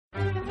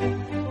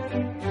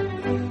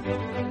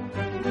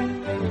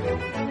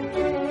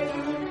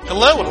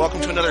Hello and welcome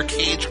to another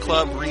Cage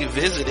Club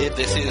Revisited.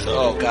 This is,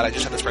 oh god, I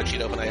just had the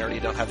spreadsheet open, I already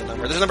don't have the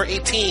number. This is number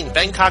 18,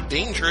 Bangkok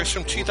Dangerous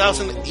from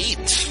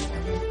 2008.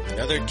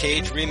 Another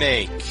Cage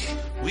remake.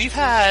 I've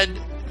had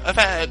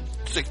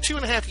like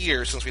 2.5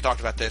 years since we talked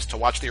about this to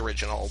watch the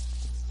original.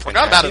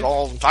 Forgot about it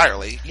all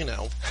entirely, you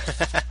know.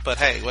 But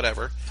hey,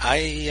 whatever.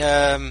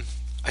 I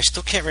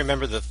still can't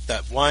remember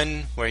that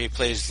one where he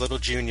plays Little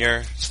Junior.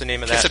 What's the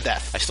name of that? Kiss of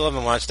Death. I still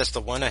haven't watched. That's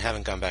the one I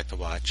haven't gone back to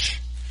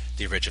watch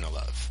the original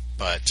of.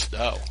 But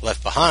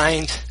Left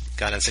Behind,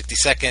 Gone in 60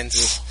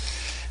 Seconds.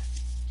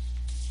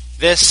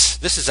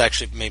 This is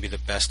actually maybe the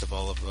best of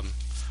all of them.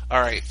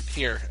 Alright,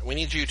 here. We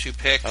need you to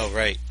pick... Oh,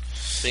 right.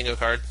 Bingo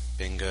card.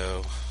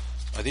 Bingo.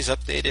 Are these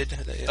updated?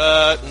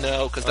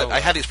 No, because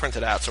I had these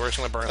printed out, so we're just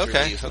going to burn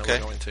through these. And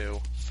then we're going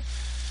to...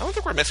 I don't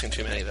think we're missing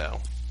too many,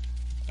 though.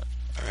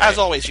 Right. As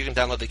always, you can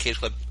download the Cage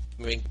Club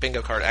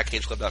bingo card at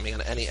cageclub.me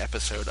on any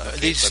episode of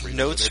these Club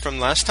notes from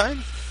last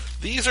time?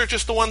 These are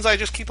just the ones I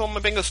just keep all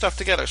my bingo stuff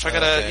together, so I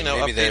gotta,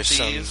 maybe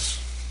update these.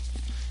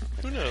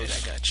 Who knows?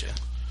 Right, I gotcha.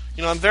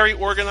 I'm very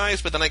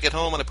organized, but then I get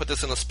home and I put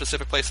this in a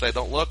specific place that I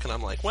don't look, and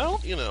I'm like, well,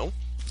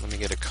 Let me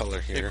get a color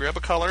here. Grab a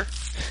color.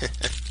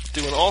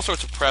 Doing all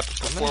sorts of prep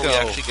before we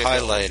actually get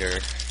highlighter.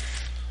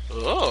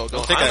 Going. Oh, go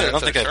highlighter. I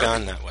don't think I've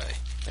gone that way.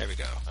 There we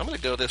go. I'm going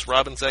to go this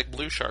Robin's Egg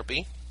Blue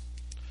Sharpie.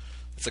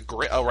 It's a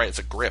grip. Oh, right, it's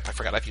a grip. I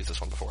forgot I've used this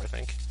one before, I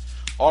think.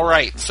 All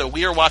right, so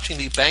we are watching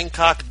the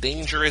Bangkok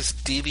Dangerous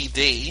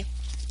DVD.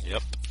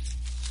 Yep.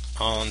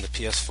 On the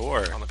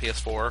PS4. On the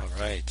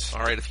PS4.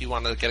 All right, if you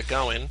want to get it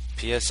going.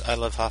 PS I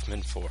Love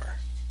Hoffman 4.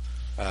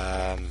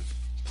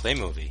 Play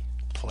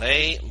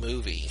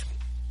movie.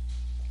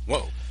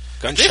 Whoa.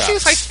 Gunshots. This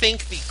is, I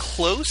think, the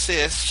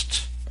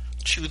closest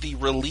to the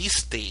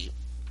release date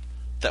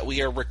that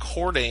we are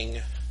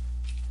recording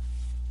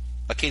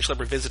a Cage Club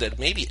Revisited,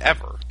 maybe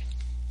ever.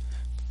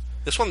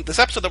 This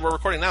episode that we're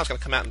recording now is going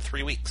to come out in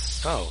 3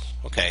 weeks. Oh,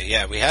 okay.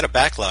 Yeah, we had a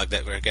backlog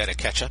that we're going to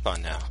catch up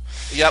on now.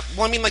 Yep.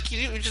 Well, I mean, like,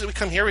 we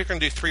come here, we're going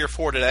to do 3 or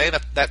 4 today.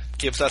 That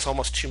gives us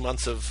almost 2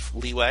 months of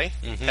leeway,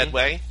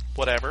 headway,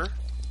 whatever.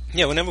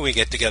 Yeah, whenever we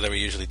get together, we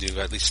usually do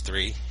at least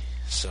 3,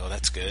 so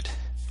that's good.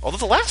 Although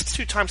the last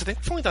 2 times, I think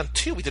we've only done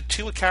 2. We did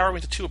 2 with Kara, we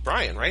did 2 with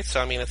Brian, right? So,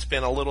 I mean, it's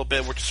been a little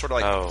bit, we're just sort of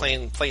like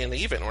playing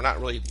even. We're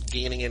not really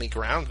gaining any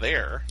ground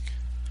there.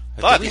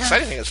 But the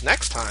exciting thing is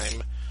next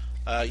time,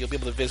 you'll be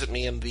able to visit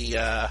me in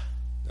the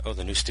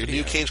new studio, the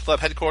new Cage Club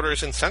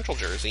headquarters in Central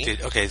Jersey.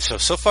 Dude, okay,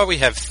 so far we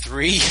have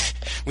 3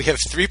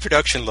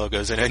 production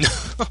logos, and I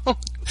know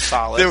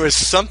solid. There was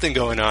something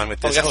going on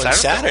with this.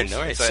 Saturn.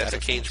 No, it's a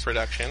Cage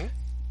production.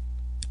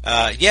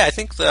 Yeah, I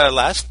think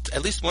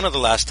at least one of the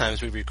last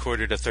times we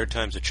recorded a Third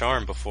Time's a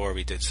Charm before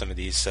we did some of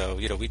these. So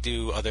we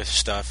do other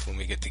stuff when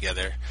we get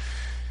together,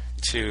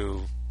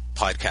 to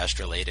podcast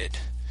related.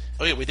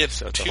 Oh yeah, we did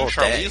 2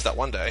 Charlize that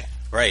one day.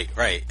 Right.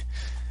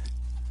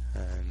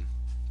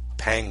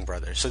 Pang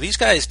Brothers. So these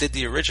guys did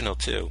the original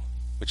too,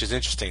 which is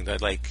interesting. They're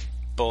like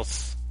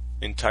both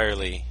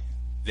entirely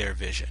their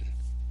vision,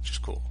 which is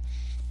cool.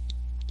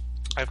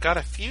 I've got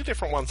a few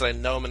different ones that I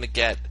know I'm going to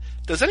get.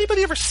 Does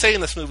anybody ever say in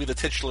this movie the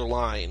titular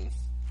line?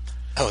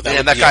 Oh,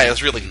 that guy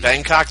is really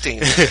Bangkok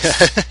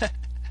Dangerous.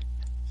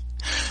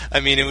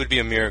 I mean, it would be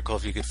a miracle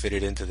if you could fit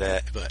it into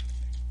that, but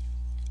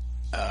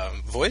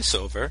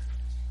voiceover.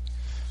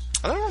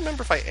 I don't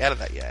remember if I added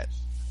that yet.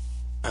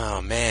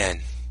 Oh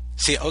man.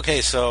 See, okay,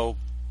 so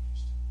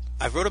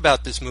I wrote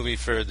about this movie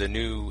for the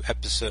new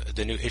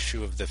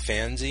issue of the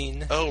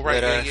fanzine that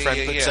our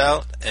friend puts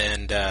out,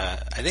 and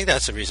I think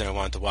that's the reason I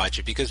wanted to watch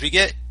it, because we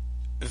get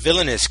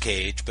villainous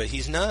Cage, but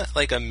he's not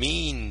like a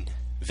mean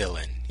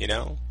villain,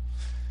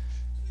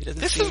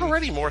 This is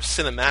already more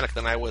cinematic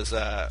than I was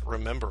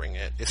remembering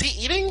it. Is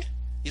he eating?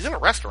 He's in a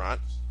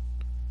restaurant.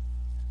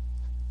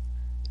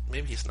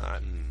 Maybe he's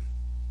not.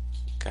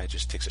 Guy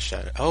just takes a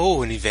shot.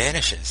 Oh, and he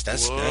vanishes.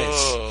 That's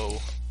nice.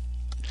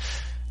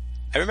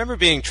 I remember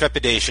being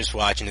trepidatious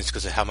watching this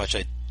because of how much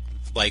I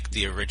liked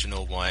the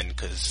original one,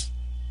 because,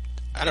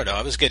 I don't know,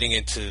 I was getting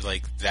into,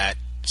 like, that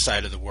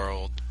side of the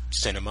world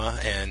cinema,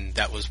 and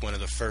that was one of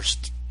the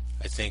first,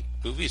 I think,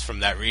 movies from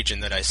that region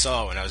that I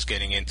saw when I was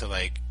getting into,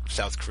 like,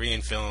 South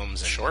Korean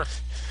films and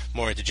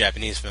more into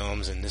Japanese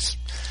films, and this,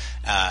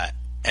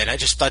 and I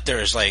just thought there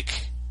was,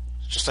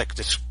 just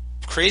this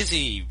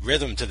crazy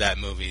rhythm to that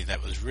movie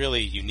that was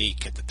really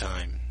unique at the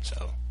time,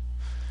 so...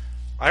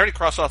 I already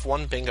crossed off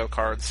one bingo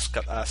card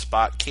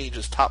spot,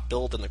 Cage's top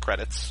billed in the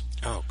credits.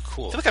 Oh,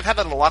 cool. I feel like I've had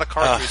that in a lot of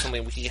cards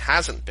recently he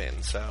hasn't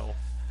been, so...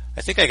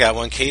 I think I got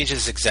one. Cage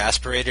is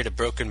exasperated, a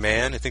broken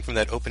man, I think from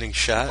that opening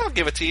shot. I'll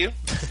give it to you.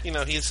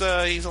 He's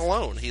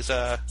alone. He's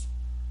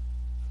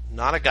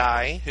not a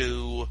guy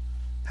who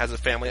has a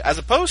family, as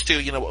opposed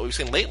to, what we've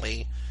seen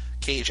lately,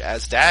 Cage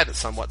as dad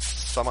somewhat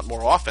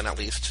more often, at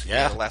least,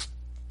 in the last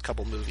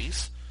couple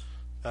movies.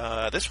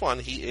 This one,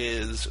 he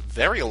is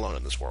very alone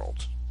in this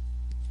world.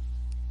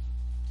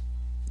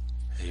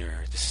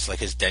 This is like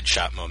his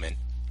Deadshot moment.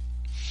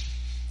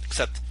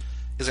 Except,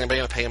 is anybody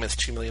going to pay him his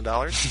 $2 million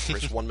or his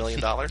 $1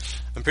 million?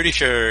 I'm pretty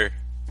sure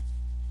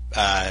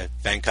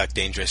Bangkok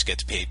Dangerous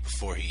gets paid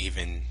before he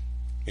even,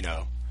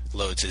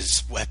 loads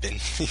his weapon.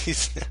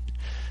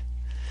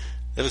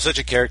 There was such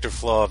a character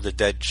flaw of the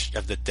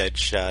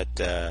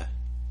Deadshot.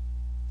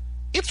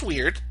 It's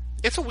weird.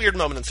 It's a weird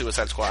moment in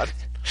Suicide Squad.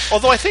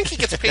 Although I think he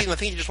gets paid, and I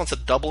think he just wants to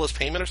double his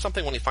payment or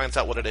something when he finds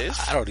out what it is.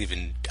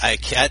 I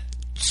can't.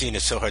 Scene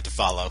is so hard to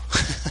follow.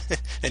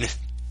 And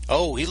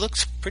he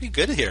looks pretty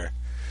good here.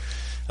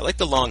 I like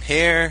the long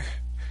hair.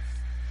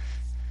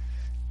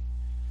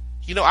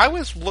 You know, I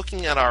was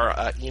looking at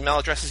our email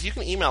addresses. You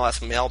can email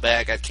us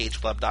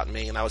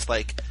mailbag@cageclub.me, and I was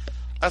like,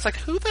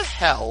 who the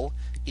hell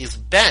is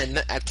Ben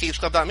at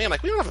cageclub.me? I'm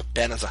like, we don't have a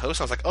Ben as a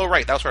host. I was like, oh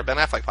right, that was for our Ben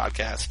Affleck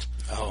podcast.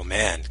 Oh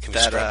man, can we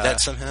strike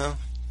that somehow?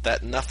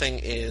 That nothing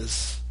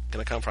is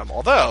going to come from.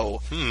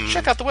 Although,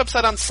 check out the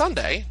website on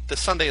Sunday.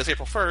 This Sunday is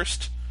April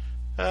 1st.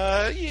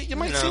 You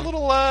might see a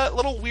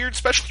little weird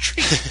special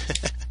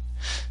treat.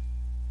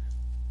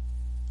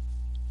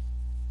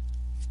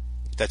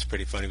 That's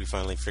pretty funny. We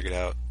finally figured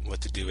out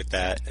what to do with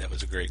that. That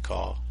was a great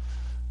call.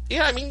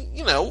 Yeah, I mean,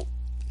 you know,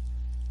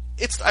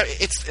 it's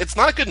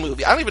not a good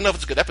movie. I don't even know if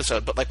it's a good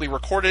episode, but like we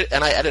recorded it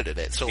and I edited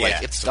it, so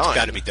like it's done. It's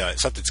got to be done.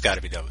 Something's got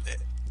to be done with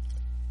it.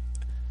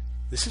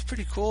 This is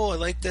pretty cool. I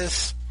like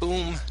this.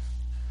 Boom.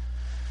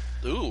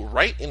 Ooh,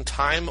 right in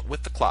time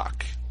with the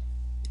clock.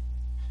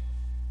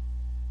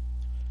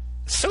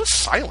 So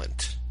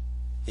silent.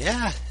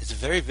 Yeah, it's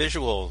very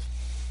visual.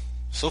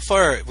 So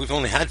far, we've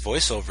only had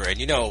voiceover, and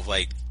you know,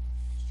 like,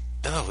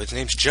 his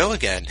name's Joe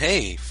again.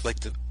 Hey,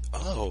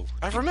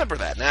 I remember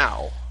that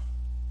now.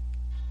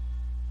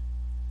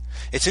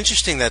 It's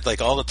interesting that like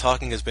all the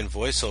talking has been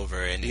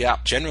voiceover, and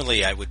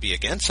generally I would be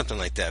against something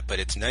like that, but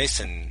it's nice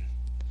and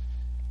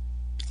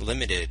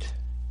limited.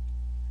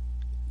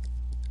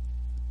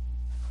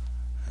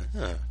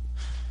 Huh.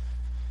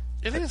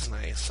 It is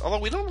nice, although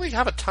we don't really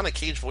have a ton of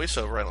Cage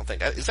voiceover. I don't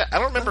think. I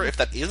don't remember if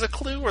that is a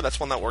clue or that's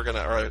one that we're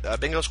gonna, or a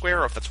bingo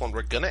square, or if that's one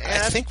we're gonna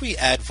add. I think we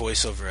add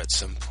voiceover at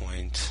some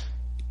point.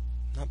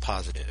 Not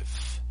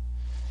positive.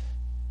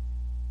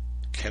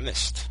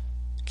 Chemist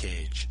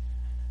Cage.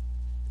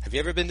 Have you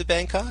ever been to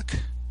Bangkok?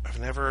 I've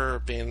never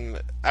been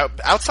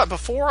outside.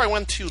 Before I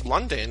went to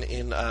London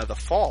in the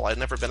fall, I'd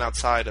never been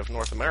outside of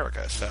North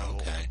America. So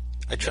okay,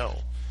 I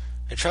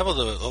traveled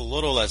a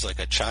little as like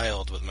a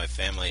child with my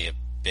family. A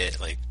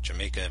bit, like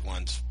Jamaica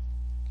once,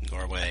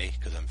 Norway,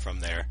 because I'm from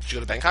there. Did you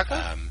go to Bangkok?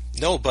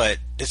 No, but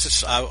this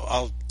is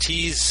I'll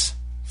tease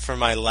for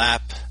my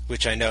lap,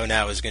 which I know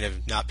now is going to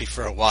not be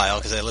for a while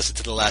because I listened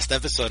to the last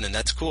episode and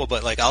that's cool.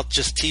 But like I'll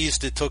just tease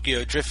the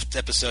Tokyo Drift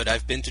episode.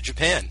 I've been to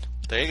Japan.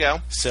 There you go.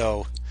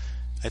 So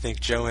I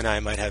think Joe and I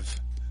might have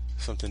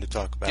something to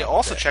talk about. Yeah.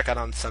 Also check out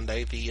on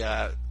Sunday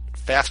the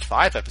Fast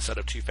 5 episode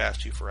of Too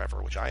Fast, Too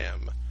Forever, which I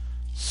am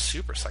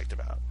super psyched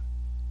about.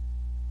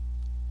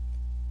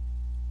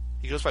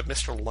 He goes by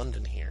Mr.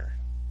 London here.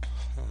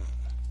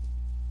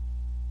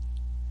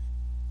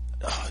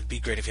 Oh, it'd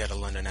be great if he had a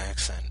London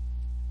accent.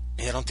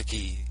 Yeah, I don't think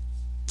he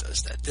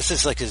does that. This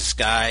is like his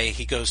guy.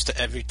 He goes to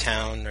every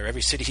town or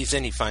every city he's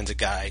in. He finds a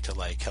guy to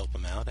like help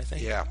him out, I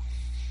think. Yeah. If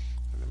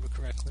I remember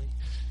correctly.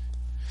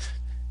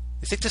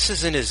 I think this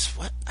is in his...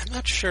 What? I'm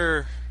not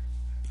sure.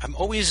 I'm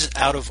always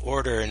out of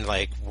order in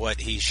like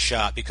what he's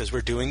shot because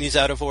we're doing these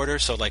out of order.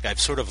 So like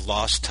I've sort of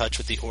lost touch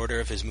with the order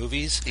of his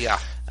movies. Yeah.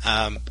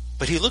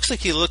 But he looks like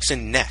he looks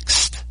in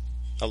Next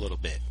a little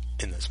bit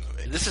in this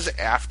movie. This is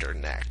after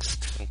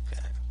Next. Okay.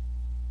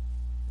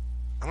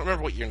 I don't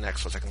remember what year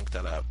Next was. I can look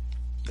that up.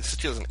 This is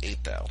 2008,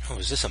 though. Oh,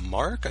 is this a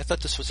Mark? I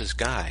thought this was his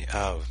guy.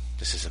 Oh,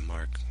 this is a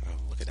Mark. Oh,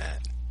 look at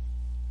that.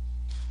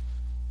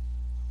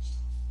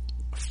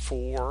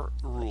 4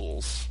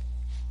 rules.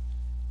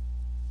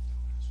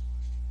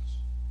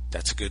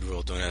 That's a good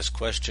rule. Don't ask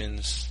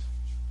questions.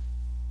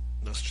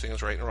 No such thing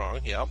as right and wrong.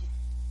 Yep. Well,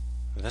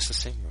 that's the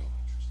same rule.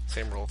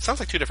 Same rule. It sounds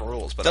like 2 different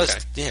rules, but okay.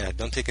 Yeah,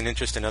 don't take an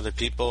interest in other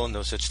people.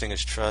 No such thing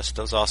as trust.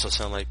 Those also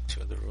sound like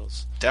 2 other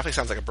rules. Definitely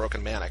sounds like a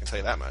broken man, I can tell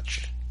you that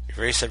much.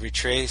 Erase every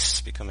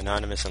trace, become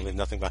anonymous, and leave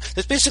nothing behind.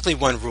 There's basically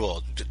one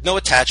rule. No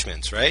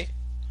attachments, right?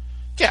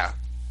 Yeah.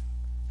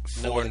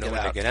 4, no one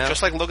to get out.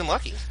 Just like Logan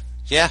Lucky.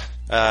 Yeah.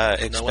 No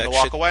one to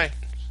walk away.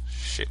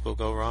 Shit will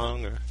go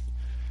wrong.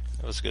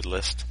 That was a good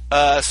list.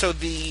 So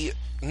the...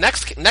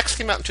 Next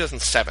came out in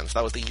 2007, so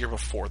that was the year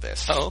before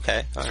this. Oh,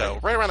 okay. So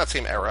right around that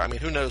same era. I mean,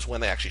 who knows when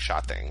they actually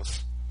shot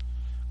things?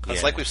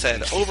 Because like we've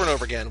said over and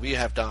over again, we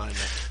have done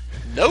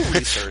no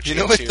research. You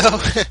know what,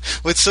 though?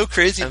 What's so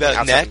crazy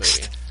about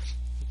Next?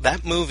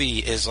 That movie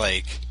is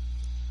like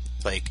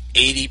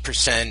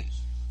 80%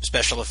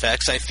 special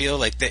effects, I feel.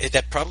 Like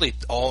that probably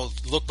all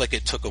looked like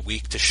it took a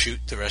week to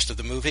shoot the rest of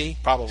the movie.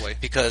 Probably.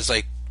 Because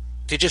like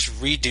they just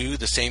redo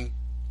the same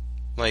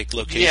like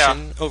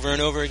location over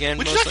and over again,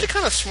 which is actually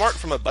kind of smart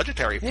from a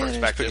budgetary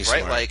perspective,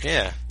 right? Smart. Like,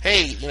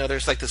 hey, you know,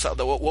 there's like this.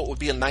 What would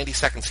be a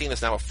 90-second scene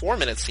is now a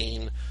 4-minute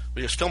scene.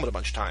 We just film it a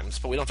bunch of times,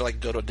 but we don't have to like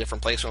go to a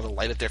different place. We don't have to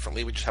light it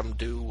differently. We just have them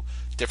do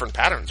different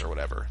patterns or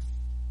whatever.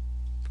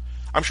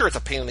 I'm sure it's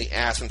a pain in the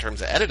ass in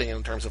terms of editing,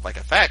 in terms of like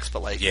effects,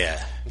 but like in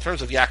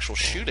terms of the actual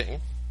shooting.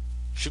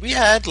 Should we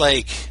add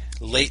like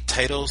late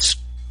titles,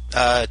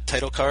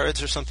 title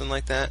cards or something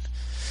like that?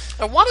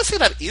 I want to say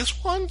that is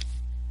one.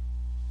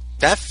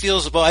 That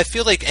feels... Well, I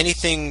feel like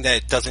anything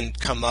that doesn't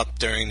come up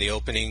during the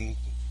opening...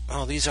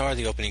 Oh, these are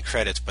the opening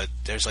credits, but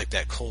there's like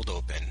that cold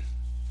open.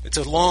 It's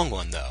a long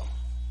one, though.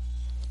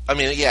 I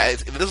mean, yeah,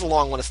 it is a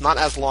long one. It's not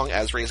as long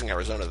as Raising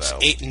Arizona, though.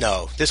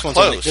 No, this one's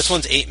Close. this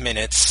one's 8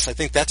 minutes. I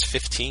think that's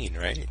 15,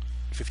 right?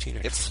 15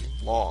 or 15. It's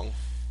long.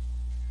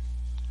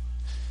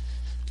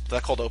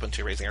 That cold open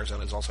to Raising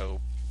Arizona is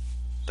also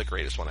the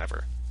greatest one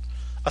ever.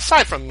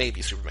 Aside from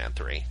maybe Superman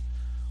 3.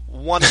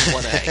 1 and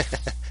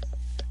 1A.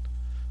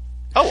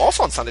 Oh,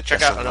 also on Sunday,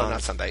 check out... Oh, no,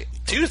 not Sunday.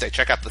 Tuesday,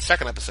 check out the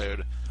second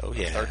episode. Oh,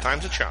 yeah. Third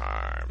Time's a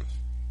Charm.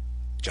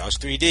 Jaws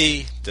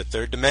 3D, the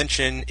third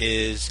dimension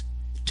is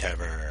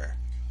terror.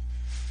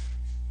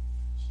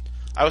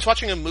 I was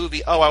watching a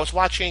movie... Oh, I was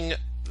watching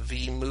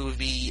the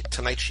movie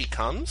Tonight She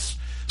Comes,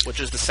 which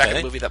is the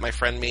second movie that my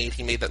friend made.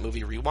 He made that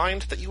movie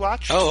Rewind that you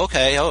watched. Oh,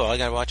 okay. Oh, I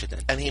gotta watch it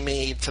then. And he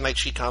made Tonight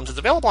She Comes. It's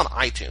available on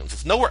iTunes.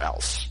 It's nowhere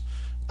else.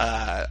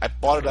 I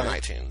bought it on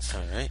iTunes.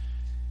 All right.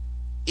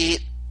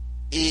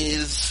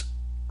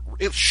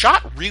 It's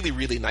shot really,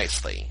 really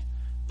nicely.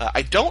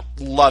 I don't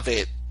love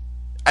it.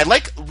 I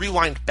like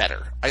Rewind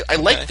better. I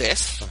like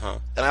this,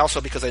 and I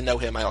also, because I know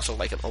him, I also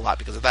like it a lot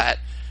because of that.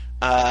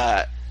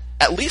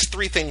 At least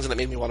 3 things that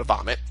made me want to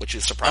vomit, which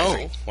is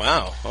surprising. Oh,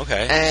 wow,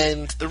 okay.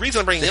 And the reason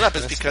I'm bringing it up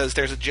is because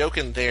there's a joke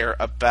in there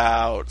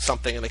about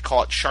something, and they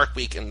call it Shark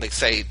Week, and they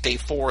say Day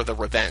 4, the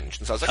Revenge.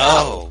 And so I was like,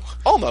 oh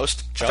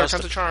almost. Third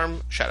Time's a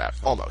Charm, shout out.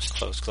 Almost.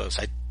 Close.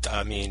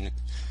 I mean,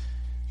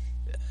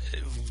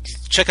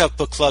 check out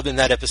Book Club in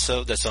that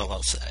episode, that's all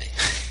I'll say.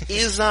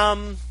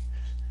 I'm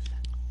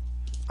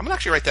going to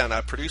actually write down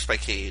produced by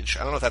Cage.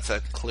 I don't know if that's a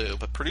clue,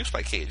 but produced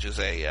by Cage is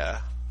a...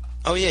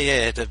 Oh,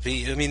 yeah.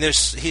 I mean,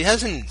 he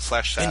hasn't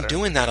been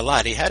doing that a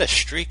lot. He had a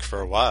streak for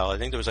a while. I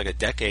think there was like a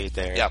decade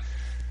there. Yep.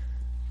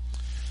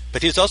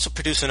 But he's also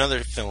produced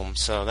another film,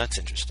 so that's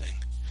interesting.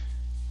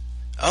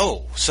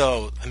 Oh,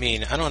 so, I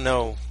mean, I don't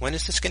know. When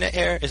is this going to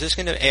air? Is this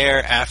going to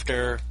air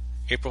after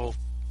April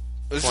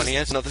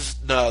 20th?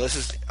 This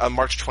is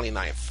March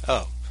 29th.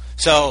 Oh.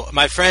 So,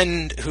 my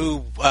friend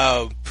who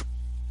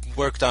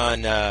worked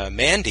on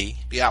Mandy...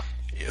 Yeah.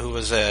 Who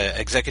was an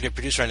executive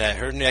producer on that,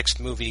 her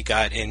next movie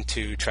got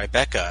into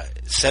Tribeca.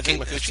 King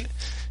Mikuchi?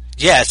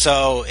 Yeah,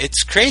 so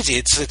it's crazy.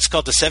 It's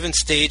called the 7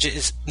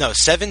 Stages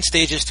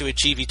to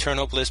Achieve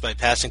Eternal Bliss by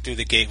Passing Through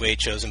the Gateway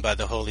Chosen by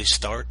the Holy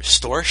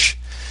Storch.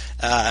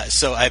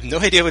 So I have no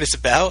idea what it's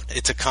about.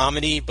 It's a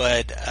comedy,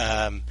 but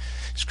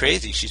it's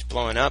crazy. She's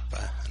blowing up.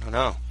 I don't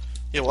know.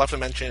 Yeah, we'll have to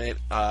mention it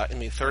in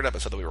the third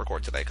episode that we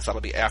record today, because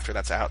that'll be after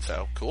that's out,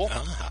 so cool.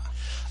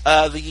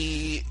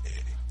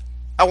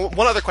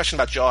 One other question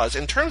about Jaws.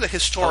 In terms of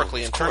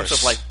historically, in terms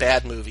of like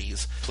bad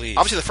movies, please.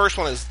 Obviously the first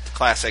one is the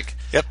classic.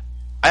 Yep.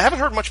 I haven't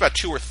heard much about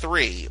 2 or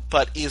 3,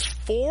 but is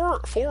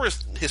 4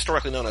 is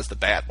historically known as the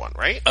bad one,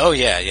 right? Oh,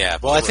 yeah.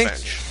 Well, I think...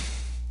 Revenge.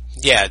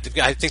 Yeah,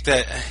 I think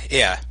that...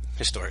 Yeah,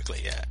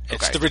 historically, yeah.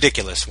 It's the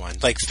ridiculous one.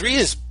 Like, 3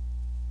 is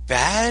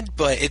bad,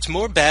 but it's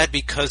more bad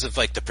because of,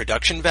 like, the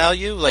production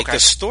value. Like,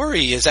 the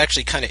story is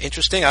actually kind of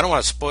interesting. I don't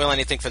want to spoil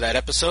anything for that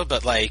episode,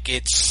 but, like,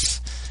 it's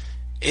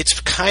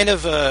kind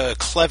of a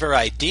clever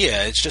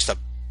idea. It's just a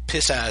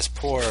piss-ass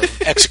poor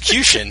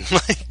execution.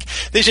 Like,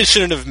 they just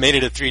shouldn't have made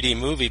it a 3D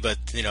movie, but,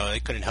 you know,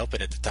 they couldn't help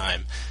it at the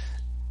time.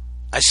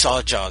 I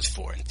saw Jaws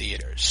 4 in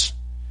theaters.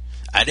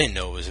 I didn't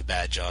know it was a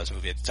bad Jaws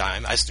movie at the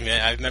time. I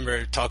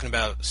remember talking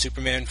about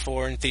Superman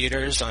 4 in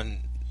theaters on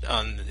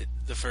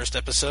the first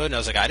episode, and I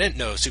was like, I didn't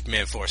know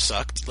Superman 4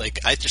 sucked. Like,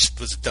 I just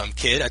was a dumb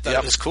kid. I thought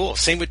it was cool.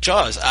 Same with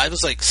Jaws. I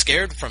was, like,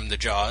 scared from the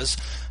Jaws.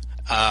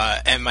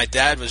 And my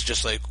dad was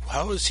just like,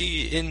 how is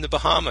he in the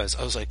Bahamas?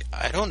 I was like,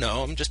 I don't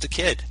know. I'm just a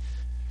kid.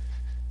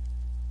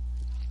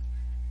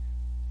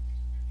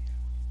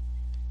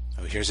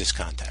 Oh, here's his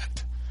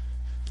contact.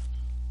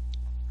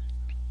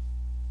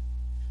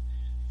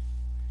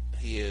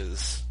 He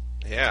is,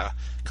 yeah.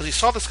 Because he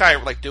saw this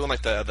guy, like, doing,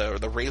 like,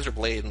 the razor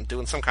blade and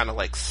doing some kind of,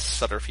 like,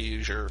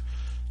 subterfuge or,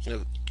 you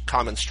know,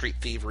 common street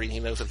thievery, and he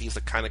knows that he's the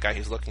kind of guy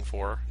he's looking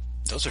for.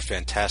 Those are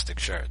fantastic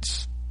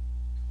shirts.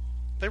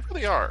 They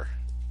really are.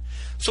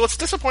 So what's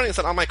disappointing is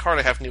that on my card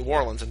I have New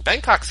Orleans, and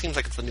Bangkok seems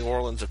like it's the New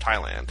Orleans of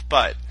Thailand,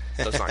 but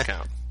it does not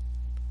count.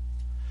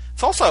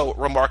 It's also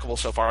remarkable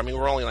so far. I mean,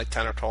 we're only like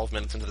 10 or 12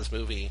 minutes into this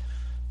movie.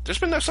 There's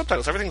been no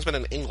subtitles. Everything's been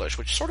in English,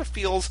 which sort of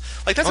feels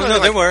like that's. Oh no,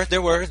 there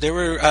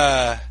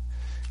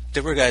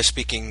were guys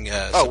speaking.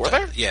 Were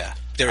there? Yeah,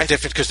 they were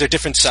different because they're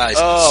different sizes.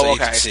 Oh, so okay. You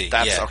can see.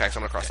 That's okay. So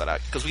I'm gonna cross that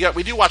out because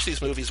we do watch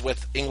these movies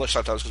with English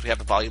subtitles because we have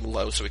the volume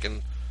low, so we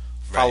can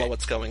follow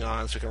what's going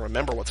on, so we can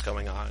remember what's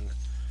going on.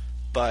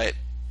 But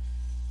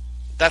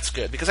that's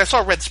good because I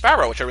saw Red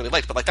Sparrow, which I really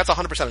liked, but like that's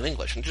 100% in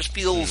English, and it just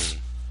feels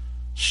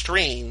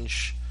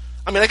strange.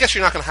 I mean, I guess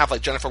you're not going to have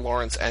like Jennifer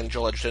Lawrence and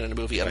Joel Edgerton in a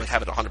movie and like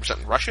have it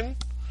 100% in Russian.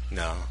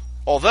 No.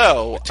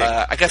 Although,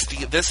 I guess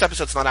this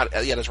episode's not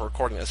out yet as we're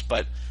recording this,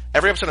 but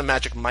every episode of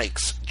Magic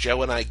Mike's,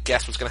 Joe and I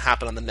guessed was going to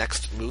happen on the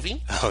next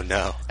movie. Oh,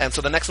 no. And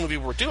so the next movie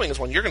we're doing is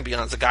one you're going to be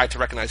on as a Guide to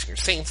Recognizing Your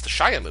Saints, the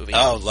Shia movie.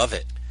 Oh, love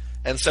it.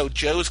 And so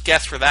Joe's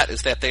guess for that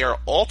is that they are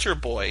altar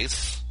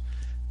boys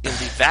in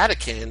the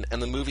Vatican,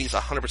 and the movie's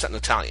 100% in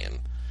Italian.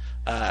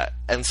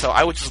 And so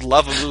I would just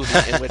love a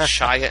movie in which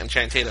Shia and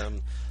Channing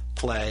Tatum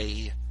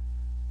play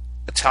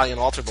Italian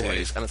altar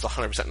boys, and it's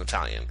 100% in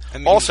Italian. I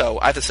mean, also,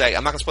 I have to say,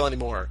 I'm not going to spoil any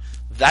more,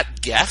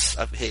 that guess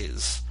of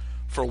his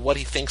for what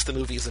he thinks the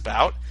movie is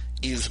about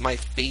is my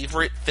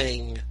favorite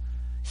thing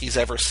he's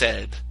ever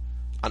said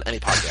on any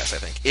podcast, I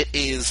think.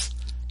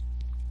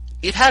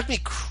 It had me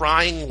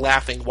crying,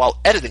 laughing while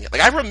editing it.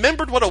 Like, I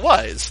remembered what it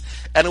was,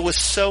 and it was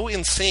so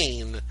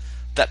insane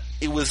that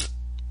it was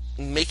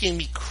making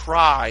me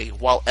cry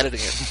while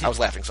editing it. I was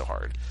laughing so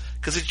hard.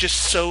 Because it's just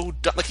so...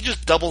 Like, he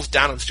just doubles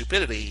down on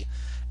stupidity,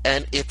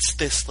 and it's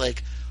this,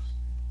 like,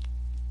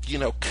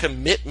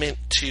 commitment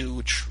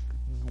to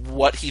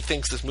what he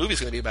thinks this movie's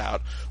going to be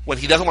about when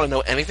he doesn't want to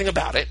know anything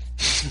about it.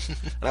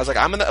 And I was like,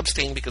 I'm going to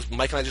abstain because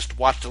Mike and I just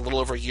watched it a little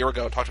over a year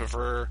ago and talked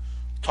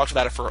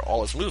about it for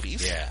all his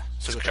movies. Yeah.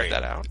 So go check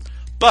that out.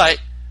 But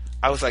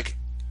I was like,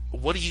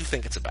 what do you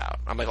think it's about?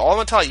 I'm like, all I'm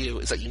going to tell you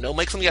is that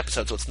Mike's on the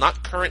episode, so it's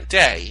not current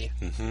day,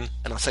 and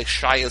I'll say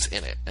Shia's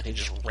in it. And he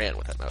just ran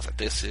with it. And I was like,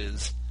 this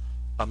is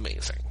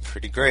amazing.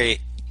 Pretty great.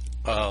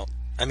 Well,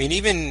 I mean,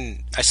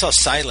 even I saw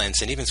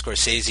Silence, and even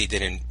Scorsese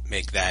didn't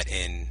make that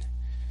in...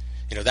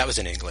 that was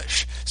in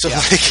English. So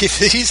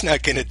he's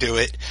not going to do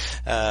it.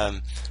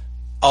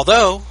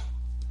 Although,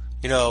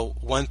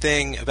 one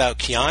thing about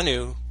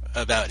Keanu...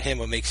 about him,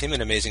 what makes him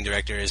an amazing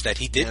director is that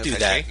he did do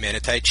that, Man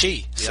of Tai Chi.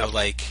 Yep. So,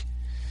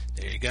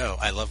 there you go.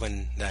 I love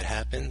when that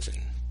happens. And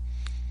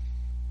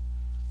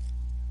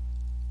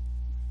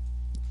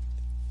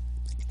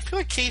I feel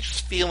like Cage is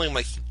feeling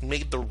like he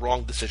made the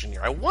wrong decision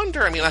here. I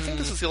wonder, I think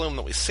this is the only one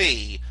that we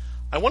see.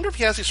 I wonder if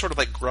he has these sort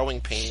of,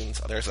 growing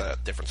pains. Oh, there's a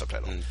different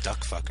subtitle.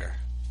 Duckfucker.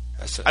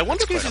 I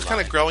wonder if he's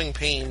kind of growing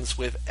pains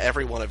with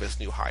every one of his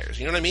new hires.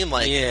 You know what I mean?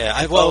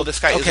 This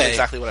guy isn't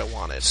exactly what I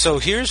wanted. So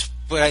here's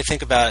what I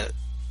think about...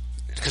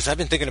 Because I've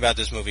been thinking about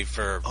this movie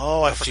for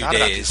a few days.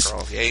 About these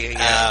girls.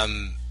 Yeah.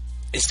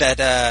 Is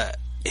that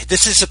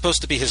this is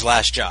supposed to be his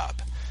last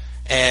job,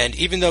 and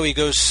even though he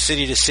goes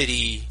city to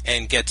city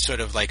and gets sort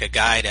of like a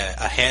guy to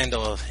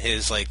handle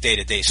his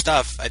day-to-day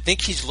stuff, I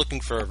think he's looking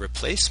for a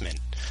replacement.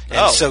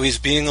 And so he's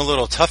being a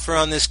little tougher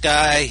on this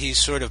guy. He's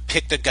sort of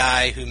picked a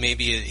guy who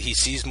maybe he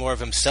sees more of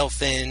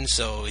himself in.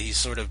 So he's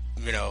sort of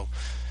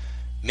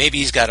maybe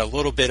he's got a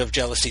little bit of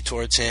jealousy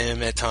towards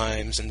him at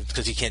times, and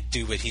because he can't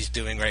do what he's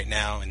doing right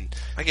now. And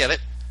I get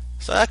it.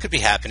 So that could be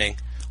happening.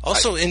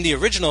 Also, in the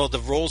original, the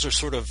roles are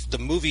sort of... The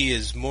movie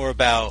is more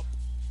about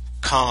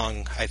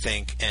Kong, I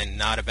think, and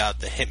not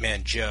about the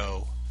Hitman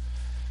Joe.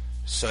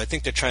 So I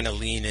think they're trying to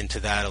lean into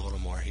that a little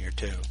more here,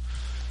 too.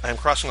 I'm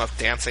crossing off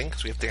dancing,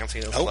 because we have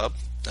dancing in the club.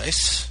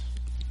 Nice.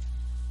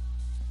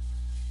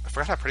 I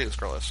forgot how pretty this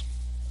girl is.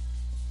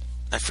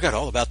 I forgot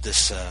all about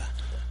this...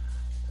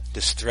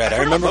 this thread. I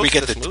remember we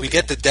get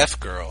the deaf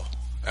girl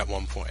at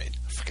one point.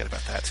 Forget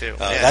about that too.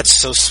 That's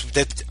so.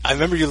 I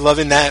remember you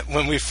loving that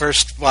when we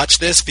first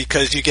watched this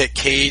because you get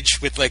Cage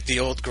with the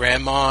old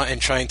grandma and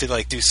trying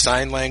to do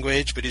sign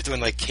language, but he's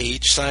doing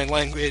Cage sign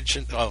language.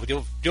 And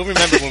you'll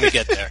remember when we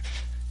get there.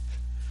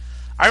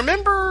 I don't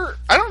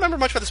remember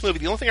much about this movie.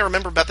 The only thing I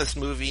remember about this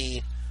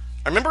movie,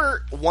 I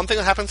remember one thing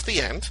that happens at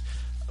the end,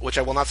 which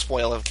I will not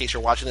spoil in case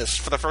you're watching this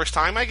for the first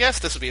time. I guess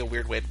this would be a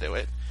weird way to do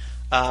it.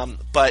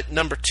 But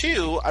number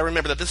two, I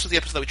remember that this was the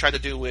episode that we tried to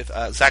do with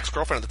Zach's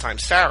girlfriend at the time,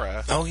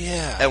 Sarah. Oh,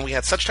 yeah. And we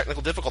had such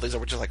technical difficulties that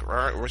we're just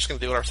we're just going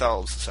to do it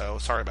ourselves. So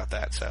sorry about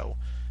that. So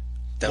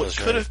what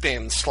could have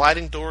been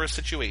sliding doors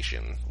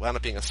situation wound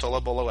up being a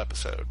solo bolo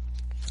episode.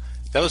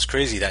 That was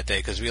crazy that day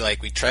because we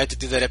tried to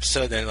do that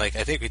episode and I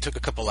think we took a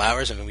couple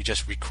hours and then we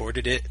just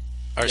recorded it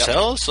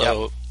ourselves. Yep.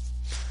 So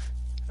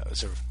that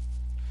was a... Do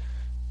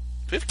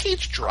we have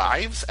Cage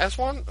Drives as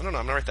one? I don't know.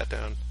 I'm going to write that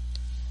down.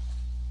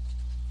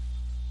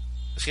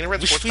 We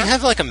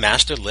have a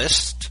master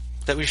list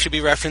that we should be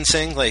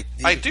referencing.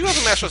 I do have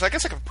a master list. I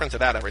guess I can print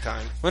it out every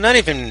time. Well, not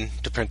even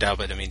to print out,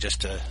 but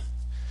just to...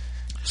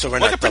 So we're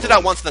not... I can print it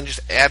out once and then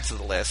just add to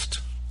the list.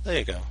 There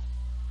you go.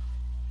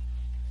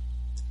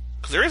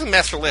 Because there is a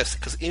master list,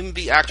 because in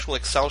the actual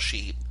Excel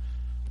sheet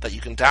that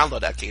you can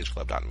download at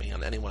cageclub.me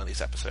on any one of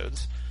these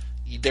episodes,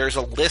 there's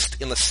a list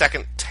in the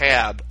second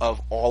tab of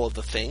all of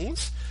the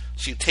things.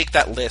 So you take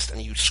that list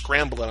and you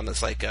scramble it on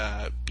this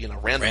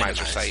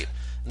randomizer site.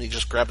 And you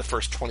just grab the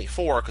first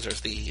 24 because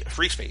there's the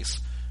free space,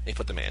 and you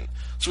put them in.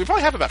 So we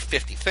probably have about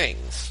 50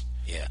 things.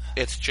 Yeah.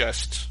 It's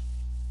just...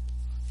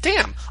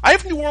 Damn! I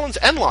have New Orleans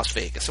and Las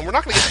Vegas, and we're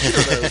not going to get either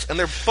of those, and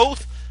they're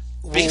both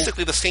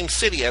basically the same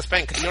city as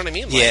Bangkok. You know what I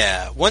mean?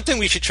 Yeah. One thing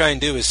we should try and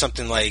do is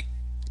something make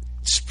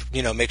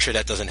sure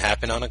that doesn't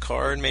happen on a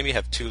card, maybe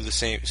have two of the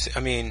same...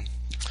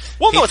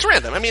 Well, no, it's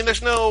random.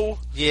 There's no...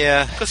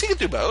 Yeah. Because he could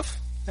do both.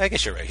 I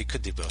guess you're right. He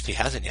could do both. He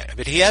hasn't yet.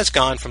 But he has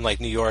gone from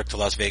New York to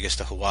Las Vegas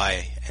to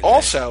Hawaii.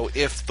 Also,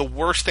 if the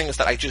worst thing is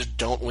that I just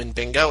don't win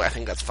bingo, I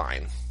think that's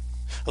fine.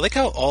 I like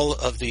how all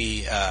of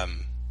the,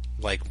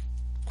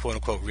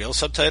 quote-unquote real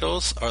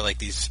subtitles are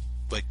these,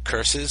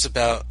 curses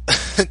about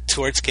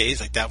towards Cage.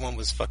 That one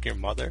was fuck your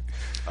mother.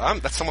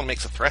 That someone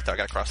makes a threat, though. I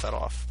gotta cross that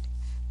off.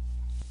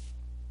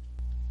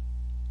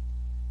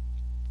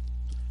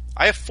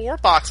 I have 4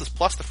 boxes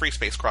plus the free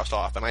space crossed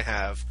off, and I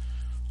have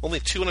only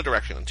 2 in a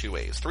direction and 2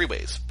 ways. 3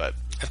 ways, but...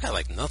 I've got,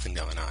 like, nothing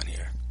going on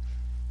here.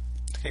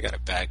 I think I got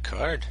a bad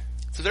card.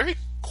 It's a very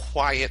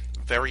quiet,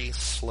 very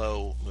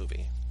slow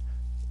movie.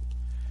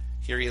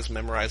 Here he is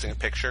memorizing a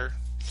picture,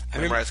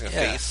 memorizing a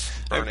face,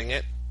 burning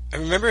it. I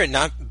remember it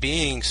not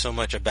being so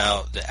much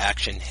about the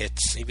action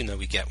hits, even though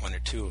we get 1 or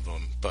 2 of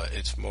them, but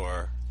it's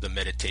more the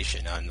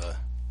meditation on the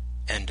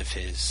end of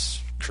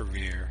his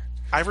career.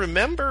 I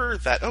remember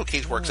that... Oh,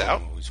 Cage works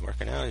out. He's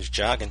working out. He's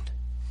jogging.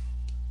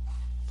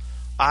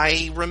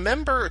 I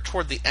remember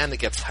toward the end it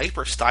gets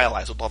hyper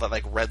stylized with all that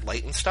like red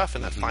light and stuff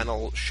in that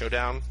final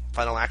showdown,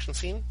 final action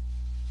scene.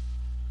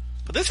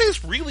 But this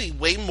is really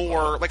way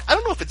more like I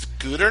don't know if it's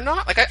good or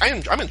not. Like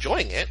I'm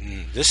enjoying it.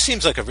 This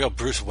seems like a real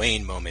Bruce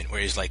Wayne moment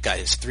where he's like got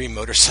his 3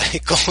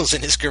 motorcycles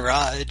in his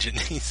garage and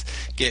he's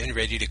getting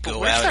ready to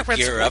go out and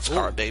gear up.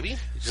 Car, baby.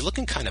 He's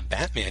looking kind of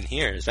Batman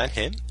here. Is that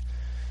him?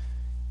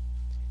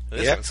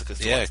 It is.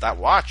 It's that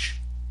watch.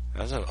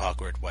 That was an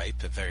awkward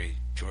wipe. A very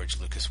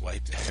George Lucas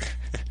wipe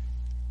there.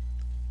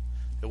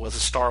 It was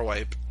a star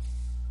wipe.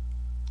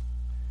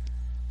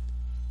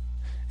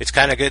 It's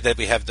kind of good that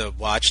we have the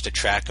watch to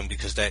track him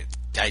because I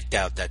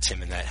doubt that's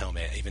him in that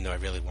helmet, even though I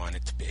really want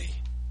it to be.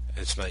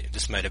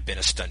 This might have been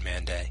a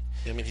stuntman day.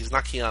 I mean, he's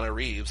not Keanu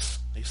Reeves.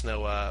 He's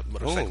no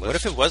motorcyclist. What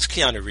if it was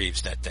Keanu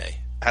Reeves that day?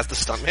 As the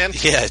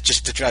stuntman? Yeah,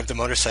 just to drive the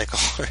motorcycle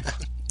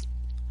around.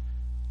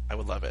 I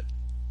would love it.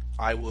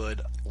 I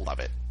would love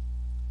it.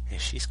 Yeah,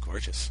 she's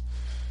gorgeous.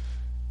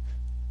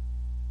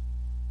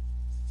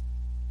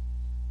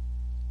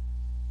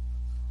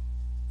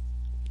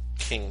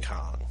 King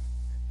Kong.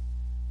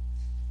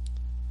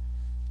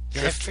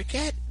 Yeah, I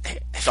forget.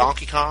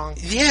 Donkey Kong?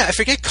 Yeah, I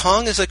forget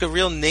Kong is like a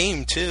real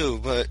name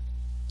too, but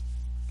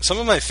some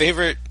of my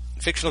favorite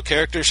fictional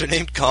characters are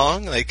named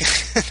Kong, like,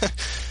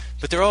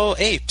 but they're all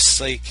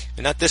apes, like,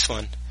 not this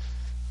one.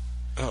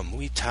 Oh,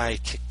 Muay Thai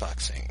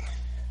kickboxing.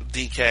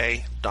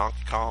 DK,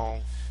 Donkey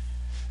Kong.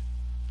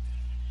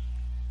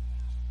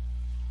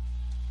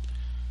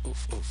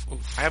 Oof.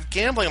 I have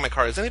gambling on my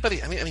card. Is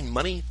anybody, any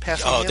money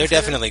passing? Oh, they're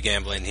definitely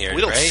gambling here.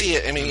 We don't right? see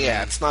it. I mean,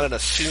 yeah, it's not an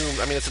assumed,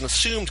 it's an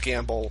assumed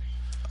gamble.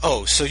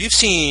 Oh, so you've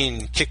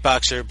seen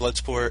Kickboxer,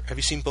 Bloodsport. Have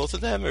you seen both of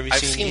them? Or have you I've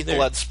seen either?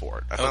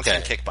 Bloodsport. I've not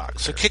seen Kickboxer.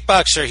 So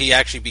Kickboxer, he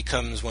actually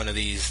becomes one of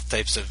these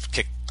types of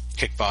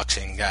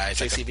kickboxing guys.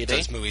 JCVD? Like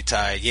does Muay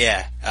Thai,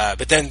 yeah.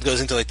 But then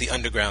goes into like the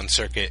underground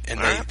circuit, and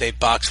they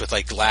box with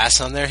like glass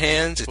on their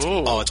hands. It's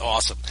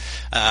awesome.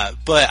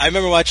 But I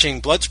remember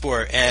watching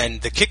Bloodsport, and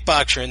the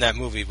kickboxer in that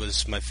movie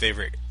was my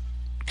favorite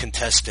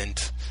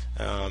contestant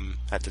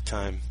at the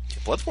time.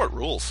 Bloodsport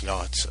rules.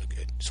 No, it's so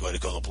good. That's why they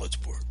call it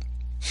Bloodsport.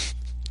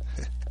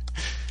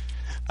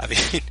 I mean,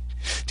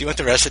 do you want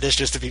the rest of this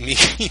just to be me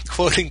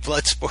quoting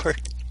Bloodsport?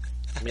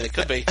 I mean, it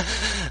could be.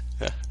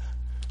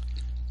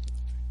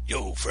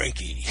 Yo,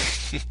 Frankie.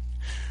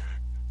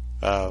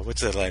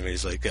 What's that line where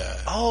he's like,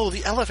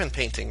 the elephant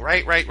painting.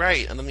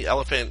 Right. And then the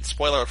elephant,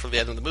 spoiler for the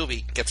end of the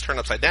movie, gets turned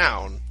upside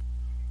down.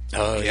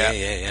 Oh,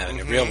 yeah.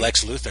 And a real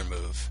Lex Luthor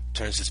move.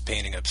 Turns his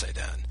painting upside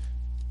down.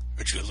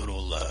 Aren't you a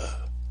little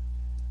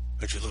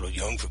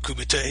young for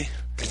Kumite?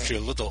 Aren't you a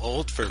little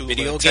old for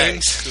video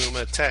games?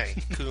 Kumite.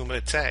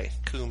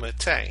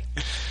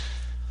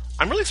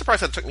 I'm really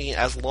surprised that it took me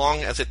as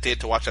long as it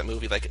did to watch that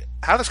movie. Like,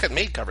 how this got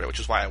made covered it, which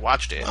is why I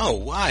watched it. Oh,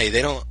 why?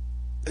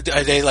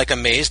 Are they, like,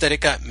 amazed that it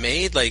got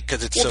made? Like,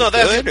 because it's so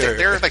good?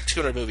 They're like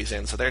 200 movies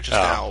in, so they're just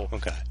now...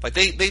 okay. Like,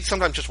 they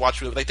sometimes just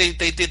watch movies. Like,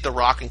 they did The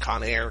Rock and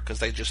Con Air, because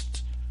they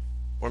just...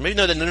 Or maybe,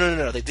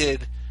 no. They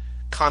did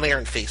Con Air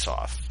and Face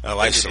Off. Oh,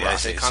 I see.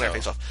 Con Air,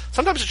 Face Off.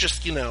 Sometimes it's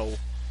just,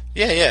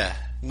 Yeah.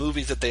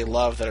 movies that they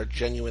love that are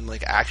genuine,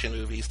 like, action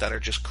movies that are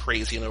just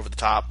crazy and over the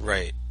top.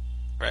 Right.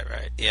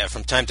 Yeah,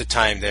 from time to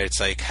time there, it's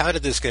like, how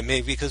did this get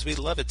made? Because we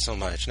love it so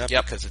much, not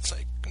because it's,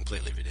 like,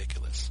 completely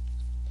ridiculous.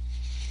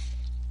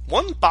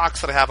 One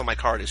box that I have on my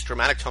card is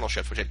Dramatic Tonal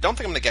Shift, which I don't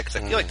think I'm going to get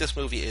because I feel like this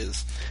movie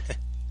is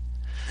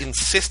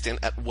insistent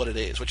at what it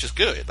is, which is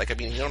good. Like, I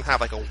mean, you don't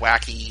have, like, a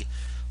wacky...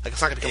 Like,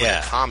 it's not going to become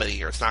like a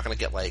comedy, or it's not going to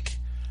get, like,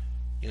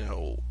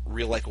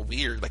 real, like,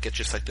 weird. Like, it's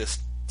just, like, this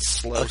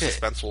slow,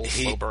 suspenseful,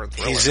 slow burn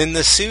thriller. He's in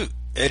the suit.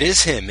 It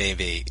is him,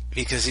 maybe,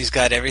 because he's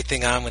got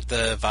everything on with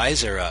the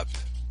visor up,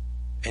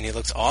 and he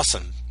looks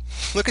awesome.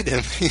 Look at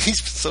him.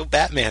 He's so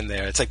Batman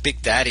there. It's like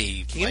Big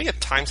Daddy. Can you give me a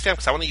timestamp?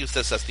 Because I want to use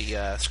this as the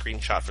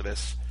screenshot for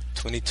this.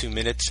 22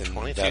 minutes and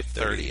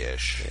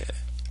 30-ish. Yeah.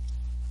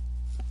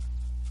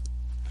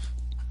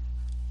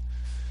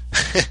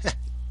 This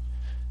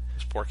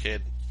poor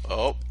kid.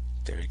 Oh.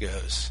 There he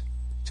goes.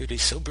 Dude,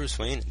 he's so Bruce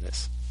Wayne in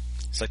this.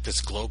 It's like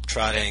this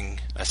globe-trotting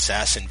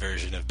assassin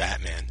version of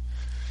Batman.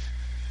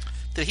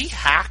 Did he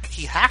hack?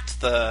 He hacked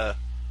the...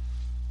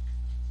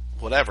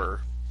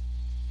 whatever...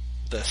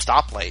 the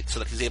stoplight so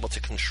that he's able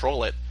to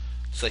control it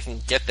so he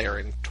can get there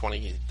in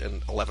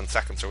 11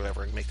 seconds or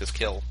whatever and make this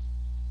kill.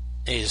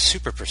 He's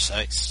super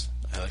precise.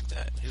 I like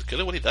that. He's good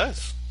at what he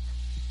does.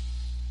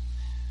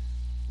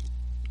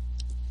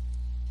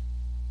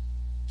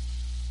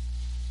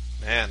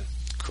 Man.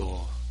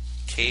 Cool.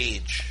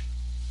 Cage.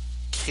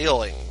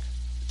 Killing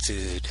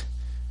dude.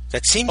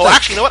 That seemed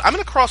actually, you know what? I'm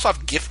going to cross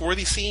off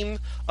gift-worthy scene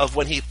of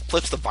when he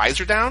flips the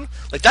visor down.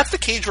 Like, that's the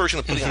Cage version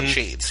of putting on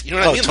shades. You know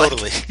what I mean?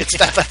 Totally. Like, it's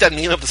that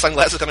meme of the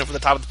sunglasses coming from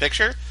the top of the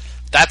picture.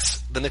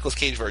 That's the Nicolas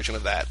Cage version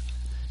of that.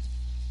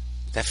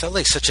 That felt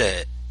like such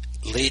a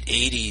late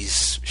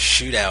 80s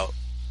shootout.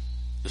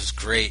 It was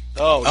great.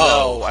 Oh,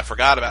 no. I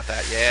forgot about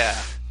that.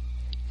 Yeah.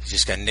 He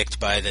just got nicked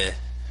by the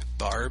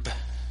barb.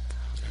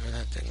 Whatever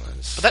that thing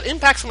was. But that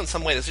impacts him in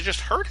some way. Does it just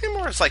hurt him,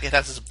 or it's like it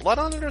has his blood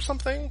on it or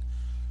something?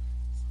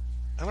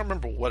 I don't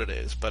remember what it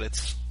is, but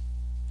it's...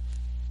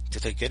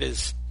 Did they get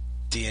his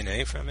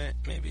DNA from it?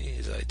 Maybe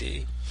his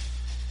ID?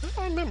 I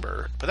don't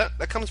remember, but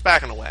that comes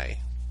back in a way.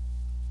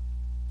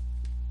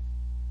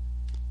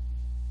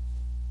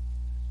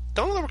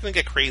 Don't know that we're going to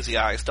get crazy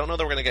eyes. Don't know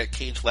that we're going to get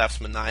Cage laughs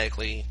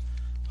maniacally.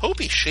 Hope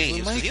he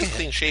shaves, because he is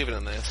clean shaven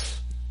in this.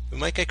 We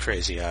might get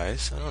crazy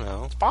eyes. I don't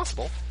know. It's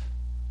possible.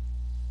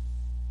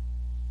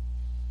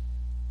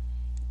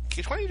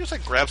 Cage, why don't you just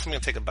like grab something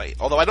and take a bite?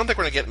 Although I don't think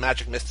we're going to get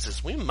magic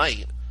mysticism. We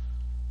might.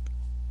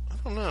 I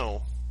don't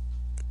know.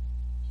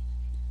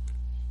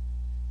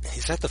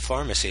 He's at the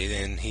pharmacy,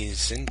 and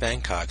he's in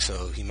Bangkok,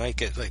 so he might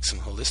get like some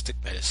holistic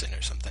medicine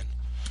or something.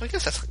 I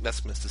guess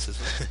that's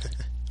mysticism.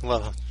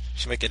 Well,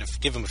 she might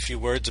give him a few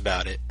words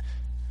about it.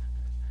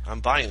 I'm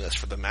buying this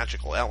for the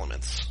magical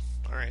elements.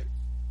 All right.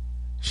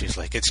 She's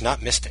like, it's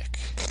not mystic.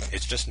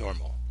 It's just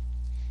normal.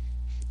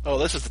 Oh,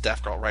 this is the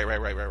deaf girl.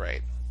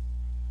 Right.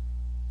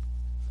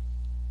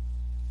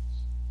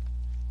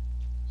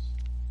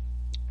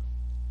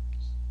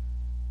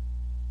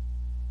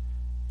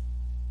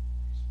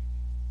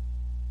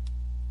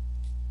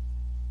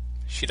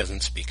 She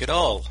doesn't speak at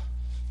all.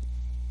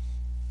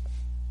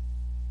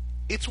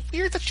 It's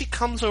weird that she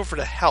comes over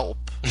to help.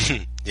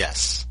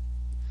 Yes.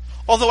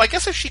 Although I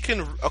guess if she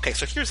can... Okay,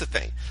 so here's the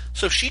thing.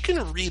 So if she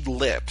can read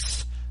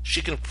lips,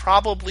 she can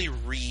probably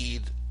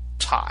read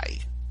Thai.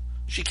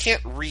 She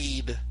can't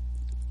read...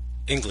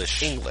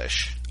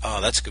 English.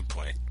 Oh, that's a good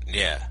point.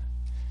 Yeah.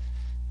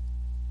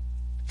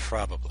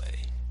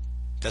 Probably.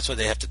 That's why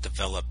they have to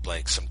develop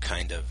like some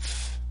kind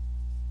of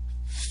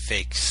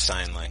fake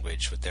sign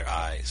language with their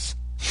eyes.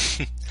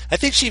 I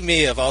think she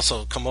may have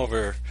also come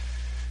over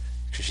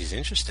because she's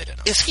interested in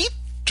him. Is he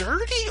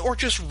dirty or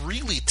just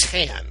really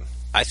tan?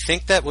 I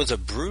think that was a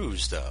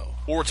bruise, though.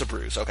 Or it's a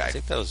bruise, okay. I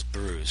think that was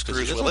bruise.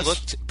 Bruce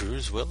Willis?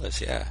 Bruce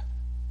Willis, yeah.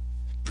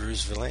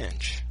 Bruce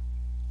Vilange.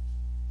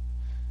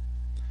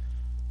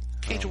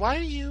 Cage, why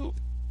are you...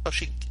 Oh,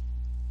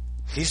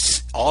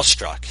 He's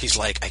awestruck. He's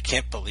like, I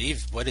can't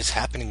believe what is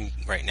happening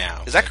right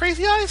now. Is that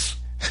Crazy Eyes?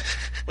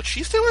 What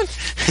she's doing?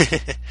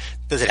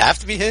 Does it have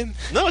to be him?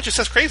 No, it just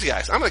says Crazy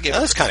Eyes. I'm going to give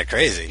That's kind of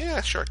crazy.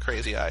 Yeah, sure,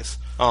 Crazy Eyes.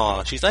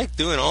 Oh, she's like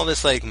doing all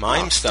this like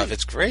mime stuff. Dude.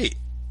 It's great.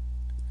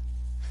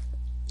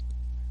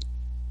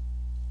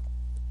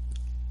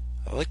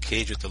 I like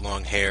Cage with the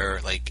long hair.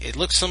 Like, it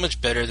looks so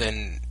much better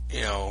than,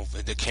 you know,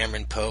 the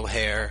Cameron Poe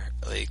hair.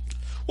 Like,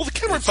 well, the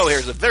Cameron Poe hair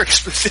is a very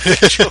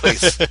specific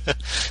choice.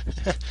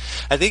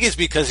 I think it's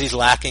because he's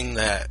lacking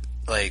the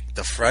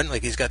front.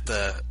 Like, he got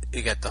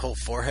the whole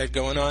forehead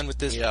going on with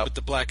this with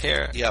the black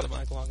hair. Yeah, the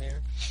black long hair.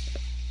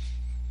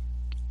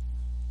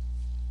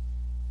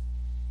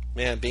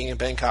 Man, being in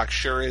Bangkok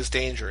sure is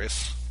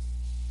dangerous.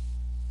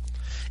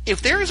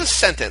 If there is a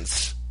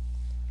sentence,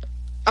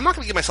 I'm not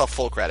going to give myself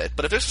full credit,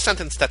 but if there's a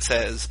sentence that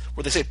says,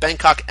 where they say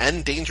Bangkok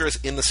and dangerous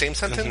in the same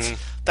sentence,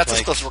 that's as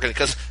close as we're going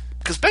to,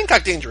 because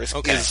Bangkok dangerous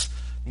is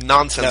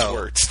nonsense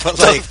words. But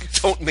like,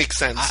 don't make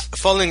sense.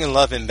 Falling in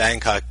love in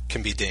Bangkok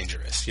can be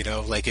dangerous, you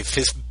know? Like, if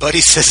his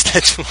buddy says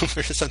that to him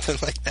or something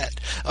like that,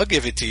 I'll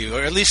give it to you,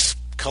 or at least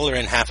color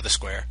in half of the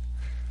square.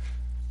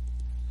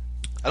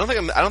 I don't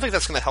think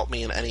that's going to help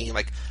me in any,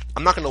 like,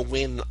 I'm not going to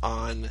win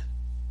on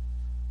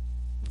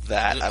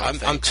that.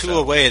 I'm two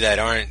away that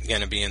aren't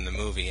going to be in the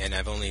movie, and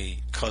I've only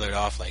colored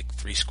off like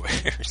 3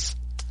 squares.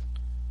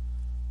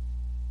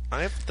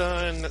 I've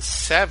done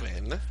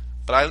 7,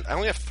 but I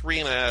only have 3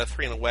 in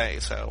a way.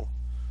 So,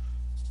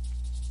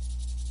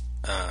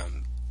 I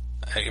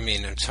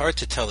mean, it's hard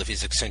to tell if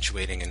he's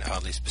accentuating an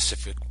oddly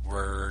specific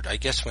word. I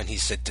guess when he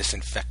said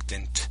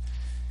disinfectant,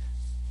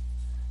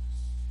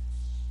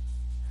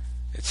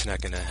 it's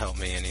not going to help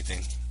me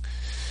anything.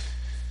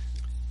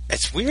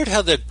 It's weird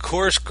how the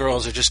chorus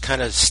girls are just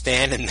kind of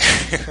standing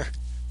there.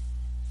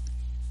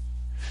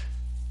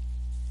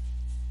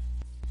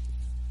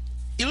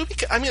 It would be,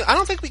 I mean, I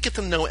don't think we get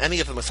to know any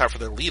of them aside for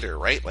their leader,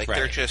 right? Like,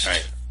 they're just...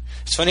 Right.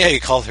 It's funny how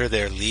you call her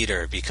their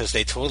leader, because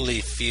they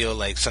totally feel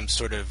like some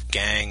sort of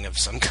gang of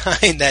some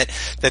kind, that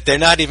they're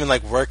not even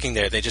like working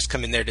there. They just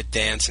come in there to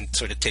dance and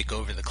sort of take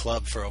over the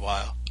club for a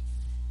while.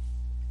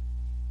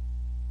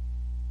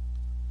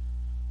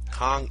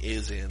 Kong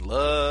is in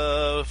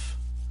love.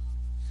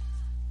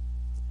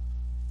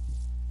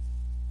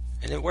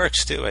 And it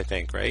works too, I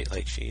think, right?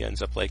 Like, she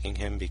ends up liking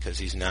him because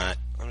he's not...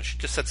 I mean, she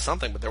just said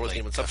something, but there wasn't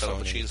even subtitle,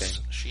 but she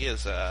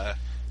is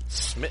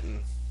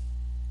smitten.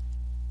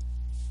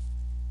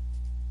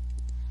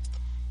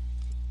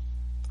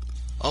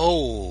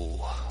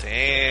 Oh.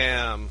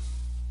 Damn.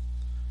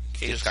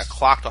 Cage just got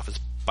clocked off his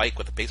bike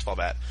with a baseball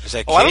bat. Is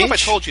that I don't know if I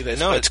told you this.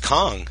 No, it's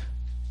Kong.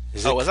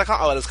 Is that Kong?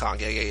 Oh, it is Kong.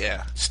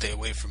 Yeah. Stay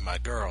away from my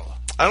girl.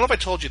 I don't know if I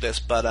told you this,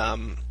 but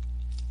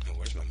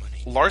where's my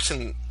money?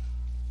 Larson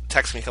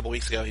texted me a couple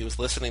weeks ago. He was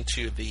listening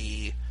to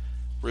the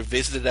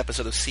revisited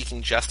episode of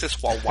Seeking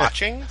Justice while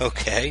watching.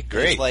 Okay,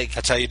 great.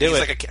 That's how you do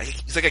it.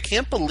 He's like, I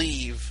can't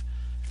believe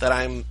that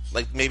I'm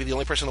like maybe the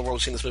only person in the world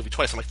who's seen this movie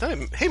twice. I'm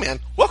like, hey man,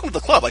 welcome to the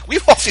club. Like,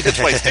 we've all seen it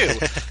twice too,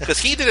 because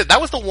he did it.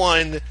 That was the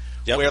one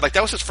where like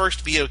that was his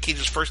first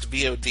Cage's first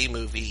VOD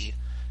movie.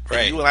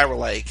 Right. You and I were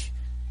like,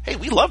 hey,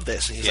 we love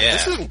this. And he's like,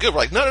 this isn't good. We're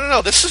like,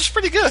 no, this is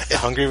pretty good. The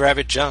Hungry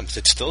Rabbit jumps.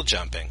 It's still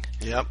jumping.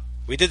 Yep.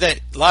 We did that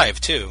live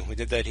too. We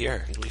did that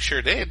here. We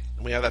sure did.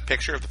 We have that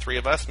picture of the three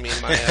of us, me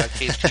and my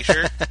Cage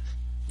t-shirt.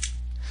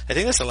 I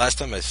think that's the last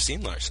time I've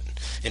seen Larson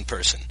in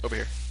person. Over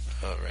here.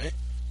 All right.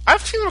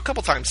 I've seen him a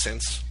couple times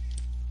since.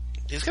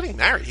 He's getting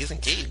married. He's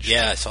engaged.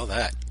 Yeah, I saw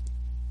that.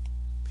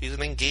 He's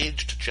an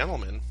engaged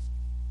gentleman.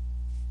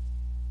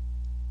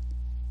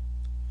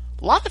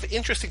 A lot of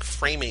interesting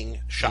framing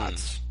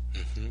shots,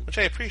 which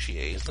I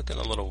appreciate. He's looking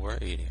a little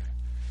worried here.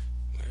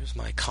 Where's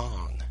my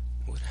Kong?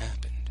 What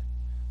happened?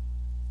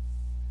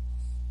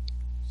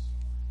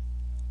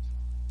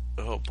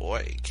 Oh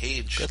boy,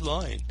 Cage. Good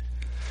line.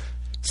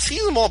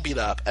 Sees them all beat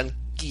up and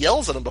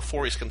yells at him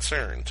before he's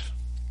concerned.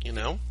 You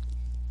know?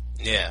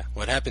 Yeah,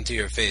 what happened to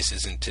your face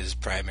isn't his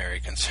primary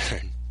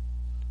concern.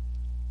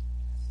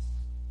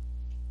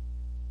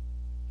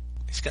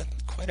 He's got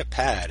quite a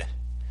pad.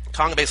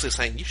 Kong basically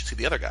saying, you should see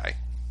the other guy.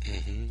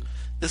 Mm-hmm.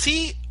 Does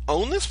he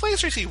own this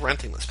place or is he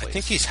renting this place? I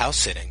think he's house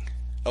sitting.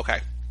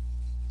 Okay.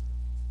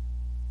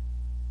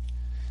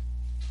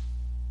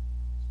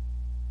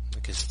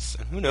 Because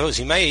who knows?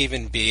 He might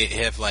even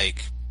have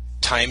like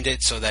timed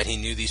it so that he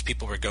knew these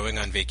people were going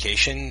on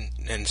vacation,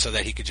 and so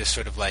that he could just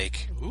sort of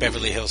like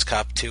Beverly Hills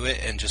Cop to it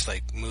and just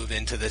like move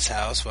into this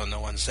house while no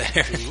one's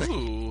there.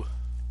 Ooh.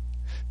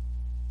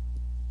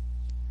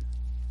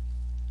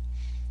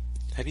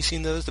 Have you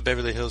seen those, the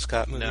Beverly Hills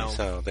Cop movies? No.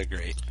 Oh, they're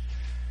great.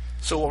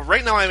 So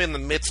right now I'm in the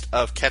midst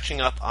of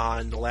catching up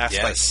on the last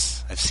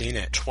I've seen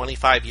it.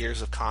 25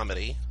 years of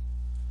comedy.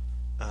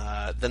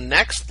 The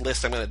next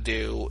list I'm going to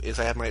do is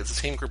I have the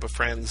same group of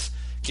friends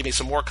give me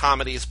some more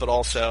comedies, but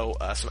also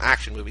some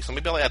action movies. So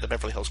maybe I'll add the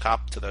Beverly Hills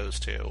Cop to those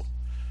too.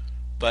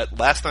 But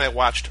last night I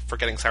watched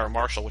Forgetting Sarah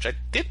Marshall, which I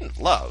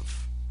didn't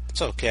love.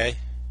 It's okay.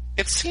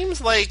 It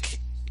seems like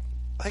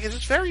it's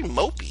just very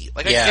mopey.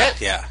 Like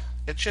yeah.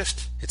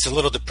 It's a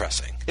little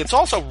depressing. It's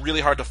also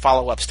really hard to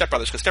follow up Step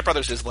Brothers, because Step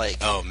Brothers is like...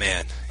 Oh,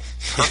 man.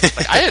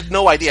 Like, I had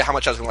no idea how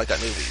much I was going to like that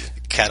movie.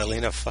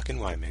 Catalina fucking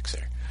wine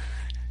mixer.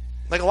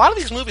 Like, a lot of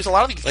these movies, a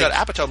lot of these Judd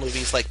Apatow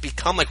movies, like,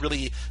 become, like,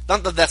 really...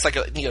 Not that that's, like,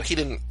 he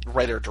didn't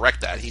write or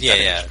direct that. He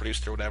just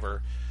produced or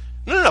whatever.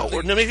 No,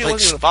 maybe he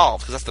wasn't even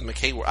involved, because that's the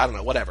McKay... I don't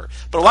know, whatever.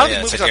 But a lot of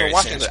these movies I've been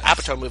watching, the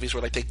Apatow movies,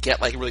 where, like, they get,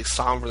 like, really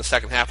somber in the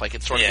second half, like,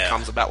 it sort of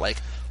becomes about, like,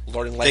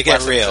 learning life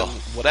lessons real. And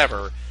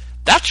whatever.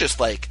 That's just,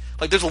 like,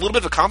 there's a little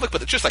bit of a conflict,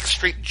 but it's just, like,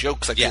 straight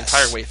jokes, like, the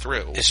entire way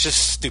through. It's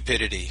just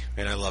stupidity,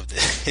 and I loved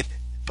it.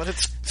 But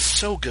it's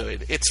so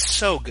good. It's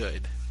so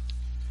good.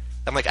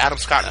 And, like, Adam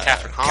Scott and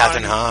Catherine Hahn.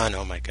 Catherine Hahn,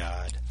 oh my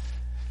god.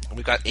 And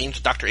we've got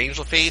Dr.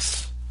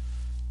 Angelface.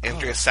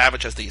 Andrea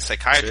Savage as the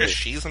psychiatrist.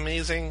 She's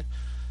amazing.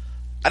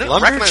 I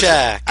didn't recognize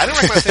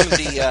him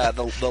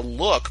the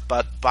look,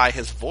 but by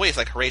his voice,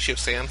 like Horatio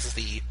Sands is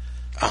the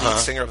lead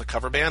singer of the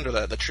cover band,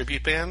 or the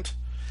tribute band.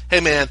 Hey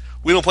man,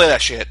 we don't play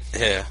that shit.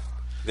 Yeah.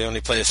 They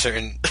only play a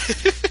certain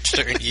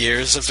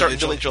years of certain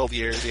Billy Joel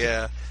years,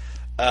 yeah.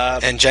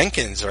 And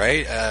Jenkins,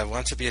 right?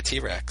 Wants to be a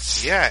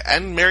T-Rex. Yeah,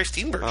 and Mary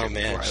Steenburgen. Oh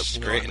man, she's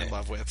great in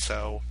love with.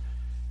 So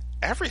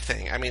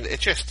everything. I mean,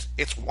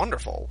 it's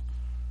wonderful.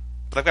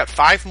 But I've got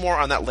 5 more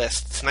on that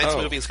list. Tonight's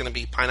movie is going to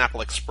be Pineapple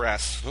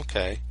Express.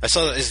 Okay. I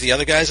saw. Is the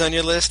other guys on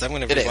your list? I'm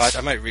going to rewatch.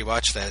 I might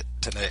rewatch that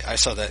tonight. I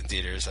saw that in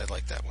theaters. I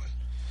like that one.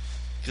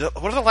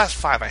 What are the last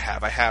 5 I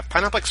have? I have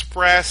Pineapple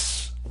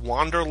Express,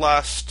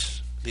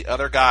 Wanderlust, The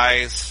Other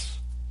Guys,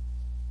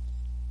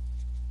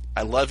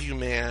 I Love You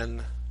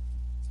Man,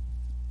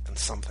 and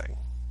something.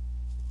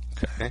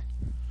 Okay.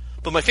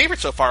 But my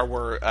favorites so far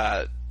were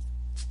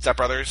Step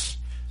Brothers.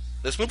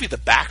 This movie, The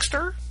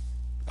Baxter.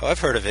 Oh, I've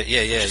heard of it.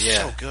 Yeah.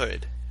 So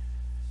good.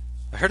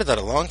 I heard of that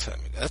a long time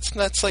ago.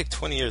 That's like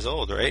 20 years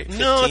old, right? 15,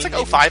 no, it's like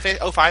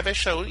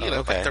 05-ish, so,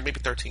 like maybe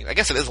 13. I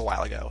guess it is a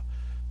while ago.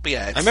 But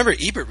yeah, I remember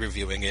Ebert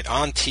reviewing it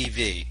on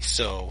TV,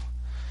 so...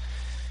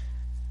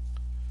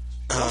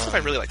 What else have I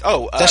really liked?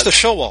 that's the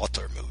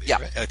Showalter movie,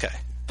 yeah. Right? Okay.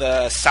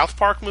 The South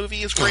Park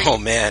movie is great. Oh,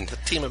 man. The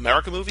Team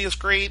America movie is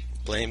great.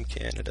 Blame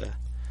Canada.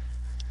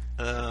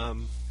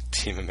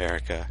 Team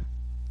America.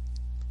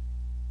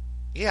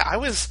 Yeah, I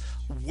was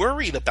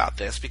worried about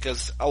this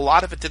because a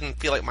lot of it didn't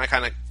feel like my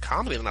kind of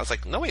comedy, and I was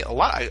like, no wait, a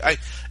lot.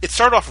 It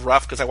started off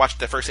rough because I watched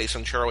the first Ace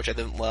Ventura, which I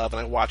didn't love, and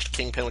I watched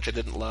Kingpin, which I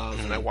didn't love,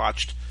 and I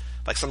watched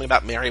like Something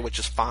About Mary, which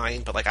is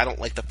fine, but like I don't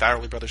like the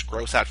Farrelly Brothers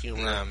gross out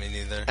humor. No, me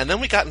neither. And then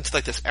we got into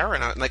like this era,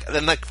 and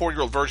then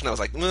 4-year-old version, I was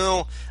like,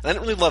 no, and I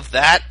didn't really love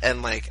that,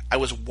 and like I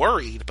was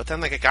worried, but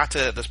then like it got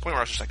to this point where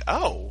I was just like,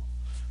 oh,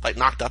 like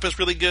Knocked Up is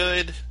really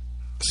good.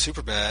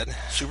 Superbad.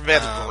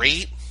 Superbad's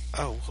great.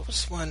 Oh, what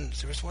was one?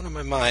 There was one on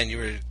my mind. You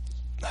were...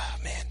 Oh,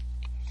 man.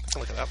 I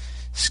can look it up.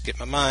 Skip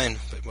my mind.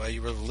 But while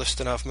you were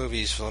listing off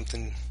movies,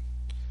 something...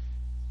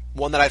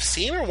 One that I've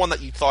seen or one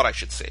that you thought I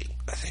should see?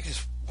 I think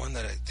it's one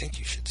that I think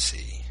you should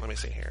see. Let me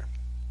see here.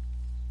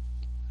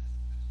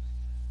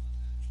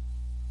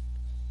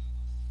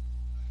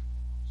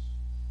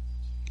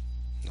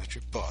 Not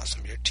your boss,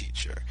 I'm your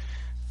teacher.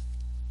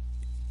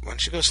 Why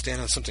don't you go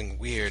stand on something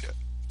weird?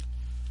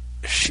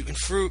 Shooting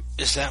fruit,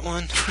 is that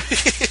one?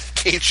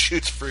 Cage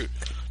shoots fruit.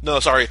 No,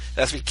 sorry,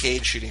 that has to be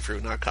Cage shooting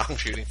fruit, not Kong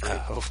shooting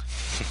fruit.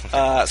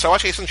 Oh. So I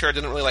watched Ace Ventura,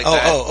 didn't really like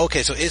that. Oh,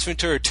 okay, so Ace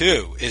Ventura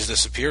 2 is the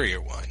superior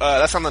one.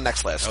 That's on the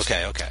next list.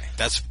 Okay,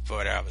 that's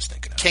what I was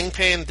thinking of.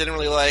 Kingpin, didn't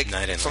really like. No,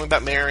 I didn't Something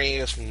like About Mary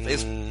is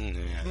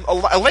yeah.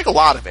 I like a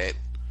lot of it,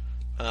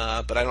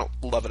 but I don't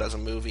love it as a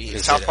movie.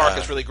 South Park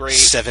is really great.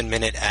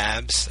 7-minute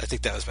abs. I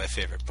think that was my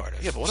favorite part of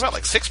it. Yeah, but what about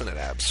like 6-minute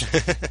abs?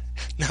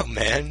 No,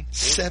 man.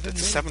 7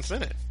 minutes. 7th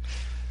minute.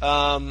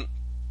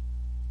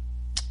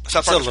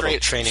 South Park is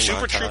great.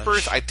 Super montage.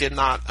 Troopers, I did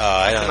not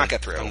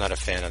get through. I'm not a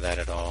fan of that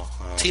at all.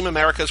 Team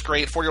America's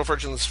great. 40-Year-Old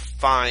Virgin's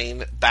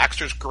fine.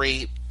 Baxter's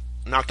great.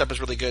 Knocked Up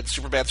is really good.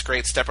 Superbad's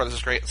great. Step Brothers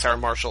is great. Sarah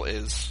Marshall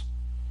is,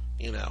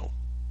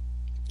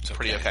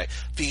 pretty okay.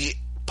 The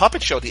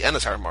puppet show at the end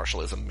of Sarah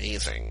Marshall is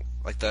amazing.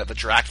 Like the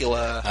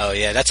Dracula. Oh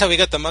yeah, that's how we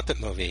got the Muppet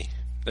movie.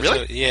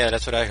 Really?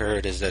 That's what I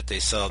heard. Is that they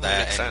saw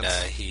that and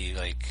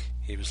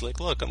he was like,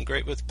 "Look, I'm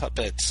great with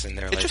puppets," and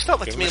they're it like, just felt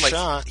like "Give to me him a like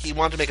shot." he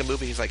wanted to make a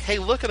movie. He's like, "Hey,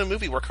 look at a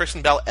movie where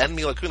Kristen Bell and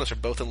Mila Kunis are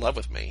both in love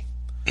with me."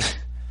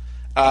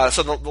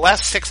 So the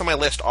last 6 on my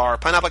list are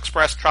Pineapple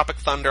Express, Tropic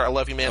Thunder, I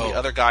Love You Man, The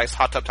Other Guys,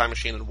 Hot Tub Time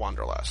Machine, and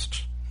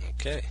Wanderlust.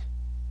 Okay.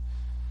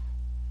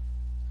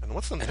 And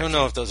what's the next? I don't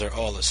know if those are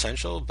all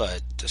essential,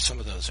 but some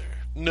of those are.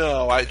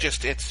 No, it's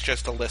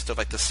just a list of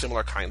like the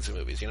similar kinds of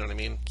movies. You know what I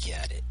mean?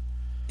 Get it.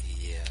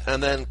 Yeah.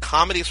 And then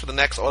comedies for the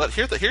next. Oh,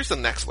 here's the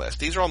next list.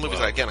 These are all movies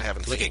that again I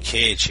haven't seen. Look at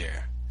Cage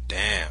here.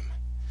 Damn.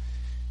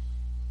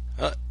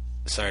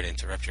 Sorry to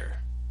interrupt your.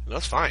 No,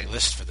 it's fine.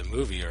 List for the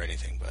movie or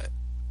anything, but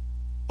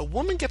a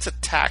woman gets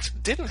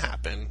attacked. Didn't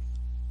happen.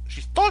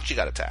 She thought she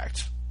got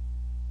attacked.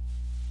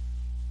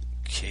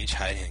 Cage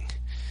hiding.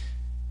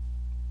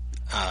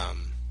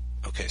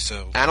 Okay,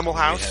 so Animal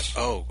House.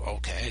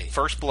 Okay.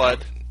 First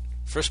Blood.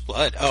 First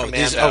Blood.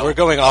 Commando. We're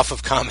going off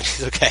of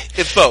comedies. Okay,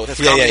 it's both. It's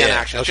comedy and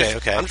action.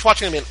 Okay. I'm just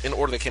watching them in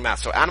order they came out.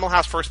 So Animal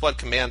House, First Blood,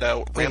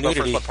 Commando, Rambo,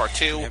 nudity. First Blood Part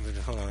 2.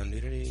 Hold on,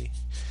 nudity.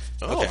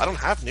 Oh, okay. I don't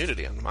have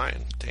nudity on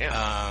mine.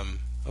 Damn.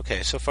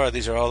 Okay, so far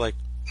these are all like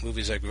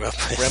movies I grew up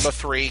with. Rambo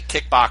 3,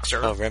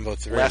 Kickboxer. Oh, Rambo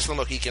 3. Last of the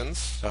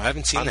Mohicans. Oh, I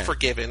haven't seen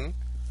Unforgiven.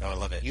 that. Oh, I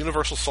love it.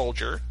 Universal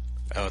Soldier.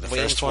 Oh, the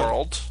Wayne's first one.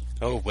 World.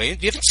 Oh, Wayne.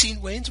 You haven't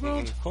seen Wayne's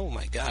World? Mm-hmm. Oh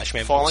my gosh,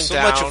 man! Falling so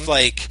Down. Much of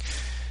like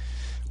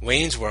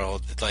Wayne's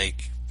World,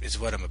 like, is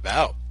what I'm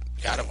about.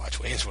 Gotta watch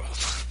Wayne's World.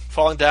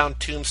 Falling Down,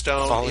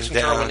 Tombstone, Ace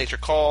Ventura: When Nature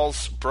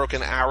Calls,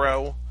 Broken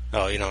Arrow.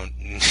 Oh, you don't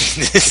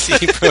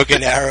see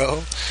Broken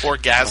Arrow?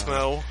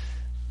 Orgasmo.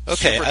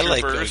 Okay, I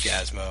like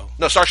Orgasmo.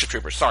 No, Starship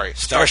Troopers. Sorry,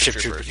 Starship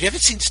Troopers. You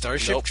haven't seen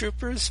Starship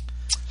Troopers?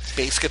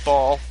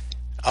 Basketball.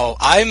 Oh,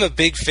 I'm a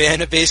big fan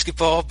of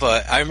basketball,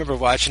 but I remember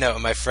watching it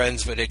with my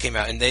friends when it came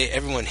out, and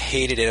everyone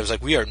hated it. I was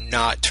like, we are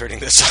not turning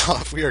this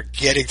off. We are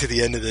getting to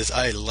the end of this.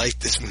 I like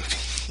this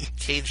movie.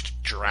 Cage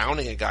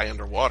drowning a guy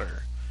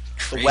underwater.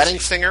 Crazy. The Wedding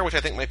Singer, which I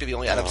think might be the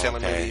only Adam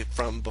Sandler movie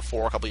from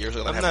before a couple years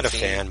ago that I'm I not a haven't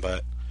seen. fan,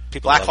 but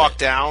people Black love Hawk it.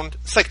 Down.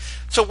 It's like,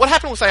 so what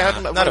happened was I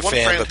had one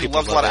fan, friend who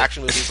loves a lot of it.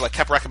 action movies, like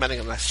kept recommending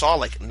them, and I saw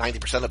like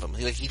 90% of them.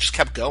 He just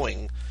kept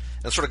going,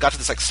 and sort of got to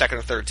this like second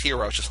or third tier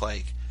where I was just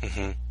like,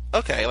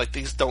 okay, like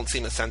these don't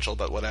seem essential,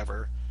 but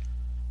whatever.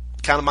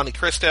 Count of Monte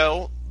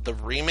Cristo, the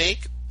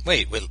remake.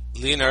 Wait, with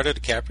Leonardo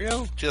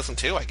DiCaprio?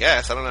 2002, I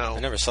guess. I don't know. I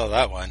never saw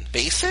that one.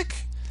 Basic?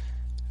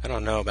 I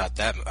don't know about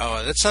that.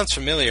 Oh, that sounds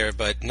familiar,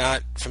 but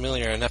not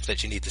familiar enough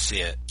that you need to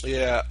see it.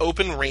 Yeah,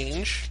 Open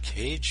Range.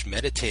 Cage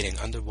meditating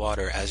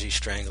underwater as he's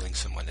strangling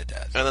someone to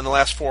death. And then the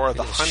last 4 are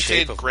The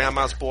Shape Hunted, of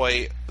Grandma's Water.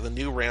 Boy, The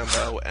New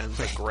Rambo, and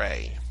The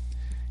Grey.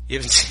 You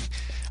haven't seen...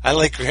 I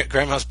like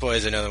Grandma's Boy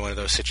is another one of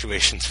those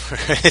situations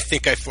where I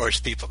think I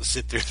forced people to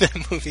sit through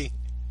that movie.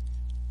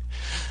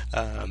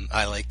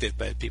 I liked it,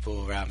 but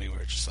people around me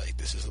were just like,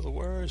 this is the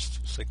worst.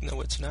 It's like,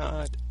 no, it's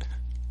not.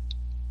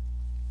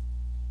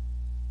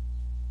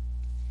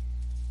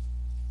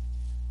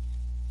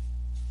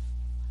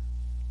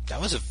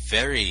 That was a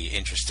very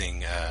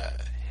interesting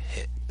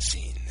hit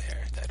scene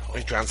there. That whole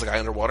He drowns the guy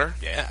underwater?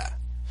 yeah,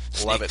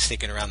 Love it.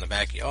 Sneaking around the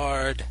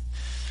backyard.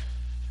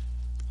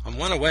 I'm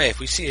one away.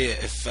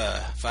 If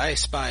I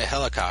spy a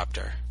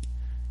helicopter,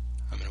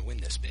 I'm gonna win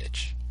this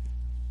bitch.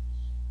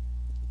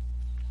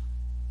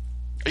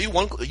 Are you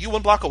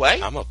one block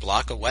away? I'm a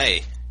block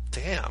away.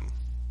 Damn.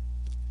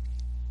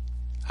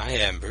 I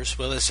am Bruce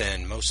Willis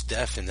and Mos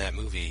Def in that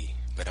movie,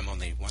 but I'm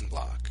only one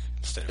block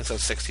instead of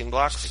 16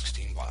 blocks?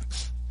 16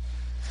 blocks.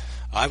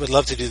 I would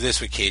love to do this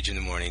with Cage in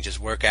the morning.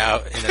 Just work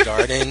out in the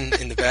garden,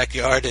 in the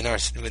backyard,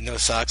 with no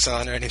socks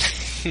on or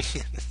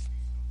anything.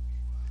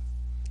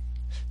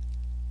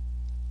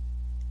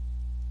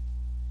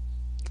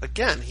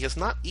 Again, he has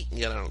not eaten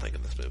yet, I don't think,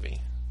 in this movie.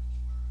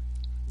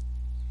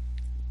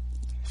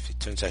 If it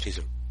turns out he's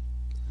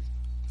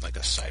like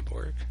a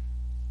cyborg.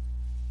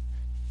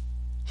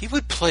 He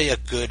would play a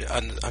good...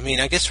 I mean,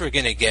 I guess we're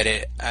going to get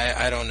it.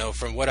 I don't know.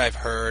 From what I've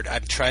heard,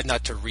 I've tried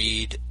not to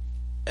read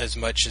as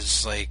much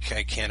as like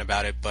I can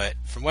about it, but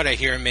from what I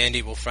hear,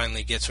 Mandy will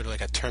finally get sort of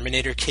like a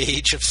Terminator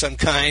Cage of some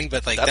kind.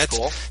 But like that's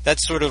cool.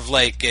 That's sort of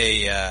like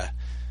a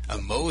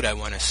mode I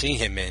want to see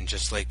him in.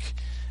 Just like,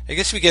 I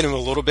guess we get him a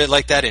little bit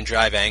like that in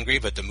Drive Angry,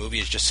 but the movie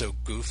is just so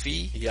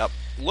goofy. Yep.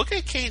 Look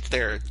at Cage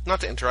there. Not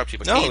to interrupt you,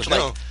 but No, Cage,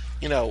 like,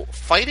 you know,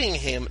 fighting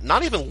him,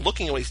 not even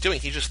looking at what he's doing.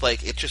 He's just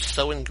like, it's just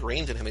so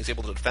ingrained in him. He's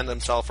able to defend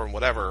himself from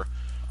whatever.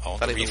 All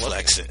the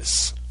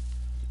reflexes.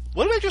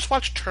 What did I just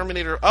watch?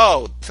 Terminator.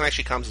 Oh, this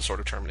actually comes as sort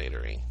of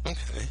Terminator-y.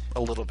 Okay. A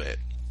little bit.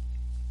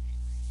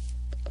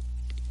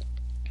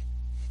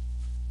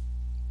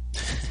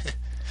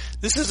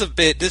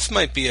 This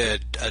might be a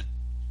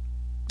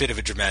bit of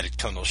a dramatic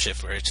tonal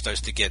shift where it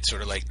starts to get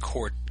sort of like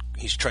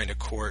he's trying to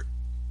court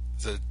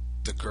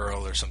the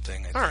girl or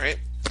something. All right.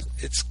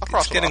 It's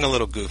getting a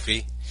little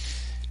goofy.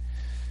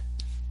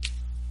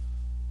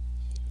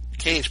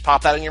 Cage,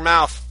 pop that in your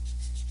mouth.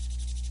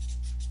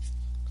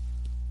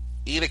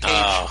 Eat a Cage.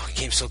 Oh, he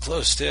came so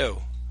close too.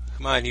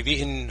 Come on, you've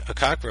eaten a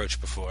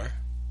cockroach before.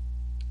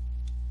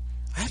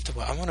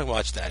 I want to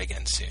watch that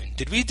again soon.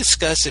 Did we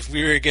discuss if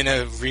we were going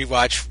to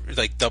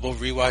double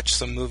rewatch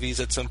some movies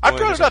at some point? I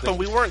brought it up and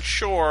we weren't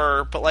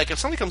sure, but like if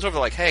somebody comes over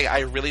like, hey, I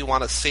really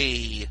want to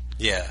see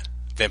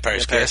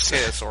Vampire's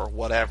Kiss or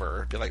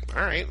whatever, be like,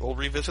 all right, we'll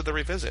revisit the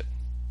revisit.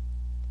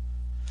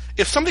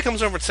 If somebody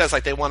comes over and says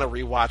like they want to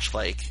rewatch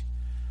like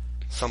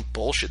some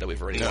bullshit that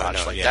we've already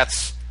watched,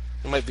 that's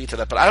it might be to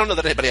that, but I don't know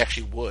that anybody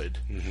actually would.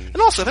 Mm-hmm. And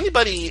also, if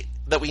anybody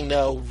that we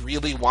know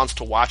really wants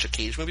to watch a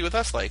Cage movie with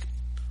us, like,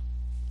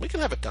 we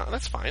can have it done.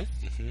 That's fine.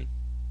 Mm-hmm.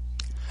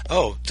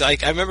 Oh,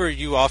 like I remember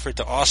you offered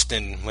to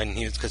Austin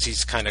because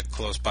he's kind of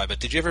close by. But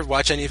did you ever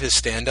watch any of his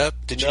stand-up?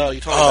 No,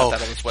 you told me about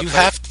that on his website. You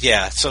have to,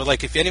 yeah. So,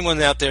 like, if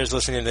anyone out there is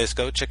listening to this,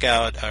 go check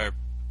out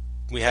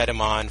we had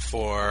him on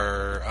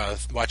for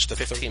watch the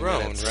 15 Throne,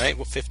 minutes. right?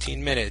 Well,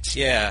 15 minutes,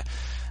 yeah.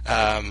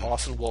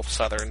 Austin Wolf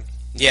Southern.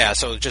 Yeah,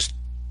 so just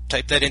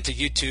type that into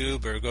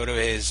YouTube or go to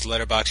his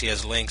Letterboxd. He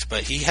has links,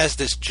 but he has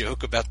this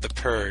joke about The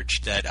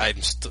Purge that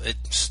I'm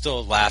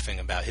still laughing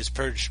about. His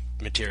Purge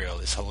material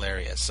is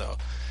hilarious. So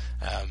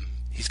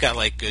he's got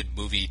like good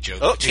movie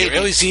joke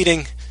material. He's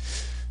eating.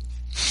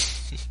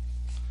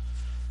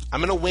 I'm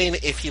going to win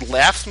if he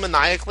laughs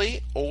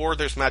maniacally or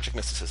there's magic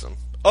mysticism.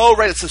 Oh,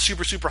 right, it's a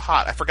super, super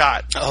hot. I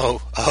forgot.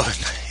 Oh,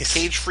 nice.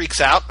 Cage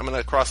freaks out. I'm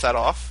going to cross that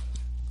off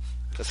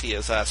because he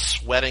is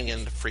sweating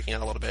and freaking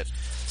out a little bit.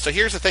 So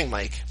here's the thing,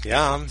 Mike.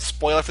 Yeah.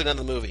 Spoiler for the end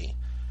of the movie.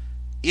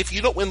 If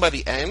you don't win by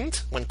the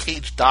end, when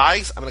Cage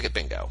dies, I'm going to get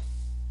bingo.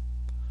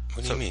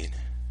 What do you mean?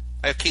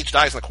 If Cage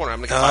dies in the corner, I'm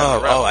going to get 5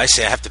 in a row. Oh, I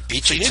see. I have to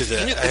beat you to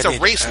the... It's a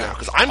race now,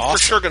 because I'm for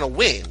sure going to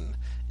win.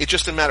 It's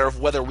just a matter of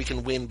whether we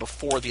can win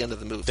before the end of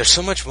the movie. There's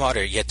so much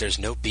water, yet there's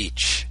no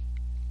beach.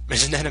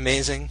 Isn't that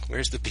amazing?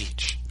 Where's the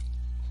beach?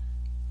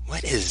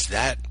 What is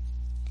that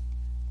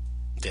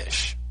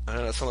dish? I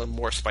don't know, something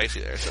more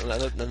spicy there. It's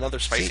another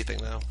spicy thing,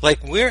 though.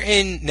 Like, we're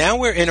in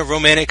a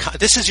romantic...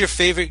 This is your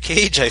favorite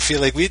Cage, I feel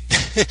like.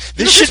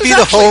 This should be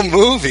the whole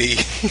movie.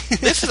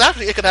 This is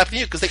actually... It could happen to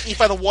you, because they eat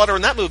by the water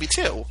in that movie,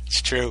 too.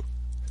 It's true.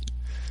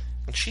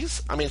 And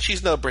she's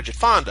no Bridget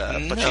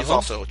Fonda, but she's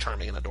also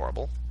charming and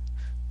adorable.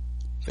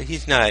 But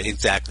he's not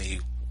exactly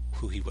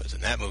who he was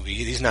in that movie.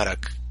 He's not a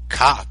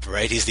cop,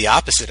 right? He's the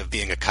opposite of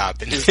being a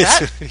cop. Is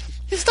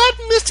that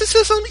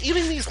mysticism?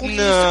 Eating these leaves?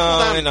 No,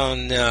 I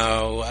don't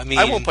know. I mean,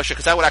 I won't push it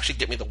because that would actually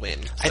get me the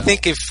win. So. I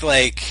think if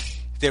like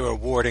they were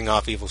warding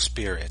off evil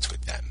spirits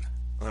with them.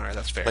 All right,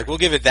 that's fair. Like we'll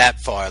give it that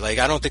far. Like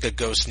I don't think a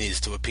ghost needs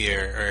to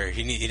appear, or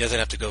he doesn't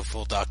have to go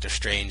full Doctor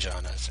Strange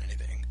on us or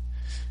anything.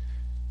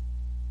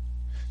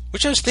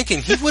 Which I was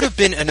thinking, he would have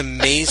been an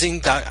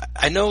amazing.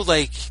 I know,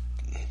 like.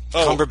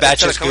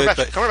 Cumberbatch is good,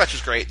 but Cumberbatch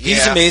is great.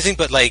 He's amazing,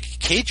 but like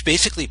Cage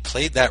basically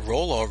played that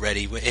role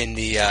already in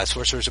the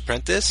Sorcerer's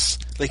Apprentice.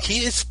 Like he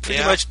is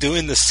pretty much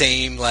doing the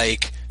same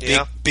like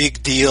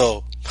big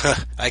deal.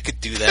 I could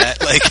do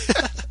that. Like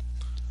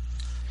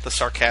the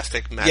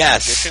sarcastic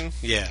magician.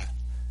 Yeah.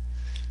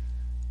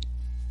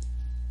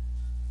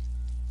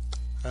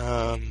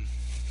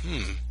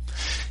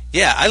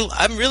 Yeah,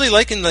 I'm really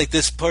liking like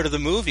this part of the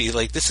movie.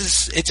 Like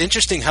it's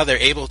interesting how they're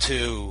able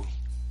to.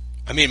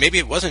 I mean, maybe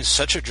it wasn't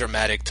such a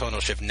dramatic tonal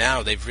shift.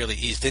 Now they've really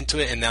eased into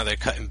it, and now they're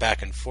cutting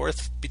back and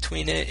forth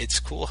between it. It's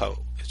cool how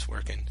it's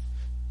working.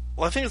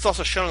 Well, I think it's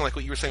also showing, like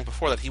what you were saying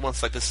before, that he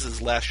wants, like, this is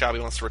his last job.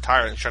 He wants to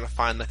retire, and he's trying to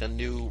find like a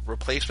new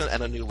replacement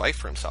and a new life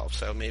for himself.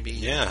 So maybe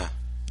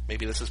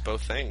this is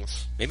both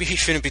things. Maybe he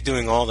shouldn't be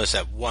doing all this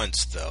at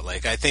once, though.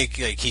 Like I think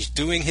like he's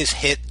doing his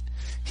hit,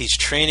 he's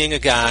training a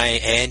guy,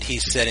 and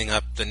he's setting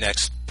up the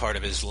next part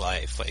of his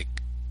life. Like.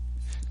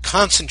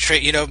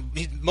 Concentrate, he's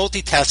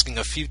multitasking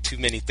a few too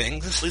many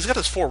things. Well, he's got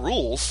his 4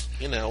 rules,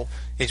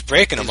 He's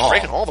breaking them all.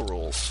 He's breaking all the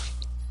rules.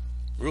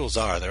 Rules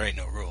there ain't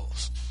no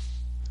rules.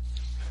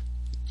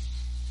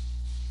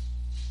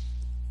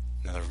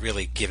 they're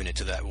really giving it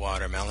to that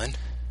watermelon.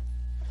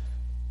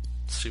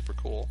 Super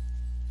cool.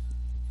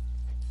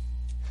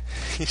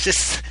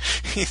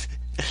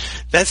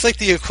 That's like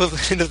the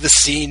equivalent of the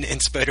scene in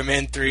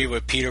Spider-Man 3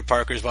 where Peter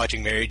Parker's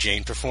watching Mary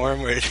Jane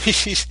perform, where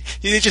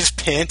they just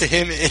pan to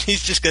him and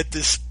he's just got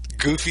this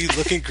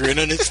goofy-looking grin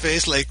on his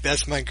face, like,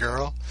 that's my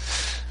girl.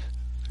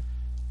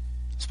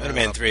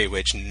 Spider-Man 3,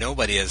 which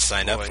nobody has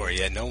signed up for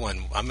yet. No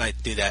one. I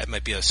might do that. It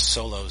might be a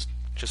solo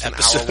just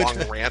episode. An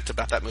hour-long rant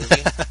about that movie.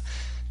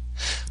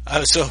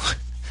 So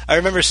I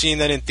remember seeing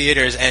that in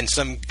theaters, and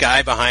some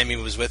guy behind me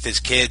was with his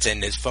kids,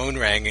 and his phone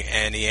rang,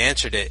 and he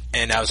answered it,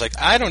 and I was like,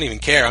 I don't even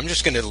care. I'm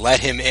just going to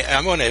let him in.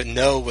 I'm going to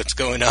know what's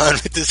going on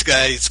with this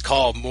guy's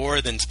call more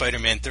than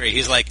Spider-Man 3.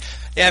 He's like,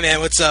 yeah,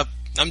 man, what's up?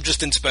 I'm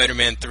just in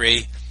Spider-Man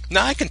 3.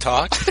 No, I can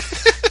talk.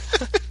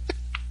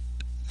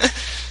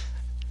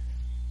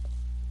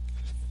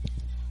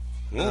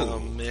 Oh,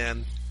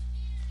 man.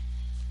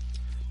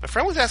 My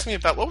friend was asking me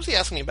about... What was he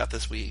asking me about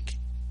this week?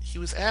 He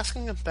was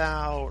asking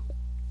about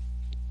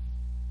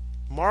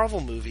Marvel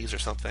movies or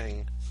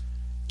something.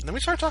 And then we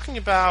started talking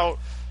about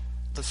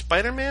the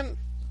Spider-Man...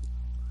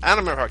 I don't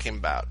remember how it came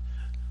about.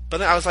 But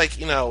then I was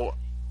like,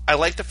 I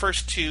like the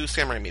first two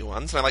Sam Raimi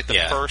ones, and I like the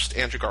first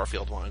Andrew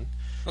Garfield one.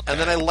 Okay. And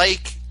then I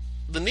like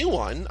the new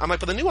one. I'm like,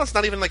 but the new one's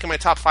not even like in my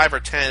top 5 or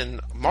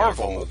 10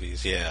 Marvel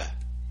movies, yeah.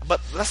 But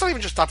that's not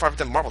even just top 5 or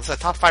 10 Marvel. It's a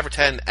top 5 or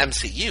 10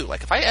 MCU.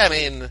 Like, if I add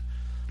in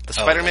the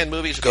Spider-Man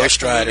movies or Ghost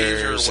the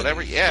Riders movies or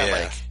whatever,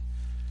 like,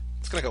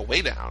 it's going to go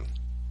way down.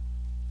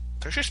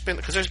 There's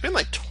been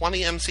like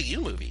 20 MCU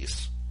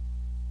movies.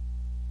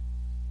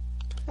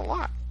 A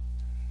lot.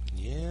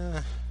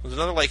 Yeah. There's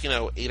another,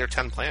 8 or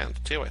 10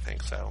 planned, too, I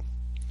think, so.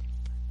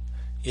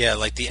 Yeah,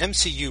 like the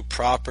MCU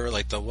proper,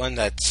 like the one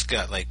that's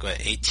got,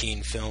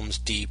 18 films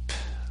deep,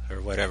 or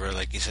whatever,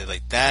 like you said,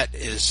 like that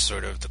is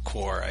sort of the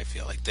core, I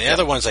feel like. The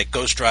other ones, like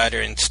Ghost Rider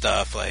and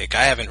stuff, like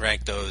I haven't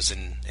ranked those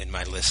in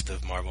my list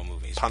of Marvel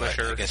movies.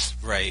 Punisher. I guess,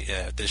 right,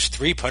 yeah. There's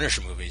 3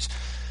 Punisher movies.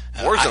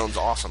 Warzone's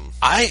awesome.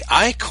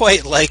 I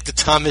quite like the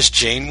Thomas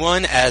Jane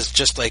one as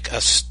just like a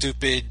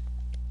stupid,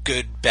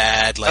 good,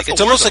 bad, like that's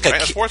it's almost Warzone, like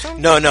right? Warzone?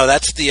 No,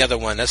 that's the other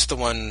one. That's the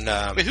one.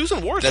 Wait, who's in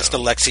Warzone? That's the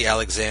Lexi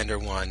Alexander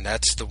one.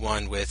 That's the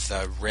one with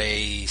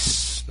Ray.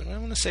 I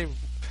want to say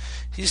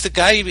he's the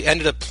guy who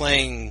ended up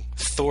playing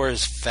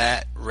Thor's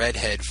fat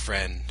redhead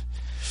friend,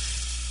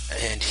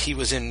 and he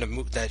was in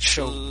that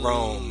show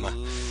Rome.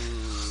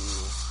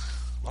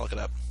 I'll look it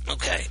up.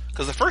 Okay.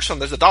 Because the first one,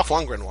 there's the Dolph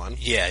Lundgren one.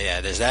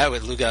 Yeah. There's that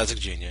with Lou Gossett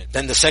Jr.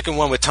 Then the second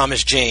one with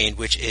Thomas Jane,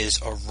 which is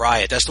a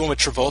riot. That's the one with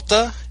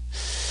Travolta.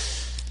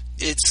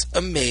 It's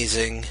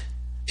amazing.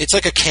 It's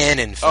like a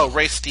canon film. Oh,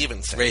 Ray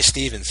Stevenson.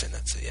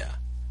 That's it, yeah.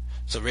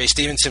 So Ray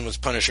Stevenson was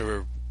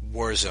Punisher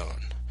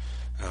Warzone.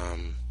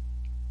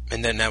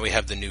 And then now we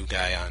have the new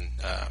guy on,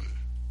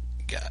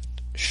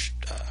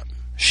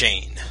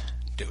 Shane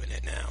doing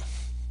it now.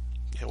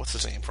 Yeah, what's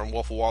his name? From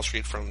Wolf of Wall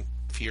Street, from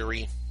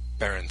Fury?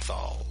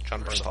 Barenthal.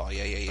 John Barenthal,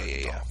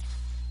 yeah.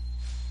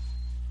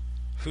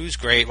 Who's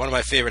great. One of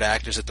my favorite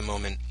actors at the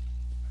moment.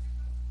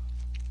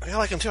 I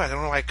like him too. I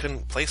don't know why I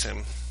couldn't place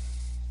him.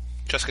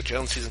 Jessica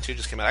Jones season 2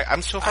 just came out.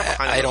 I'm so far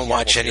behind. I don't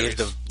watch any of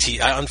the.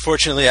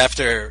 Unfortunately,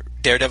 after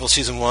Daredevil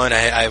season 1,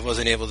 I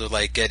wasn't able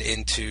to get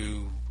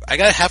into. I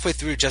got halfway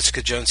through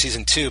Jessica Jones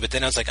season 2, but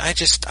then I was like, I'm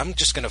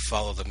just going to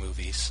follow the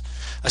movies.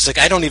 I was like,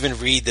 I don't even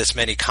read this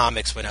many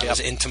comics when I was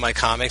into my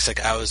comics. Like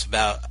I was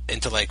about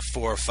into 4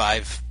 or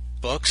 5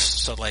 books,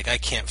 so I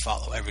can't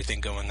follow everything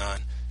going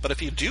on. But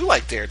if you do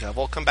like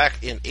Daredevil, come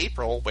back in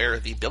April where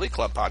the Billy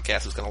Club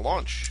podcast is going to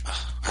launch.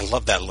 I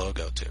love that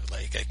logo too.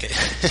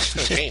 It's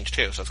going to change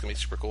too, so it's going to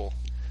be super cool.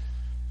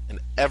 An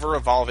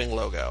ever-evolving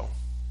logo.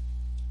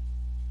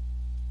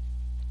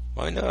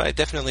 Well, I know I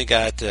definitely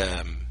got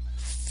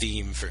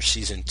theme for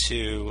season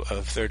 2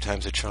 of Third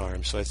Time's a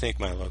Charm, so I think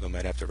my logo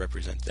might have to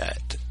represent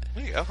that.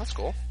 There you go. That's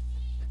cool.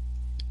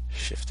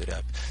 Shift it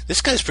up.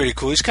 This guy's pretty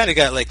cool. He's kind of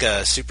got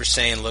a Super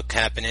Saiyan look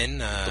happening.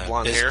 The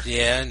blonde hair?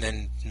 Yeah, and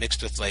then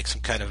mixed with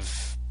some kind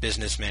of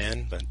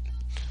businessman, but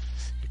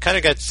it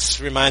kind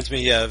of reminds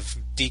me of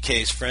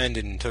DK's friend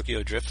in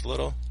Tokyo Drift a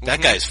little. Mm-hmm.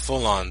 That guy's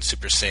full on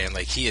Super Saiyan.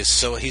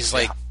 He's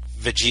like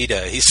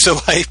Vegeta. He's so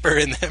hyper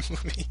in that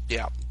movie.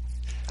 Yeah,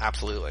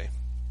 absolutely.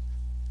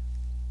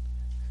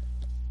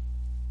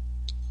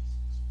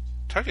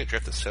 Tokyo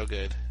Drift is so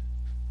good.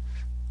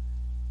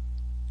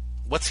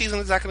 What season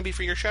is that going to be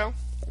for your show?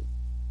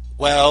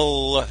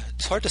 Well,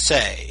 it's hard to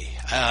say.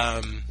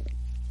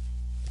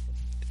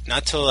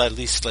 Not till at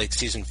least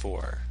season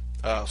 4.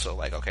 Oh, so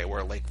okay,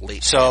 we're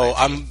late. So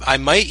I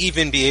might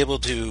even be able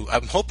to.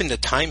 I'm hoping to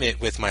time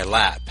it with my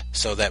lap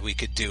so that we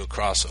could do a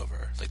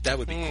crossover. That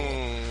would be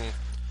cool.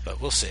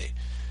 But we'll see.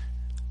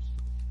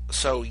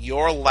 So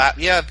your lap,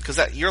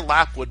 because your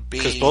lap would be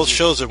because both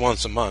shows are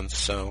once a month.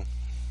 So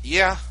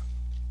yeah,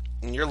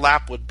 and your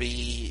lap would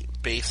be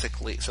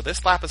basically. So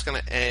this lap is going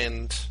to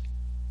end.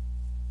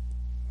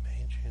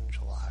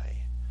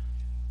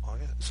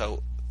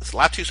 So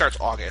lap 2 starts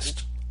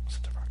August,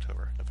 September,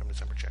 October, November,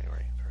 December,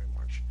 January, February,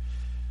 March.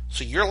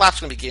 So your lap's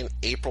going to begin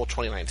April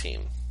 2019.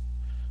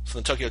 So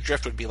the Tokyo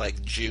Drift would be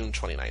like June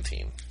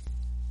 2019.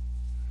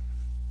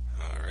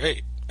 All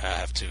right. I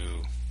have to...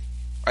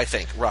 I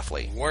think,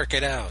 roughly. Work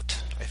it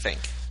out. I think.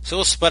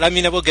 So, but I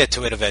mean, we'll get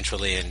to it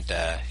eventually, and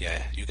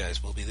you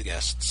guys will be the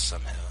guests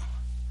somehow.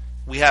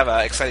 We have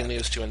exciting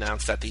news to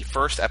announce that the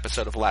first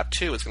episode of Lap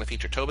 2 is going to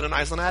feature Tobin and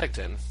Island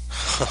Addington.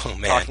 Oh,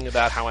 man. Talking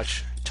about how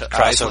much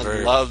crossover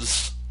Island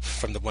loves...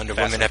 From the Wonder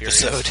Woman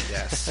episode.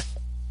 Yes.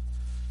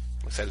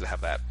 I'm excited to have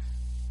that.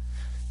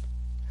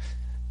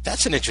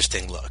 That's an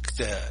interesting look.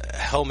 The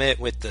helmet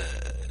with the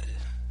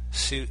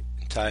suit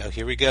and tie. Oh,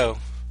 here we go.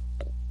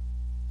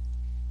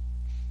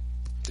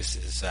 This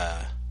is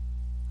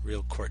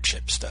real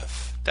courtship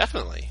stuff.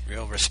 Definitely.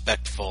 Real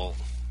respectful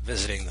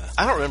visiting the...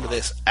 I don't remember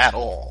this at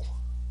all.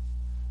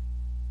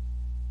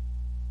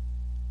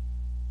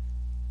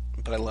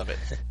 But I love it.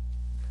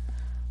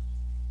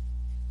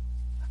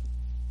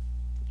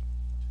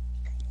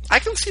 I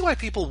can see why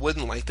people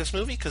wouldn't like this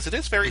movie, because it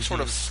is very sort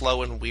of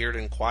slow and weird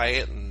and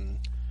quiet, and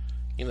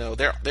you know,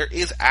 there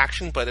is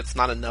action, but it's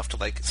not enough to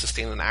like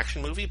sustain an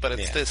action movie. But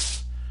it's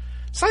this.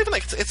 It's not even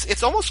like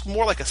it's almost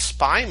more like a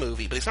spy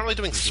movie, but he's not really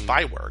doing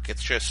spy work.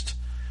 It's just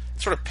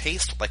sort of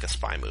paced like a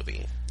spy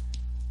movie.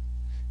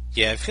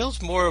 Yeah, it feels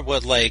more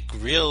what like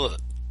real.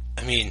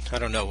 I mean, I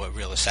don't know what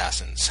real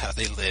assassins, how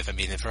they live. I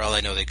mean, for all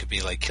I know, they could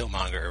be like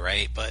Killmonger,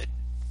 right? But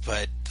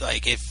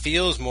like it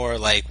feels more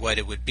like what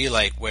it would be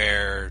like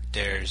where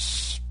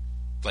there's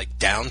like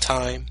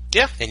downtime.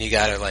 Yeah. And you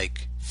gotta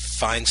like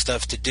find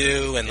stuff to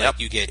do, and like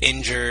you get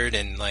injured,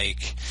 and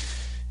like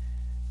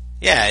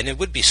and it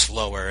would be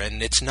slower,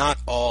 and it's not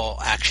all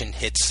action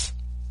hits.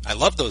 I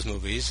love those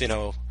movies, you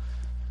know.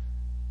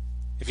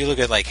 If you look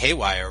at like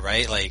Haywire,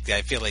 right? Like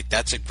I feel like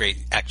that's a great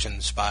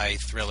action spy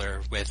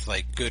thriller with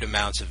like good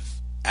amounts of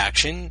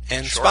action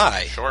and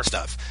spy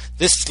stuff.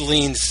 This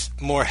leans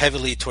more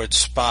heavily towards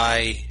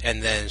spy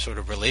and then sort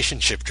of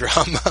relationship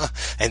drama,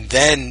 and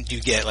then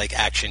you get like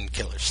action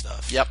killer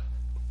stuff. Yep.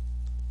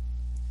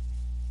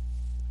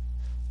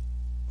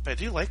 But I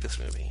do like this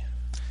movie.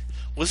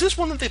 Was this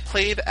one that they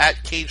played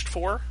at Caged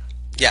 4?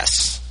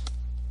 Yes.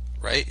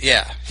 Right?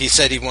 Yeah. He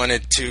said he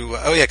wanted to...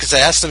 Oh, yeah, because I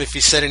asked him if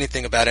he said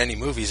anything about any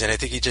movies, and I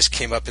think he just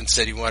came up and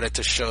said he wanted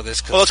to show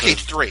this. Well, it's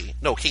Caged 3.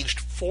 No, Caged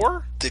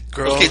 4? The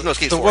girl... Caged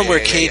 4. The one where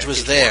Cage was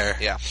Caged there.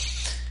 4. Yeah.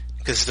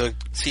 Because the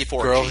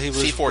C4 girl he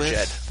was C4 with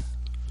Jed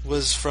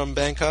was from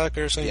Bangkok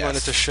or something. He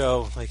wanted to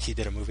show, like, he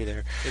did a movie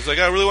there. He's like,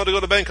 I really want to go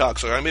to Bangkok,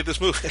 so I made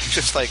this movie. It's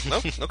just like,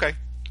 no, okay.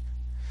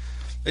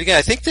 But again,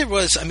 I think there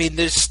was... I mean,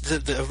 there's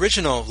the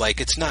original,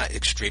 like, it's not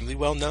extremely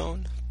well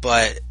known,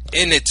 but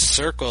in its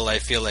circle, I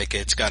feel like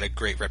it's got a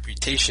great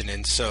reputation,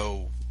 and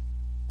so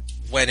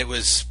when it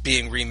was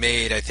being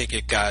remade, I think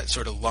it got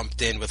sort of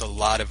lumped in with a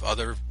lot of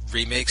other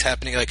remakes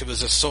happening. Like it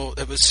was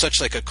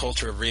such like a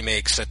culture of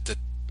remakes that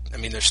I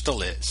mean, there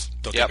still is.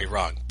 Don't get me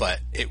wrong,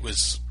 but it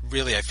was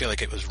really, I feel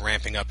like it was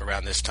ramping up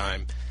around this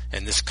time,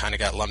 and this kind of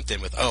got lumped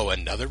in with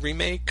another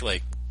remake,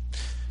 like.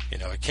 You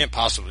know, it can't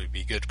possibly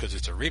be good because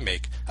it's a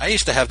remake. I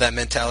used to have that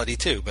mentality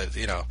too, but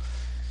you know,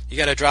 you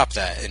got to drop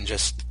that and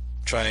just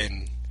try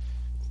and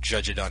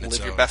judge it on its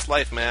own. Live your best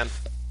life, man.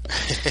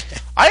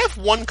 I have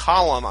one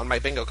column on my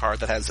bingo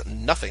card that has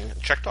nothing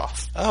checked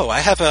off. Oh,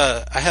 I have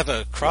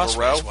a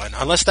crossways one.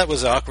 Unless that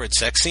was an awkward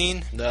sex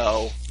scene.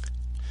 No.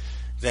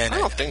 Then I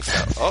don't think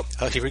so.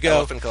 Oh, here we go.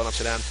 Elephant going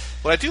upside down.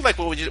 What I do like,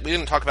 what we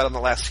didn't talk about in the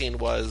last scene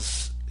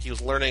was he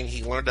learned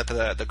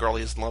that the girl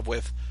he's in love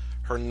with,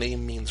 her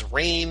name means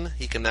rain.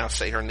 He can now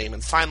say her name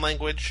in sign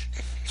language.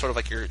 Sort of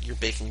like you're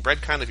baking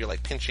bread, kind of. You're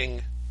like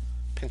pinching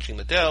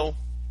the dough.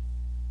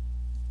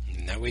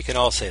 Now we can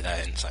all say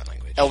that in sign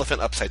language. Elephant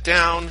upside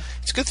down.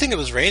 It's a good thing it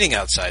was raining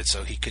outside,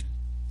 so he could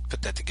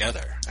put that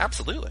together.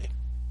 Absolutely.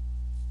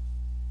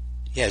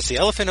 Yeah, is the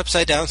elephant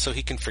upside down so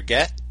he can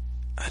forget?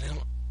 I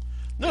don't...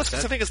 No, it's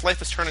because I think his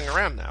life is turning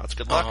around now. It's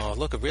good luck. Oh,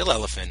 look, a real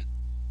elephant.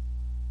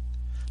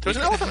 There was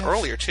an elephant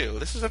earlier, too.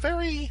 This is a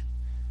very...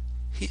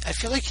 I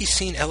feel like he's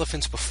seen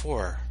elephants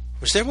before.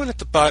 Was there one at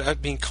the bottom? I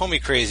mean, call me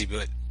crazy,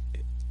 but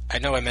I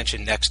know I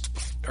mentioned Next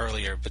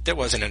earlier, but there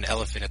wasn't an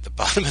elephant at the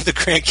bottom of the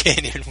Grand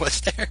Canyon,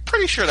 was there?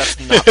 Pretty sure that's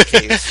not the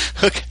case.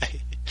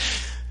 Okay.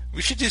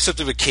 We should do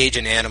something with Cage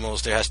and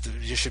animals. There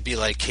should be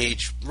like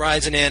Cage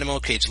rides an animal,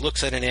 Cage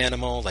looks at an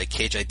animal, like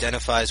Cage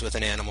identifies with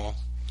an animal.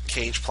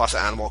 Cage plus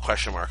animal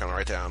question mark. I'm going to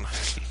write down.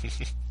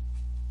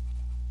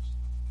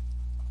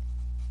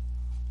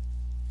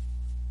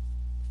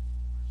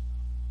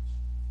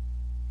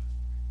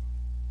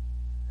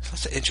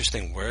 Lots of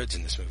interesting words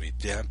in this movie.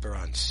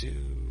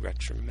 Damperansu,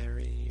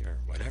 Retramary, or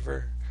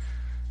whatever.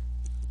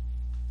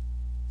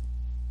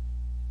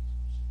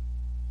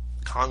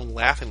 Kong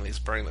laughing when he's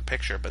burning the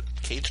picture, but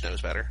Cage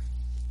knows better.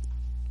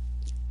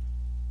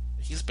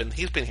 He's been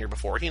here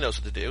before. He knows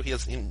what to do. He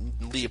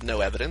leave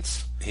no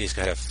evidence. He's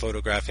got a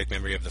photographic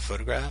memory of the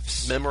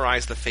photographs.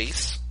 Memorize the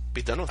face.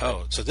 Be done with it.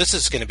 Oh, so this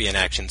is going to be an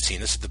action scene.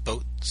 This is the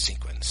boat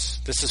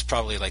sequence. This is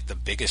probably like the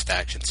biggest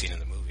action scene in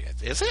the movie, I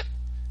think. Is it?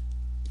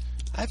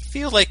 I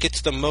feel like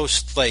it's the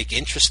most like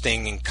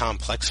interesting and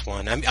complex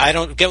one. I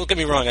don't get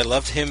me wrong. I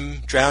loved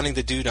him drowning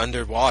the dude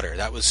underwater.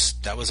 That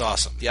was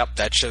awesome. Yep,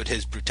 that showed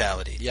his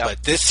brutality. Yep. But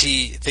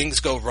things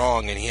go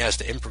wrong and he has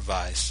to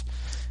improvise.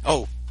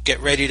 Oh,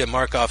 get ready to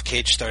mark off.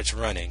 Cage starts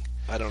running.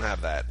 I don't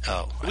have that.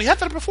 Oh, we had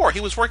that before.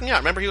 He was working out.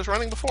 Remember, he was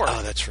running before.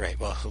 Oh, that's right.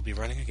 Well, he'll be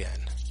running again.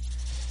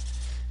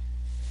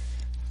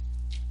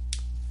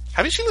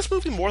 Have you seen this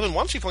movie more than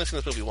once? You've only seen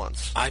this movie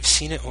once. I've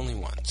seen it only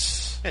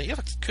once. Yeah, you have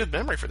a good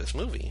memory for this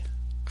movie.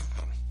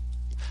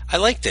 I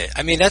liked it.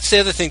 I mean, that's the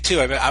other thing, too.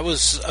 I mean, I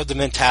was of the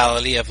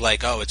mentality of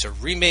like, oh, it's a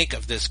remake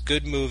of this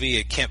good movie.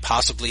 It can't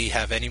possibly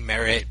have any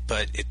merit,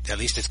 but at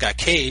least it's got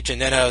Cage.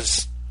 And then I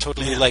was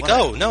totally I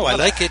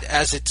like it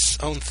as its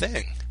own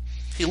thing.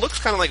 He looks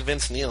kind of like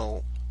Vince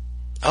Neil.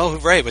 Oh,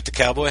 right, with the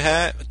cowboy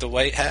hat, with the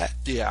white hat.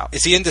 Yeah.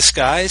 Is he in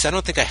disguise? I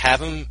don't think I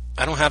have him.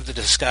 I don't have the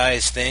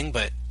disguise thing,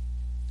 but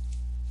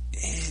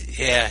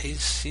yeah, he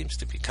seems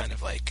to be kind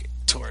of like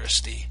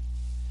touristy.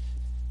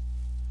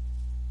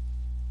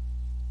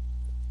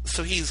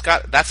 So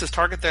that's his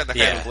target there, the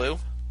guy in blue?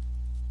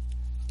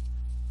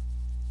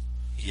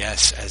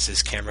 Yes, as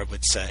his camera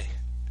would say.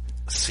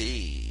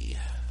 See.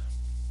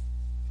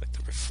 Like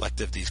the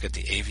reflective, he's got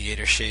the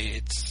aviator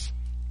shades.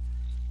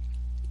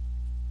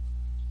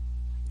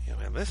 Yeah,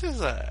 man, this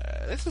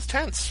is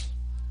tense.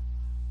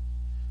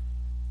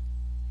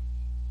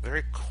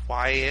 Very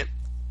quiet,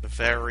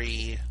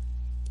 very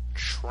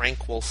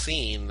tranquil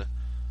scene,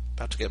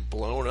 about to get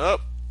blown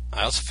up.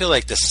 I also feel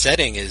like the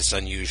setting is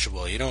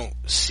unusual. You don't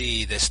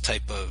see this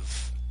type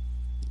of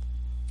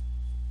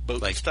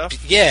boat like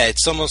stuff. Yeah,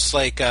 it's almost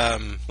like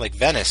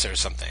Venice or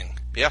something.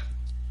 Yeah.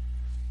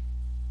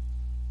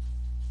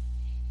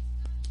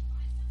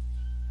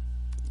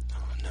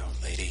 Oh no,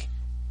 lady!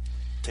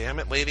 Damn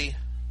it, lady!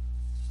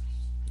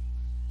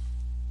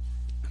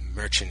 The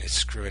merchant is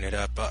screwing it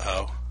up.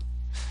 Uh-oh.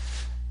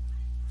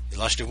 You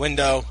lost your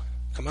window.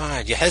 Come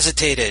on, you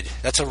hesitated.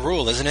 That's a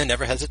rule, isn't it?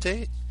 Never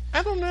hesitate?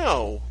 I don't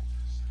know.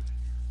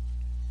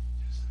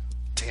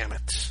 Damn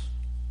it.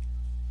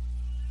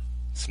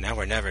 So now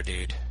or never,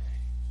 dude.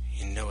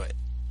 You know it.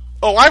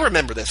 Oh, I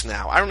remember this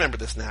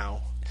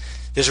now.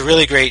 There's a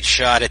really great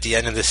shot at the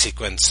end of the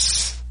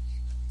sequence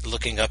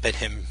looking up at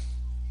him.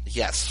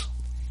 Yes.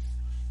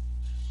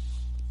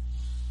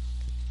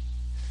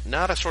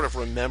 Now to sort of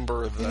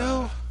remember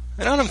the...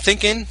 I know what I'm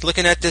thinking,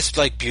 looking at this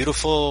like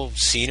beautiful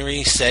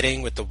scenery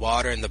setting with the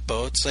water and the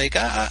boats. Like,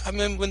 I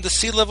mean, when the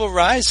sea level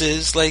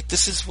rises, like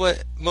this is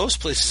what most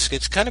places get.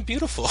 It's kind of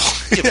beautiful.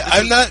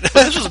 Yeah,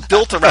 this was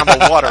built around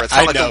the water. It's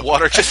not like the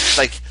water just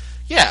like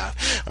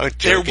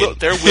there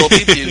will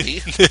be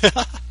beauty.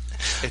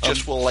 It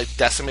just will like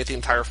decimate the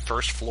entire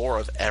first floor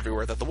of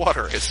everywhere that the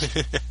water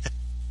is.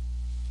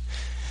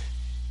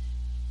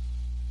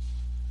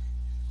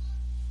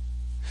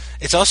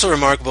 It's also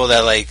remarkable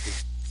that like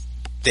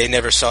they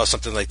never saw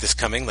something like this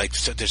coming. Like,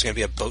 so there's going to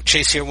be a boat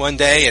chase here one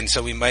day, and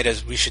so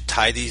we should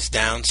tie these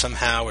down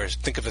somehow, or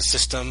think of a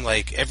system.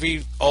 Like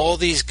all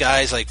these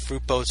guys, like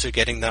fruit boats, are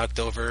getting knocked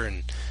over,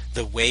 and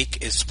the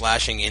wake is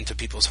splashing into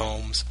people's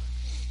homes.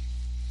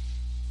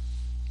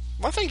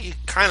 Well, I think you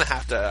kind of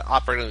have to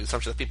operate on the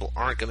assumption that people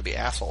aren't going to be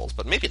assholes,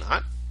 but maybe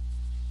not.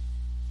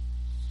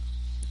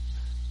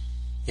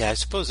 Yeah, I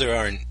suppose there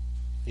aren't.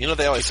 You know,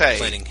 they always say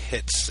planning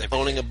hits.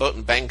 Owning a boat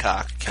in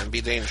Bangkok can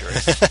be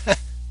dangerous.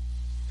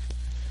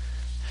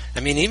 I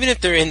mean, even if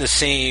they're in the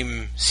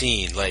same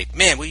scene, like,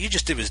 man, what you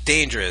just did was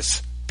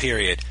dangerous,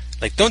 period.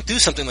 Like, don't do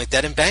something like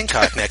that in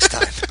Bangkok next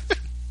time.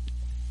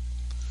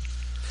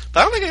 But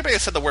I don't think anybody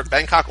has said the word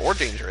Bangkok or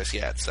dangerous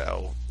yet,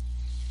 so...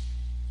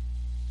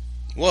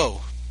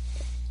 Whoa.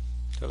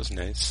 That was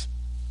nice.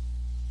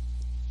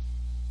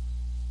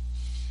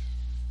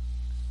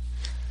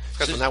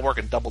 Because now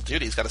working double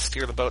duty, he's got to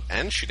steer the boat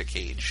and shoot a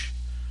Cage.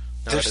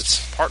 Now that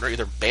his partner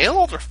either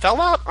bailed or fell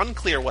out,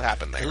 unclear what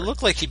happened there. It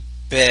looked like he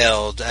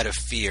bailed out of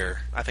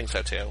fear. I think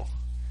so too.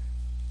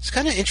 It's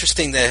kind of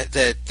interesting that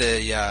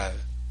the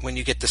when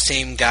you get the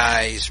same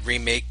guys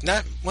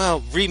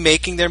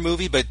remaking their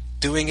movie, but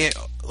doing it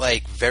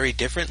like very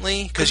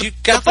differently, because you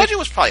got the budget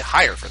was probably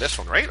higher for this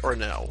one, right? Or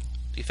no?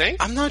 Do you think?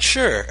 I'm not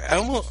sure. I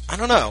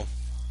don't know.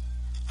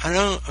 I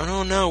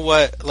don't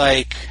know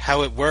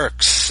how it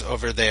works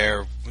over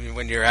there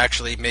when you're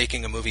actually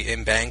making a movie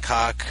in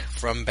Bangkok,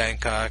 from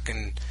Bangkok,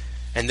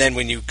 and then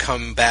when you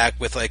come back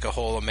with like a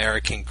whole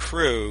American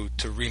crew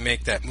to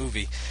remake that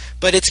movie.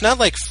 But it's not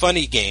like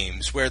Funny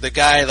Games where the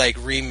guy like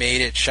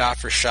remade it shot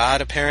for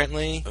shot,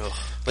 apparently. Ugh.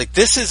 Like,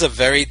 this is a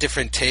very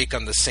different take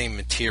on the same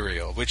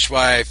material, which is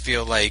why I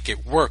feel like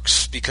it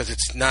works, because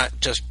it's not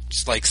just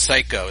like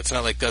Psycho. It's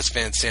not like Gus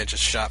Van Sant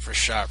just shot for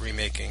shot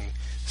remaking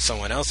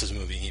someone else's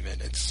movie even.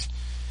 It's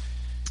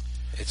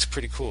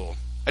pretty cool.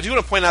 I do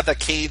want to point out that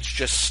Cage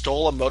just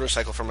stole a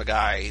motorcycle from a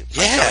guy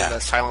by showing the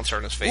silencer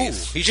in his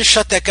face. Ooh, he just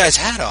shut that guy's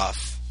hat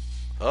off.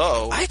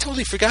 Oh. I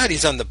totally forgot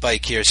he's on the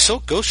bike here. So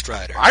Ghost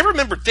Rider. I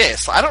remembered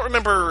this. I don't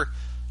remember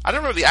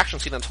the action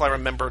scene until I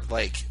remembered,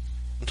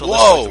 until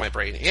this went to my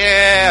brain.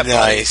 Yeah,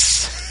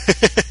 nice.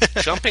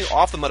 Jumping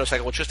off the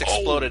motorcycle, which just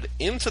exploded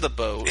into the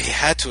boat. He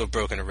had to have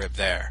broken a rib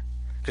there.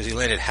 because he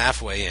landed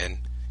halfway in.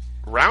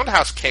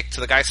 Roundhouse kick to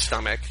the guy's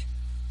stomach.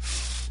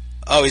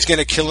 Oh, he's going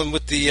to kill him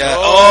with the...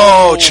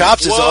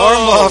 chops his Whoa.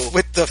 arm off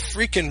with the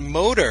freaking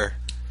motor.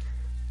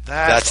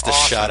 That's the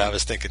awesome. shot I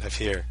was thinking of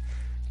here.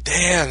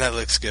 Damn, that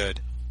looks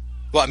good.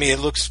 Well, I mean, it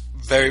looks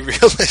very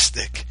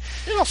realistic.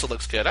 It also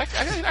looks good. I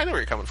know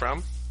where you're coming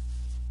from.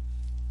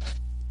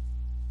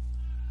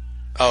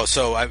 Oh,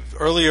 so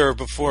earlier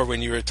before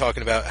when you were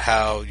talking about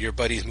how your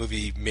buddy's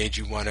movie made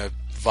you want to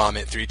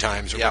vomit 3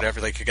 times or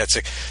whatever, like you got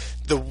sick.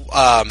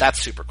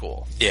 That's super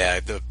cool. Yeah,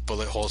 the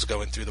bullet holes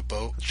going through the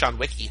boat. John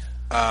Wicky.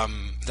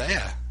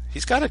 Yeah,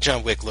 he's got a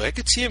John Wick look. I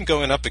could see him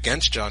going up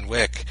against John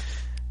Wick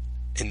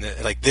in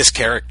this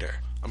character.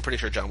 I'm pretty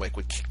sure John Wick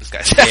would kick this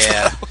guy's ass.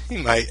 Yeah, he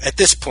might at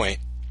this point.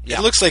 Yeah.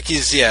 It looks like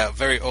he's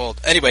very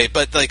old. Anyway,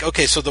 but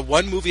okay, so the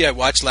one movie I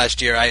watched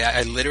last year,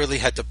 I literally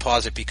had to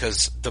pause it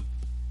because the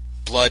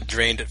blood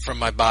drained from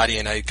my body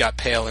and I got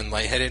pale and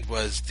lightheaded.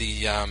 Was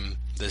the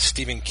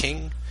Stephen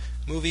King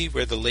movie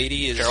where the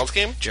lady is Gerald's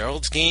Game?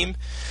 Gerald's Game.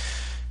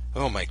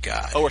 Oh my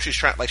god. Oh, where she's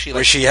trying,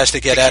 where she has to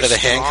get out of the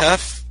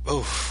handcuff.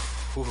 Oh,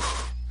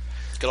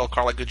 good old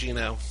Carla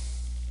Gugino.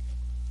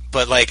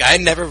 But I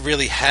never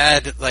really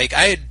had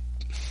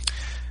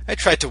I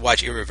tried to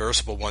watch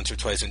Irreversible once or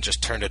twice and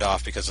just turned it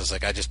off because I was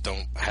like, I just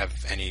don't have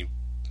any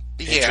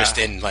interest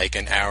in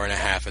an hour and a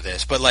half of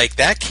this. But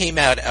that came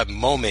out a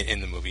moment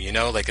in the movie,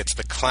 it's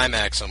the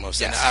climax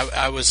almost. Yes. And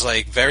I was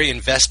very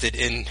invested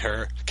in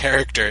her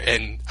character,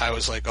 and I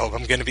was like, oh,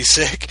 I'm going to be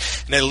sick.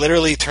 And I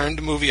literally turned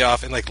the movie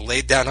off and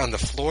laid down on the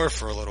floor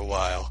for a little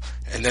while,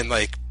 and then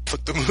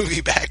put the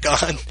movie back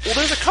on. Well,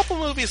 there's a couple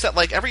movies that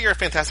every year at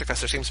Fantastic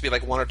Fest there seems to be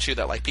one or two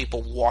that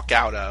people walk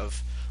out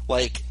of.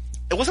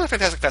 It wasn't a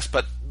Fantastic Fest,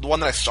 but the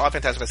one that I saw at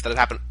Fantastic Fest that had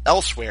happened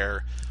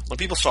elsewhere. When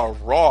people saw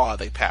Raw,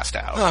 they passed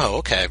out. Oh,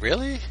 okay,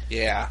 really?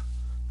 Yeah,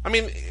 I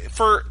mean,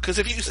 because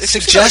if you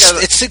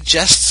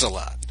suggests a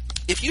lot.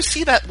 If you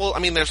see that, well, I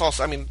mean, there's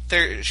also,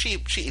 she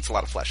eats a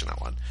lot of flesh in that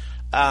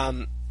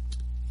one.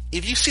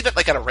 If you see that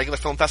at a regular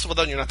film festival,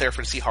 though, and you're not there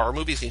to see horror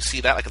movies, and you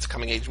see that it's a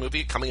coming of age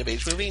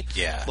movie,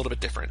 yeah, a little bit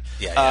different.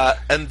 Yeah.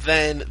 And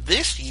then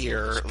this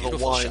year, the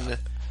one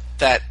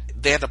that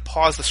they had to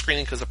pause the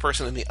screening because the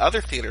person in the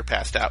other theater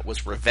passed out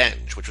was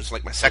Revenge, which was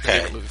my second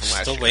favorite movie from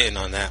last year. Still waiting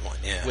on that one,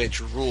 yeah. Which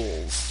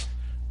rules.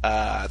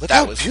 Look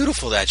how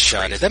beautiful that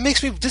shot is. That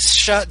makes me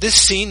this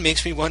scene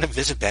makes me want to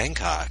visit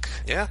Bangkok.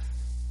 Yeah.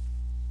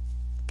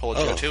 Pull a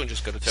Joe 2 and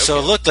just go to Tokyo. So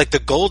look, the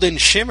golden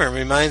shimmer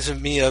reminds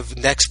me of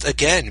Next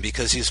Again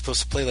because he's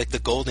supposed to play the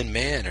golden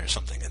man or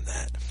something in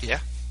that. Yeah.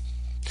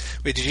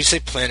 Wait, did you say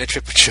plan a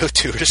trip with Joe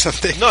 2 or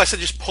something? No, I said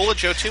just pull a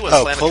Joe 2 and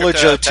plan a trip pull a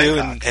Joe 2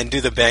 Bangkok. and do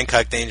the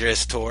Bangkok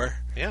Dangerous tour.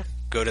 Yeah.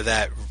 Go to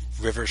that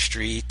river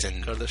street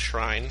and go to the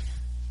shrine.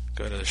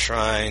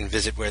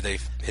 Visit where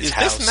his Is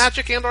house. Is this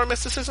magic and or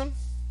mysticism?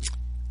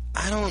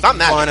 I don't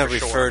want to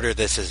refer to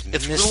this as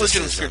mysticism. It's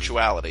religion and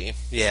spirituality.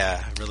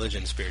 Yeah, religion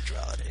and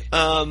spirituality.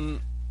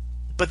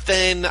 But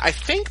then I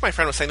think my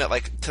friend was saying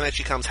that Tonight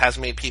She Comes has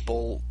made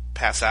people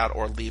pass out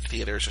or leave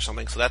theaters or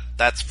something, so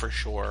that's for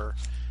sure.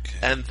 Okay.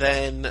 And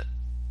then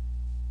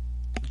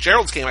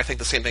Gerald's Game, I think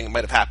the same thing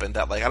might have happened.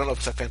 That I don't know if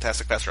it's at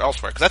Fantastic Fest or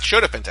elsewhere because that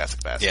showed at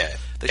Fantastic Fest. Yeah,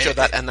 they showed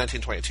that and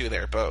 1922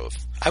 there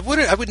both. I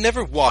would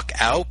never walk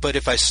out, but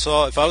if I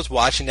was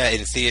watching that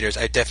in theaters,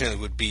 I definitely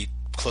would be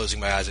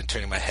closing my eyes and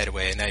turning my head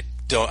away. And I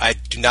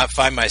do not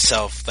find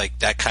myself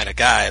that kind of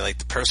guy,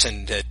 the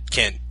person that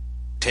can't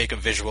take a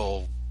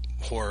visual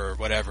horror or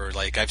whatever.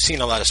 I've seen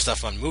a lot of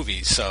stuff on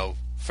movies, so.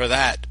 For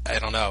that, I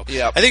don't know.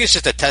 Yeah. I think it's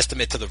just a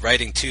testament to the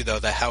writing, too, though,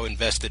 that how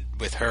invested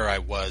with her I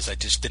was. I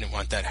just didn't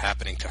want that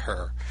happening to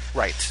her.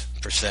 Right.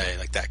 Per se,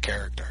 that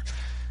character.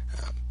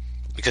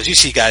 Because you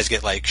see guys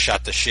get,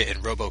 shot to shit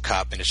in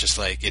RoboCop, and it's just,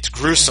 it's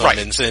gruesome, right.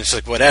 And it's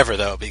whatever,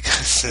 though,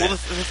 because... Well, the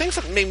things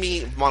that made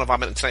me want to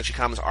vomit in Tonight She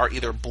Comes are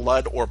either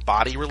blood or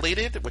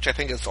body-related, which I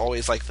think is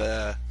always,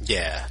 the...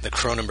 Yeah, the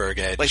Cronenberg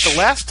edge.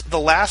 The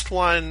last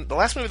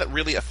movie that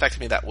really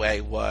affected me that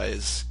way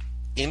was...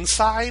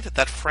 Inside,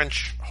 that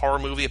French horror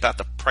movie about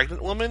the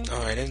pregnant woman.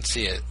 Oh, I didn't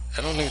see it.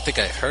 I don't even think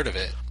I heard of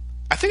it.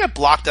 I think I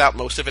blocked out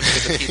most of it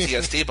because of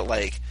PTSD,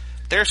 but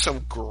there's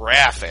some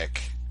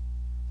graphic,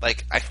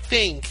 I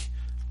think,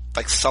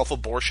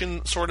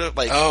 self-abortion sort of,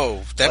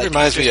 Oh, that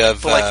reminds me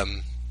of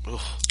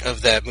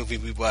that movie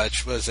we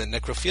watched. Was it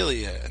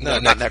Necrophilia? No,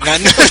 not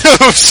Necrophilia.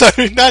 No,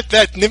 sorry, not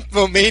that.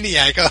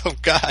 Nymphomaniac. Oh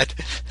God,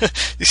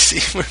 you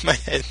see where my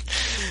head.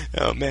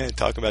 Oh man,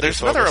 talk about there's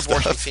this another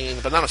abortion stuff. scene,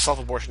 but not a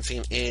self-abortion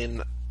scene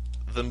in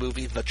the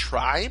movie The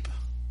Tribe.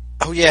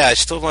 Oh yeah, I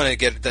still want to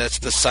get that's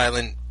the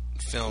silent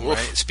film, right?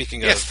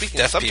 Speaking of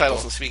subtitles people.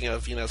 and speaking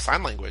of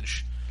sign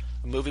language,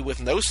 a movie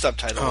with no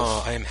subtitles.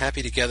 Oh, I am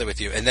happy together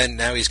with you. And then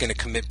now he's going to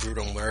commit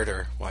brutal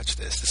murder. Watch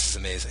this. This is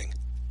amazing.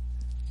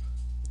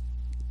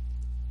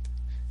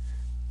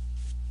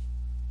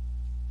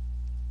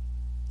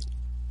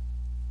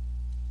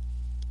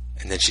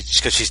 And then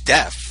because she's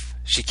deaf,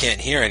 she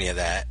can't hear any of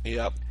that.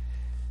 Yep.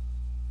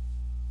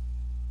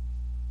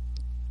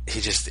 He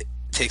just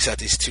takes out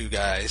these two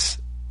guys,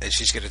 and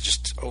she's going to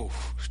just,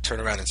 turn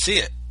around and see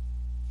it.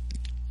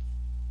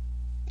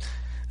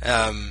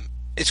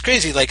 It's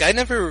crazy. Like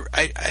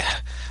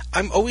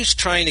I'm always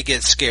trying to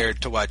get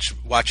scared to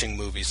watching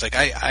movies. Like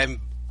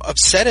I'm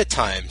upset at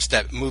times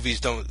that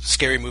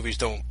scary movies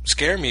don't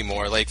scare me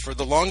more. Like for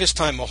the longest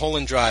time,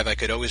 Mulholland Drive, I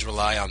could always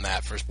rely on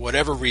that for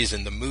whatever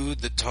reason. The mood,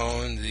 the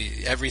tone,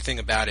 everything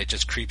about it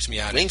just creeps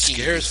me out. It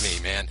scares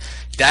me, man.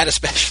 That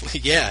especially,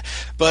 yeah.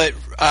 But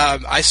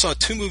I saw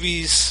 2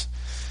 movies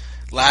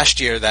last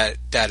year that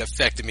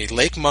affected me.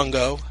 Lake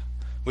Mungo,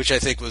 which I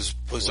think was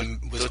it's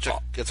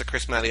a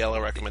Chris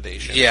Mattiello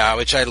recommendation. Yeah,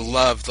 which I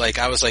loved. Like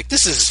I was like,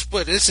 this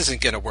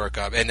isn't gonna work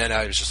up, and then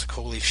I was just like,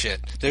 holy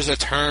shit! There's a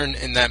turn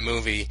in that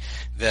movie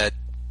that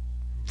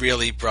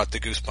really brought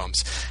the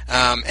goosebumps.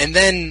 And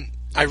then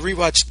I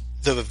rewatched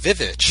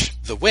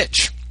The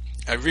Witch.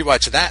 I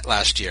rewatched that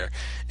last year,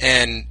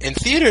 and in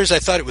theaters I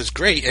thought it was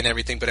great and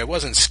everything, but I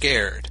wasn't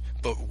scared.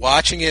 But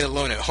watching it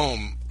alone at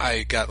home,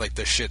 I got like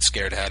the shit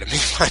scared out of me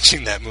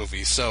watching that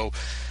movie. So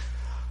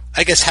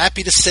I guess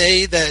happy to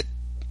say that,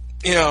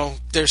 you know,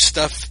 there's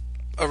stuff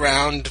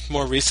around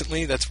more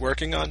recently that's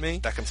working on me.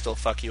 That can still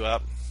fuck you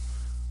up.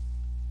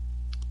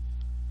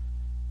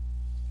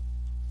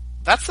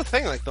 That's the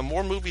thing, like, the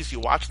more movies you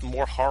watch, the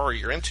more horror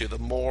you're into, the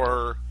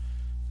more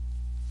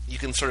you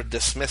can sort of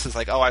dismiss as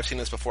like, oh, I've seen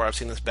this before, I've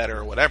seen this better,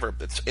 or whatever.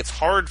 It's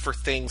hard for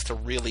things to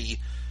really,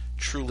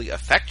 truly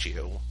affect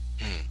you.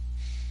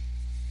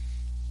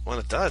 When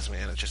it does,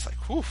 man, it's just like,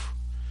 whew.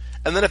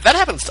 And then if that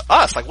happens to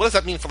us, like, what does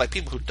that mean for, like,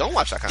 people who don't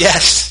watch that kind of thing?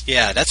 Yes,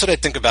 yeah, that's what I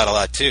think about a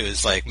lot, too,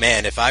 is like,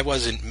 man, if I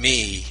wasn't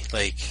me,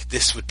 like,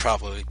 this would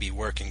probably be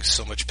working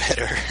so much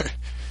better.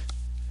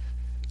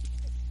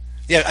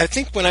 Yeah, I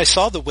think when I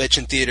saw The Witch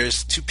in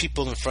theaters, 2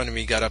 people in front of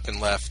me got up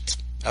and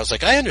left. I was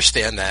like, I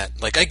understand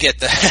that. Like, I get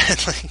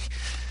that. Like,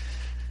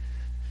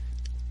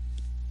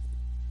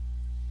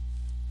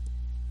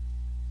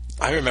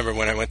 I remember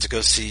when I went to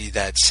go see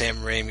that Sam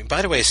Raimi.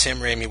 By the way, Sam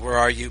Raimi, where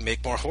are you?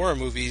 Make more horror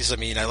movies. I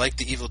mean, I like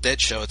the Evil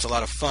Dead show. It's a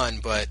lot of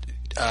fun. But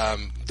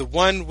the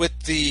one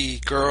with the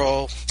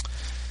girl,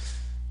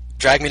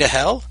 Drag Me to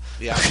Hell?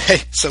 Yeah.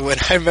 Okay, so when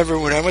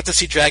I went to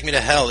see Drag Me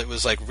to Hell, it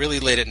was like really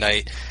late at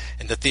night,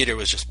 and the theater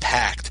was just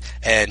packed.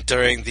 And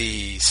during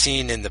the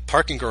scene in the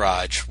parking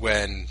garage,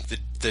 when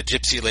the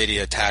gypsy lady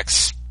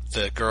attacks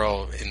the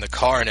girl in the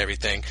car and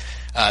everything,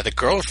 the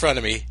girl in front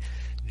of me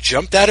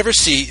jumped out of her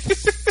seat,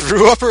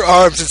 threw up her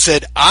arms, and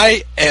said,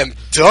 "I am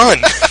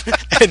done,"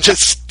 and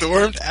just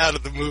stormed out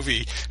of the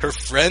movie. Her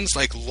friends,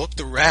 like, looked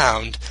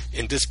around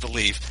in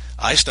disbelief.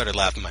 I started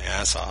laughing my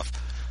ass off.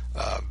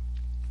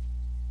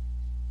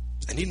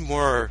 I need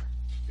more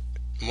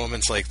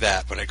moments like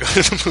that when I go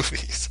to the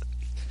movies.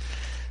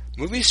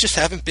 Movies just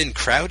haven't been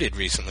crowded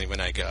recently when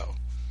I go.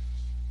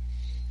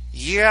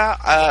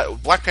 Yeah,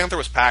 Black Panther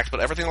was packed, but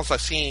everything else I've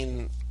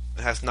seen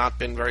has not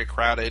been very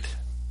crowded.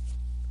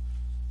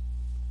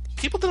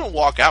 People didn't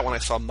walk out when I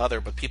saw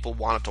Mother, but people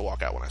wanted to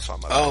walk out when I saw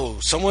Mother. Oh,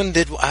 someone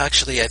did.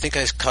 Actually, I think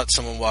I caught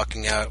someone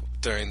walking out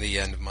during the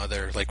end of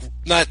Mother. Like,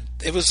 not.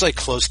 It was like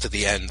close to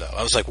the end, though.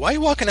 I was like, "Why are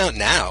you walking out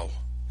now?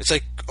 It's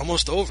like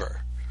almost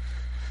over.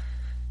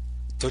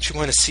 Don't you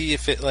want to see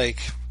if it like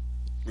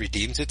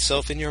redeems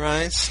itself in your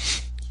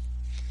eyes?"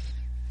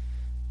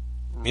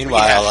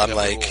 Meanwhile, I'm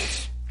like,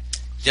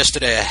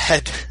 yesterday I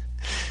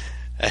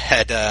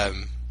had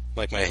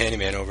like my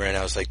handyman over, and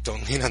I was like,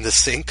 "Don't lean on the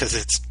sink because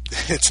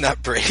it's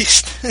not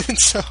braced," and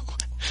so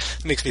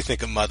it makes me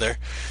think of Mother.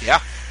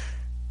 Yeah.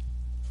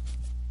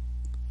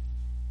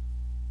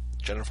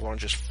 Jennifer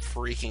Lawrence just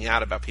freaking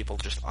out about people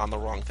just on the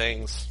wrong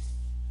things.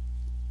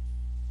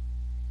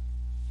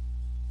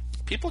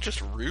 People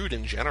just rude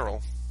in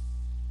general.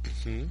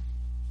 Mm-hmm.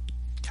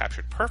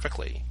 Captured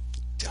perfectly.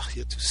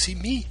 Dahlia to see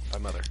me by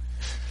Mother.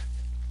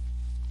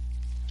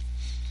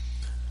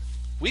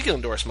 We can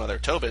endorse Mother.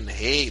 Tobin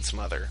hates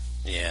Mother.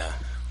 Yeah,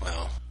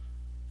 well.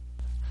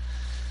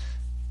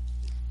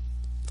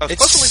 I was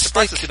pleasantly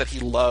surprised to see that he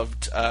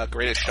loved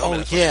Greatest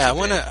Showman. Oh, yeah, I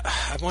want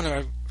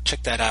to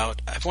check that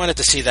out. I wanted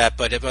to see that,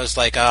 but it was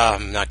like,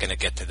 I'm not going to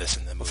get to this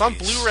in the movies. It's on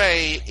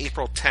Blu-ray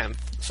April 10th,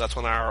 so that's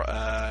when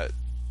our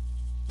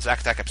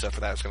Zack Attack episode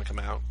for that is going to come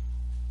out.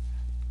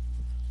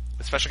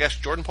 With special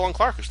guest Jordan Poland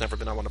Clark, who's never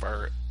been on one of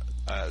our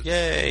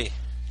Yay.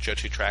 Joe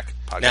 2 Track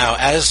podcasts. Now,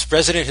 as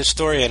resident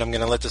historian, I'm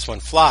going to let this one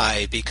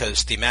fly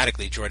because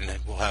thematically Jordan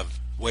will have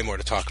way more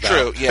to talk about.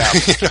 True, yeah.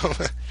 You know?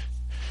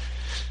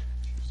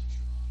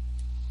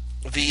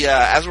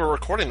 As we're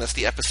recording this,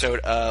 the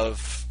episode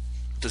of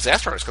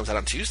Disaster Artist comes out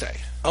on Tuesday.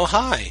 Oh,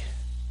 hi.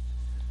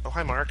 Oh,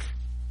 hi, Mark.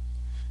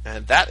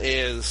 And that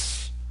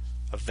is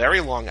a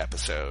very long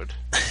episode.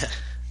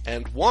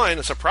 And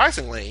one,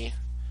 surprisingly,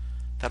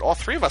 that all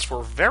 3 of us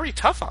were very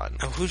tough on.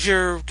 Oh, who's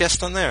your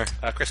guest on there?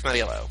 Chris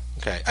Mattiello.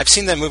 Okay. I've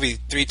seen that movie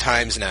 3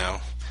 times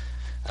now.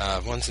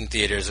 Once in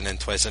theaters and then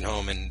twice at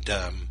home. And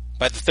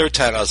by the 3rd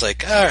time, I was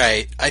like, all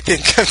right, I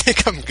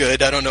think I'm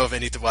good. I don't know if I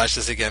need to watch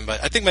this again.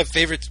 But I think my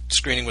favorite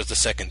screening was the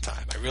 2nd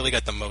time. I really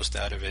got the most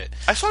out of it.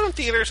 I saw it in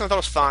theaters and I thought it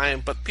was fine,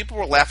 but people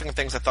were laughing at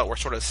things I thought were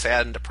sort of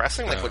sad and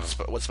depressing, like what's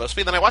supposed to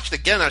be. Then I watched it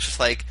again and I was just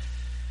like,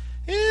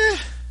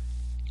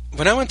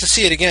 when I went to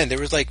see it again, there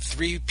was like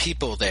 3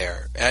 people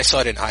there, and I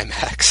saw it in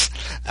IMAX.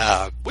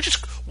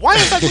 Why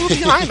is that movie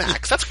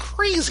IMAX? That's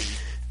crazy.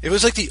 It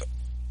was like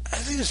I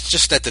think it was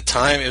just at the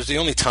time. It was the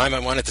only time I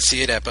wanted to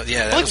see it at. But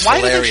yeah, that was why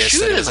hilarious.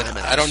 Did they shoot it in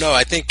IMAX? I don't know.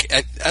 I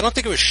don't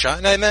think it was shot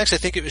in IMAX. I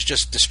think it was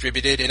just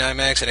distributed in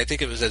IMAX, and I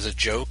think it was as a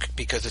joke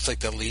because it's like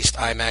the least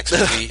IMAX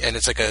movie, and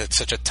it's like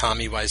such a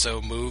Tommy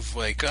Wiseau move.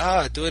 Like,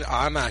 do an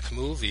IMAX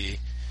movie.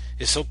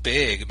 It's so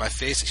big. My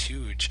face is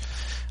huge.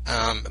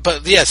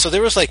 But yeah, so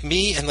there was like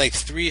me and like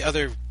 3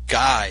 other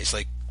guys,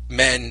 like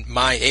men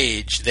my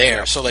age there.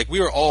 Yeah. So like we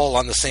were all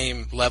on the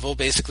same level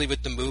basically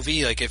with the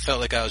movie. Like it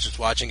felt like I was just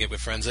watching it with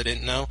friends I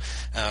didn't know.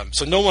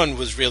 So no one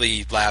was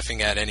really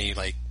laughing at any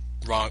like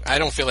wrong. I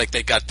don't feel like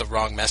they got the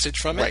wrong message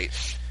from it.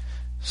 Right.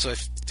 So I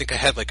think I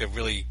had like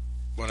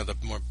one of the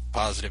more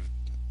positive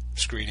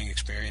screening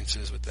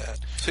experiences with that.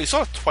 So you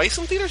saw it twice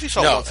in theaters? You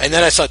saw no, and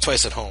then I saw it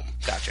twice at home.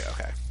 Gotcha.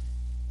 Okay.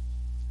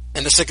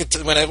 And the second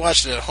when I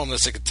watched it at home the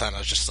second time, I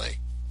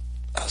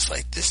was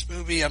like, this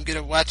movie I'm going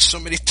to watch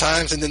so many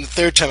times. And then the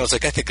third time, I was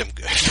like, I think I'm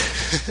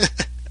good.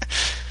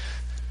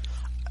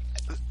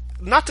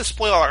 Not to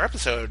spoil our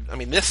episode, I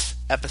mean, this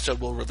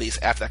episode will release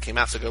after that came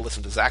out, so go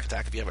listen to Zack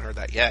Attack if you haven't heard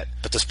that yet.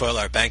 But to spoil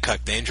our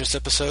Bangkok Dangerous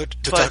episode,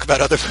 talk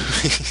about other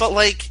movies. But,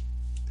 like,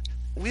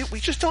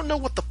 we just don't know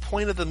what the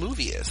point of the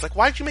movie is. Like,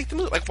 why did you make the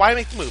movie? Like, why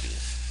make the movie?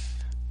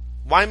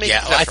 Why make?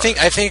 Yeah, well, I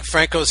think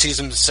Franco sees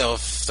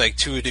himself like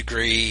to a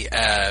degree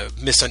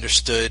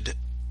misunderstood,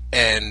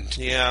 and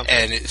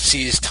it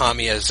sees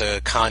Tommy as a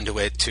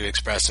conduit to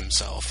express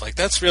himself. Like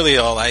that's really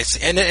all I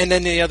see. And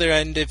then the other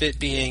end of it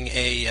being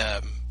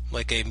a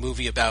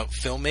movie about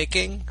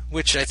filmmaking,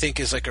 which I think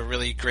is like a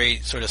really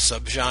great sort of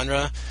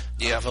subgenre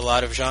of a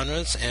lot of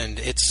genres, and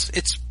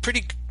it's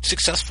pretty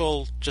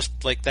successful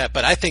just like that.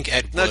 But I think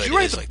Ed Wood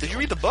did you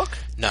read the book?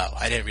 No,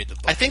 I didn't read the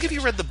book. I think if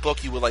you read the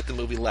book, you would like the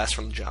movie less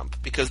from the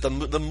jump, because the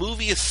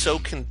movie is so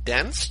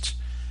condensed,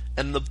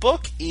 and the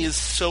book is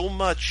so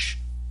much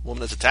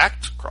woman is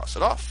attacked, cross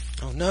it off.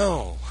 Oh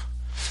no.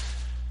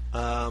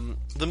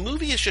 The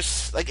movie is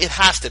just like it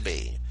has to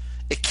be.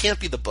 It can't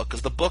be the book,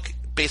 because the book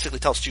basically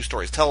tells 2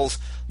 stories. It tells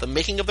the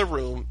making of the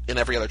room in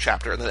every other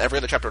chapter, and then every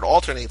other chapter it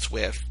alternates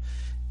with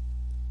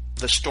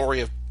the story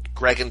of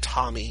Greg and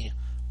Tommy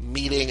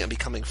meeting and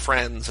becoming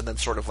friends, and then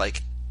sort of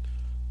like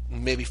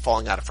maybe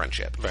falling out of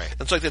friendship. Right.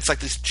 And so it's like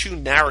these 2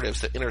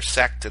 narratives that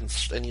intersect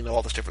and you know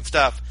all this different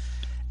stuff.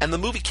 And the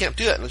movie can't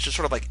do that, and it's just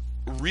sort of like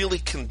really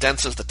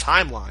condenses the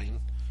timeline,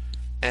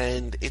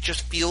 and it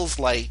just feels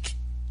like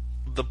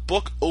the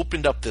book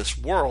opened up this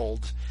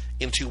world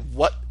into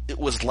what it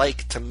was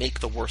like to make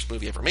the worst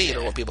movie ever made,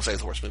 or what people say is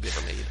the worst movie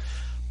ever made.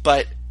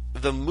 But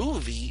the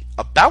movie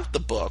about the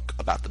book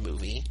about the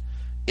movie,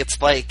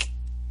 it's like,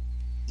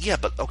 yeah,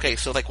 but okay,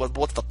 so like,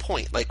 what's the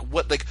point? Like,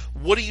 what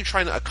are you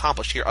trying to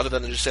accomplish here, other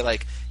than to just say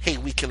like, hey,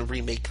 we can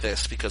remake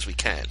this because we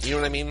can? You know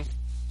what I mean?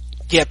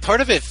 Yeah,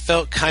 part of it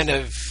felt kind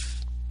of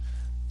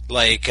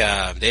like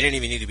they didn't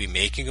even need to be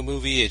making a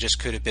movie. It just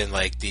could have been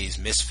like these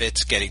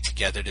misfits getting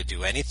together to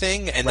do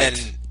anything. And then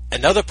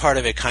another part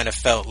of it kind of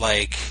felt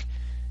like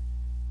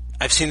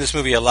I've seen this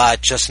movie a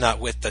lot, just not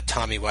with the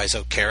Tommy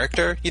Wiseau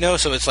character, you know?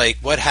 So it's like,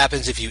 what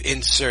happens if you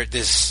insert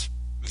this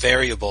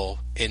variable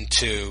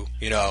into,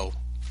 you know,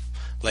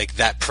 like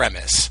that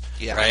premise,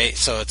 right?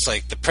 So it's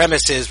like the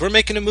premise is we're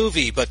making a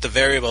movie, but the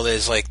variable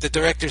is like the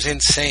director's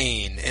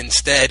insane,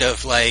 instead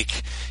of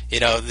like,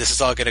 you know, this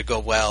is all going to go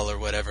well or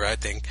whatever. I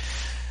think,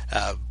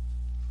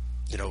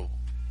 you know,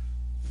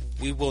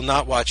 we will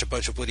not watch a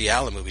bunch of Woody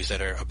Allen movies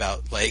that are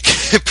about like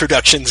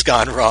productions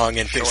gone wrong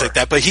and things like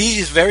that. But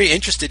he's very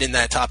interested in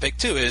that topic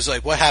too. Is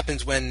like what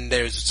happens when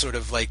there's sort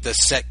of like the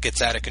set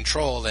gets out of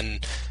control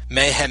and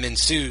mayhem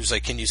ensues.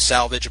 Like, can you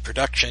salvage a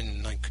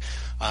production? Like,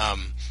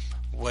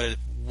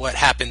 what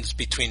happens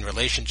between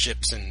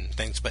relationships and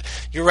things? But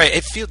you're right.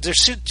 It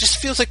just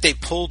feels like they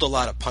pulled a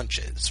lot of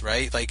punches,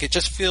 right? Like it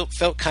just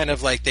felt kind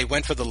of like they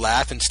went for the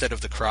laugh instead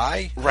of the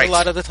cry, right? A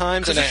lot of the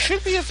times, and it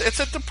should be. It's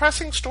a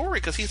depressing story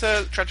because he's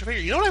a tragic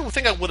figure. You know what I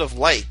think I would have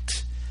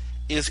liked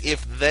is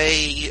if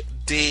they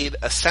did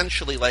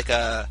essentially like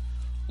a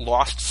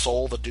Lost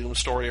Soul, the Doom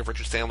story of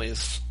Richard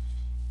Stanley's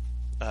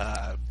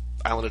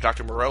Island of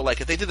Dr. Moreau. Like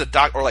if they did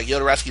or like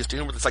Jodorowsky's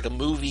Doom, where it's like a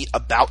movie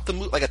about the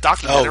movie, like a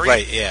documentary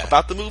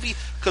about the movie.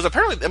 Because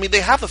apparently, I mean,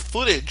 they have the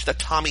footage that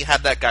Tommy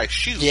had that guy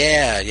shoot.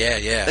 Yeah.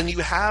 And you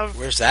have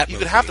where's that? You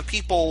could have the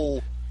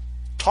people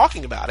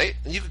talking about it,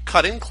 and you could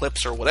cut in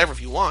clips or whatever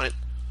if you want.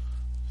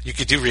 You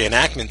could do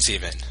reenactments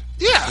even.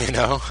 Yeah, you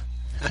know.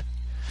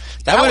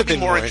 That would have been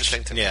more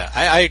interesting to me. Yeah,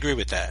 I agree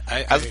with that.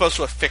 As opposed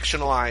to a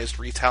fictionalized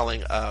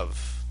retelling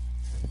of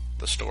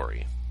the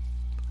story.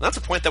 And that's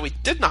a point that we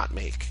did not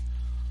make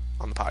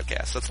on the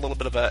podcast. That's a little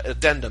bit of an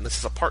addendum. This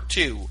is a part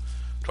 2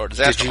 to our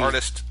Disaster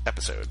Artist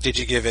episode. Did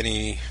you give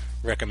any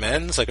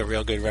recommends, like a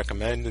real good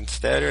recommend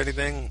instead or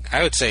anything?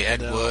 I would say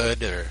Ed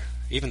Wood or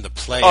even The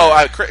Player.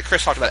 Oh,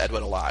 Chris talked about Ed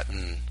Wood a lot.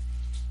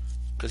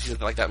 Because he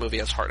said like that movie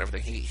has heart and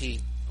everything.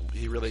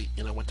 He really,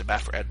 you know, went to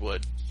bat for Ed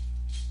Wood.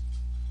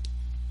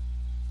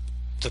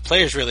 The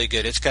Player's really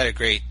good. It's got a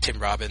great Tim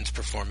Robbins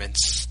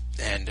performance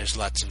And there's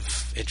lots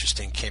of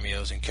interesting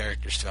cameos and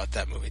characters throughout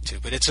that movie too.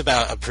 But it's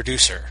about a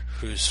producer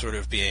who's sort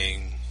of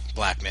being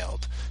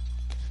blackmailed,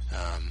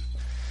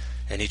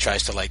 and he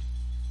tries to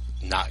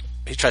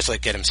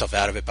get himself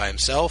out of it by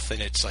himself.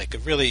 And it's like a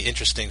really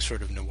interesting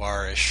sort of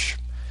noirish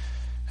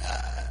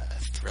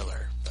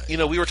thriller.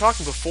 We were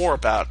talking before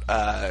about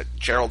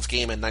Gerald's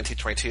Game in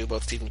 1922,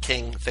 both Stephen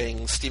King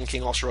things. Stephen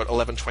King also wrote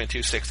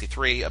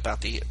 11/22/63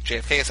 about the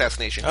JFK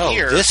assassination. Oh,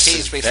 Here, this Cage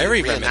is basically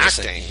very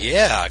reminiscent.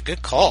 Yeah,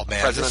 good call,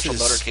 man. Presidential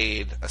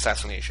motorcade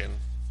assassination.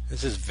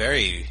 This is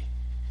very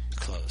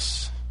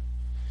close.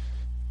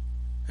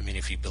 I mean,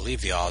 if you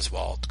believe the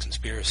Oswald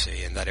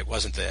conspiracy and that it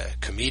wasn't the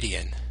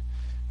comedian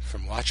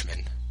from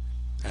Watchmen,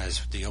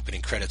 as the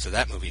opening credits of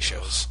that movie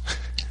shows.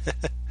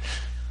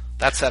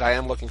 That said, I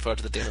am looking forward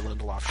to the David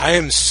Lindelof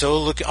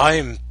show. I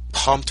am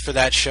pumped for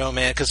that show,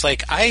 man, because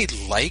I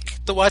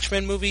like the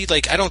Watchmen movie.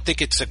 I don't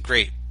think it's a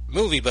great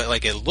movie,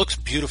 but it looks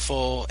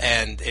beautiful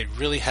and it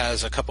really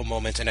has a couple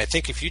moments. And I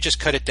think if you just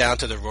cut it down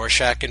to the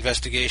Rorschach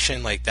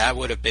investigation, that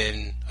would have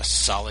been a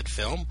solid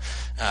film.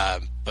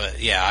 But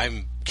yeah,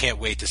 can't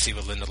wait to see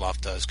what Lindelof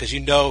does, because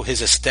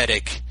his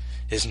aesthetic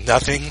is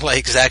nothing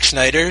like Zack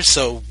Snyder's,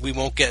 so we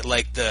won't get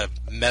the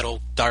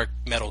dark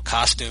metal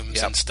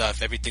costumes and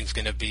stuff. Everything's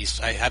going to be,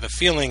 I have a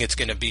feeling it's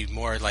going to be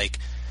more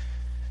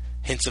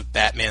hints of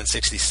Batman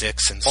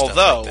 66 and stuff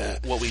like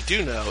that. What we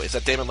do know is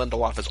that Damon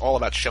Lindelof is all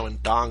about showing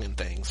dong and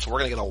things, so we're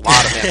going to get a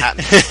lot of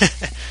Manhattan.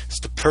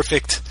 It's the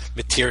perfect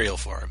material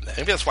for him then.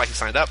 Maybe that's why he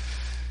signed up.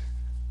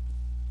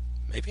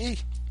 Maybe.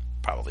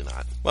 Probably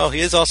not. Well, he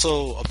is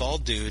also a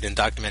bald dude, and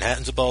Dr.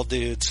 Manhattan's a bald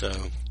dude, so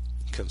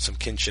comes some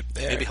kinship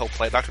there. Maybe he'll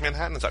play Dr.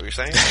 Manhattan, is that what you're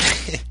saying?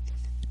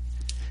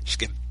 Just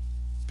get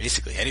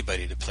basically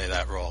anybody to play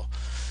that role.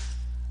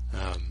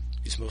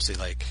 He's mostly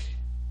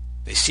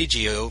they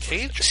CGI'd over.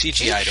 Cage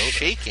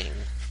shaking.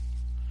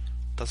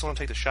 Doesn't want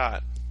to take the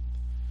shot.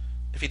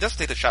 If he doesn't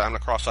take the shot, I'm going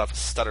to cross off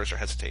stutters or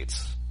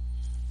hesitates.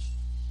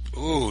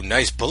 Ooh,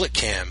 nice bullet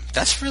cam.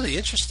 That's really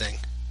interesting.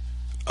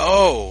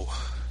 Oh.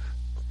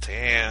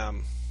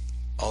 Damn.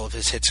 All of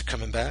his hits are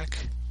coming back?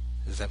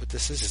 Is that what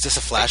this is? Is this a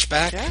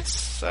flashback? Yes.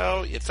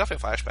 So it's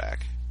definitely a flashback.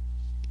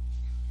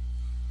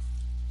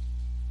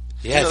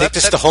 Yeah, I think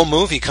this is the whole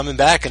movie coming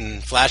back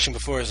and flashing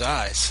before his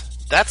eyes.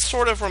 That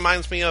sort of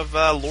reminds me of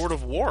Lord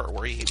of War,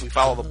 where we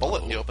follow the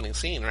bullet in the opening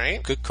scene,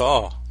 right? Good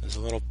call. There's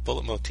a little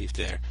bullet motif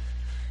there.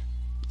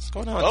 What's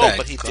going on with that? Oh,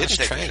 but he didn't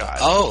take the shot.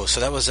 Oh,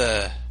 so that was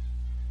a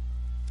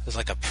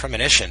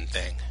premonition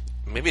thing.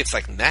 Maybe it's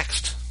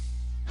next.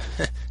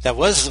 That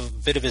was a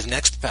bit of his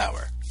next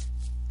power.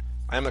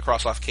 I am going to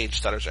cross off Cage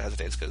stutters or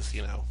hesitates because,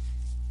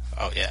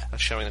 Oh, yeah.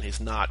 that's showing that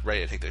he's not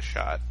ready to take this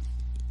shot.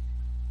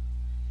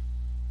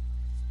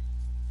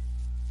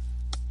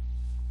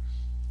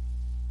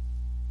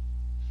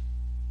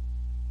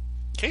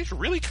 Cage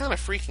really kind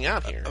of freaking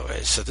out here.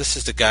 Okay, so this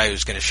is the guy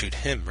who's going to shoot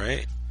him,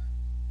 right?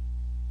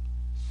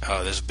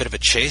 Oh, there's a bit of a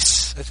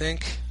chase, I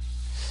think.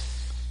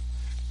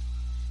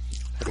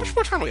 How much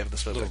more time do we have in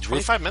this movie?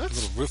 25 minutes?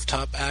 A little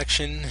rooftop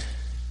action.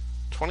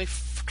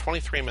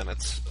 23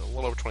 minutes. A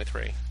little over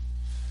 23.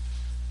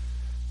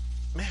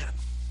 Man.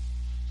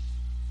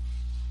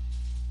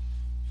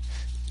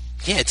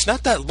 Yeah, it's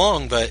not that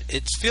long, but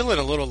it's feeling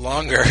a little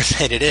longer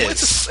than it is.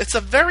 Well, it's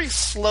a very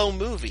slow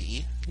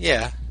movie.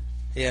 Yeah.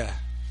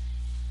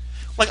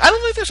 I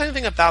don't think there's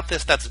anything about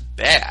this that's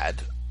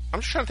bad. I'm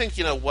just trying to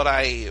think, what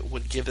I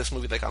would give this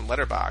movie on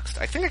Letterboxd.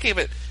 I think I gave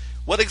it...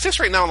 What exists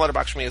right now on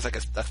Letterboxd for me is a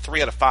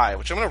 3 out of 5,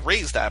 which I'm going to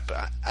raise that,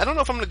 but I don't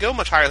know if I'm going to go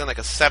much higher than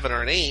a 7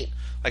 or an 8,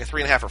 a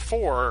 3.5 or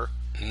 4.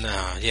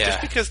 No, yeah.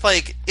 Just because,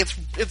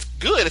 it's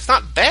good. It's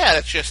not bad.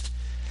 It's just...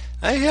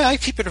 I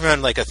keep it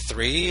around a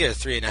 3, a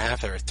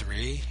 3.5, or a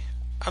 3.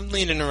 I'm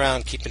leaning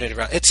around, keeping it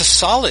around. It's a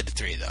solid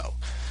 3, though.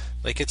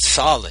 It's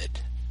solid.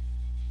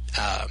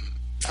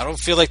 I don't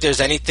feel like there's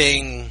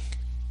anything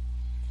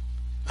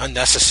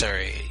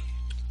unnecessary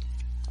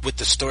with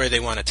the story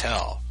they want to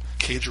tell.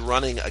 Cage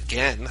running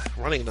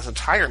this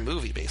entire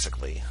movie,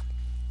 basically.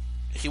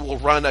 He will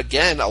run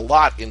again a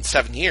lot in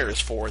 7 years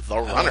for The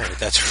Runner. Oh,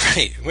 that's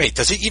right. Wait,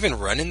 does he even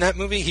run in that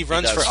movie? He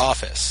runs for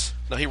office.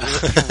 No, he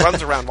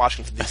runs around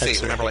Washington,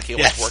 D.C. Remember, he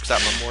always works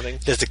out in the morning?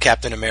 Does the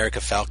Captain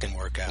America Falcon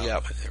workout.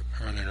 Yep. They're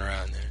running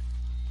around there.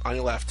 On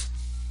your left.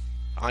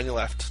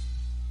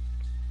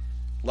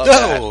 Love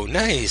that. Oh,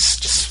 nice.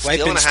 Just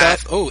swiping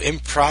stuff. Oh,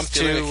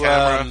 impromptu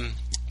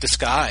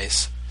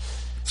disguise.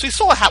 So he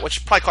stole a hat,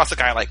 which probably cost a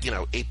guy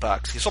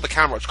 $8. He stole the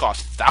camera, which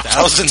cost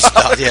thousands.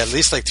 Yeah, at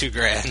least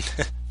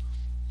 $2,000.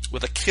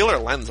 With a killer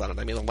lens on it.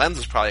 I mean, the lens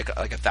is probably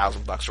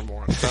 $1,000 or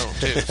more on its own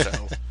too.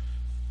 So.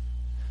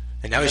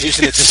 And now he's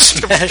using it to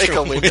smash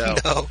a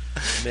window.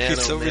 Man,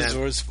 he's so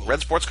resourceful.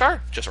 Red sports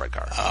car? Just a red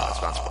car.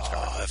 That's not a sports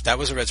car. If that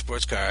was a red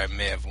sports car, I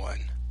may have won.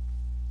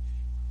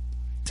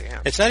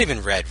 Damn. It's not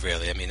even red,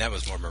 really. I mean, that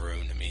was more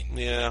maroon. I mean,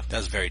 yeah, that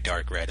was very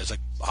dark red. It was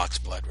like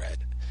oxblood red.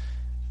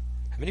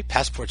 How many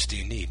passports do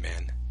you need,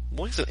 man?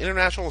 Well, he's an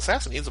international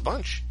assassin. He needs a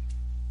bunch.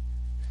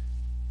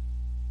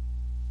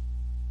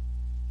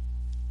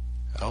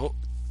 Oh,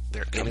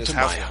 they're in his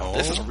house.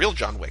 This is a real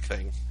John Wick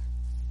thing.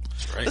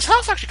 That's right. This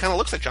house actually kind of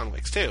looks like John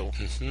Wick's, too.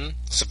 Mm-hmm.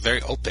 It's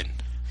very open.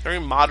 Very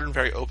modern,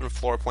 very open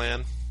floor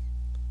plan.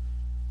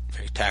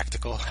 Very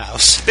tactical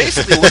house.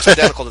 Basically looks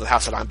identical to the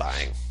house that I'm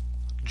buying.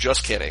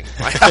 Just kidding.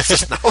 My house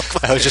does not look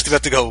like I was just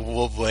about to go,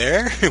 well,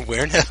 where?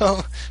 Where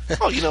now?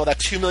 Oh, you know, that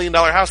 $2 million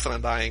house that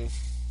I'm buying.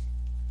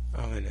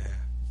 Oh, no.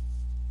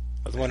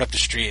 The one up the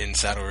street in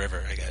Saddle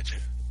River, I got you.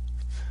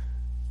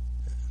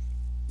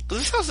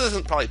 This house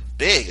isn't probably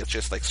big, it's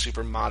just like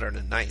super modern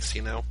and nice,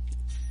 you know?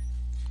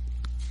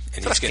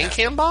 And Is that a pink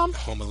can bomb?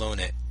 Home Alone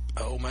it.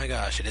 Oh my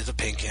gosh, it is a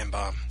pink can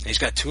bomb. He's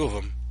got 2 of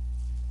them.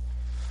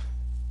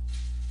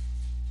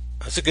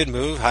 That's a good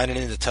move, hiding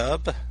in the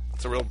tub.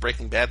 It's a real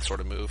Breaking Bad sort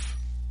of move.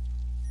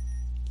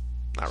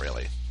 Not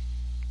really.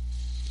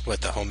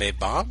 What, the homemade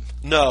bomb?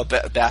 No,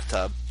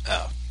 bathtub.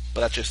 Oh.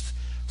 But that's just...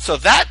 So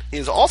that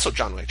is also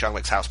John Wick. John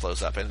Wick's house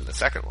blows up in the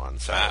second one.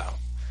 So Wow.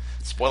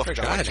 Spoiler for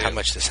John Wick 2. How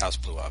much this house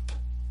blew up.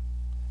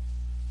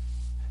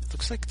 It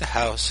looks like the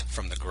house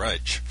from The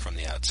Grudge from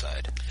the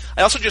outside.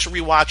 I also just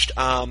rewatched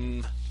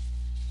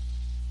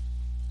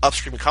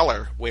Upstream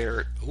Color,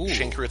 where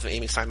Shane Carruth and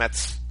Amy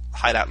Steinmetz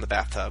hide out in the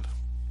bathtub.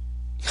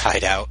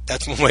 Hide out.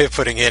 That's one way of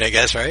putting it, I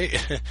guess, right?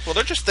 Well,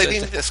 they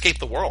need to escape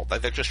the world.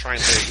 Like, they're just trying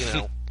to, you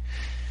know...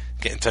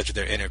 Get in touch with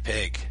their inner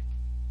pig.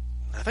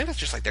 I think that's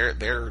just like they're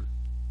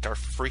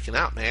freaking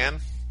out, man.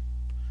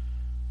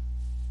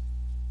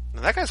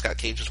 And that guy's got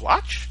Cage's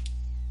watch?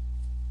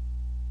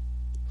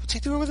 What's he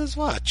doing with his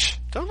watch?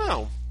 Don't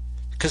know.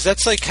 Because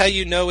that's like how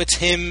you know it's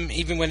him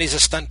even when he's a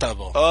stunt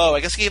double. Oh, I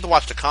guess he gave the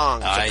watch to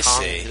Kong. I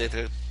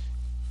see.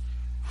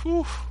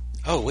 Whew.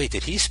 Oh, wait,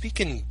 did he speak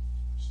in...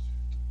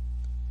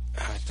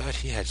 I thought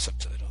he had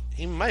subtitle.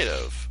 He might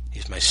have.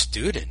 He's my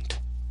student.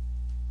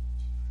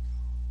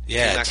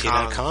 Yeah,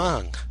 Tina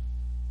Kong.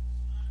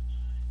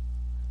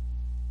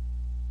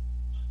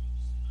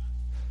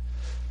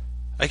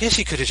 I guess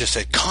he could have just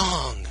said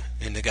Kong,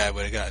 and the guy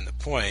would have gotten the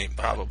point.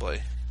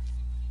 Probably.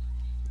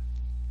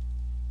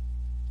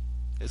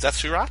 Is that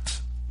Surat?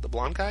 The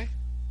blonde guy?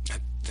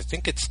 I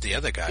think it's the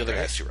other guy. The other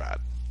right? guy's Surat.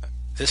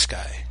 This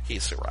guy.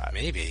 He's Surat.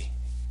 Maybe.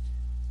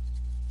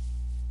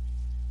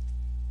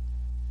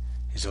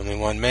 He's only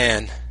one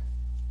man.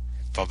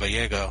 Baba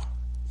Yaga.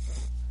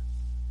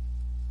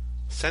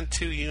 Sent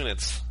 2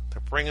 units.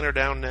 They're bringing her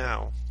down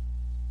now.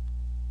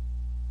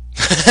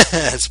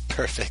 That's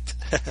perfect.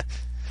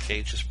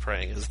 Cage is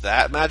praying. Is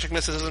that magic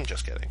mysticism?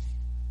 Just kidding.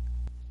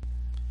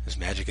 There's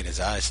magic in his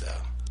eyes,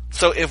 though.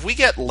 So if we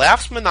get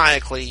laughs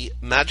maniacally,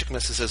 magic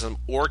mysticism,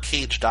 or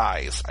Cage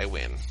dies, I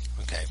win.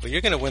 Okay, well,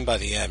 you're going to win by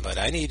the end, but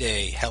I need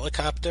a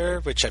helicopter,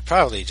 which I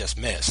probably just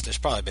missed. There's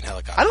probably been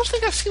helicopters. I don't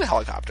think I've seen a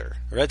helicopter.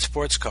 A red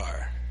sports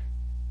car.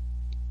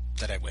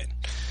 That I win.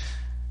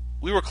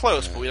 We were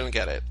close, but we didn't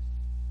get it.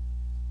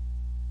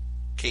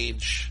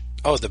 Cage.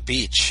 Oh, the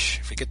beach.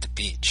 Forget the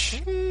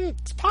beach.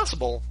 It's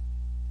possible.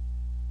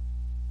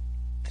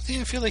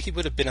 I feel like he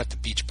would have been at the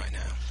beach by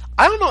now.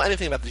 I don't know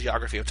anything about the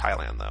geography of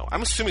Thailand, though.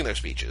 I'm assuming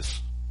there's beaches.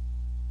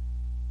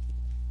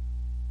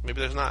 Maybe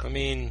there's not. I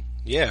mean,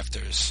 yeah, if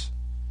there's...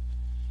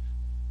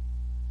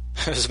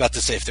 I was about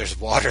to say if there's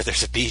water,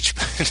 there's a beach,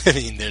 but I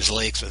mean, there's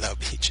lakes without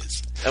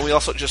beaches. And we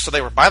also, just so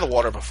they were by the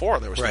water before,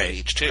 there was no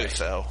beach, too, right.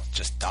 So...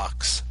 Just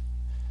docks.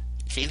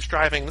 Cage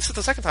driving. This is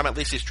the second time at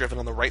least he's driven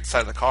on the right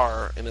side of the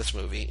car in this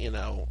movie, you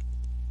know.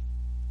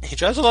 He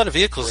drives a lot of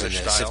vehicles British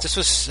in this. style. If this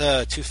was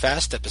a Too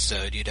Fast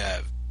episode, you'd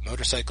have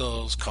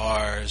motorcycles,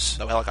 cars.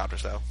 No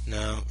helicopters, though.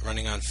 No,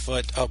 running on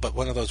foot. Oh, but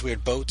one of those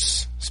weird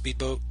boats,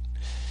 speedboat.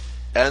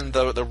 And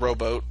the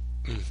rowboat.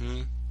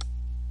 Mm-hmm.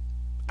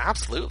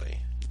 Absolutely.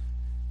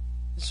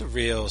 It's a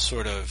real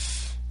sort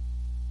of...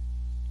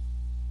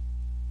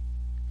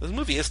 This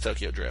movie is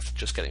Tokyo Drift.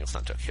 Just kidding, it's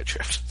not Tokyo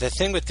Drift. The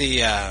thing with the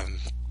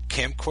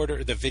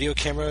camcorder, the video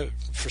camera,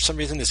 for some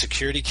reason the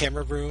security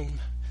camera room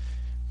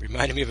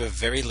reminded me of a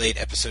very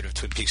late episode of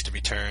Twin Peaks: The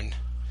Return.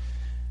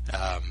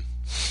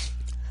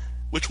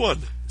 Which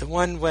one? The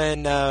one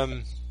when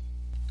the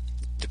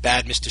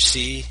bad Mr.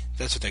 C,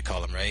 that's what they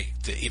call him, right?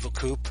 The evil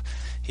Coop.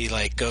 He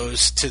like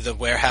goes to the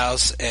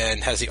warehouse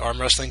and has the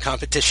arm wrestling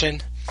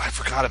competition. I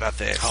forgot about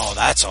this. Oh,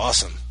 that's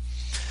awesome.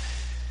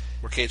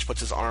 Where Cage puts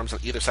his arms on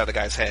either side of the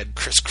guy's head,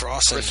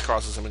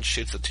 crisscrosses him and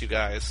shoots the 2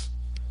 guys.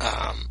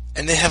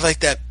 And they have like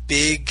that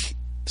big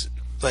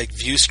like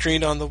view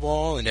screen on the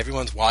wall, and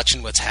everyone's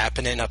watching what's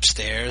happening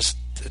upstairs.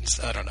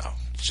 I don't know.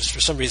 Just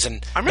for some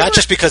reason, not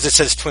just because it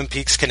says Twin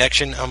Peaks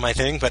Connection on my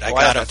thing, but I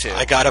got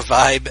a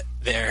vibe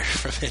there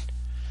from it.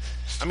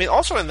 I mean,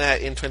 also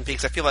in Twin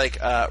Peaks, I feel like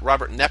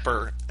Robert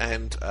Knepper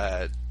and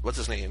what's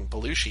his name,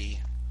 Belushi,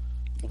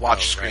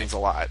 watch screens a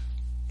lot.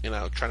 You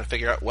know, trying to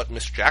figure out what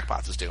Mr.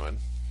 Jackpots is doing.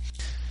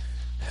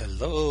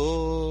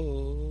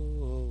 Hello.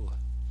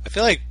 I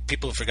feel like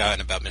people have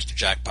forgotten about Mr.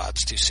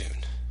 Jackpots too soon.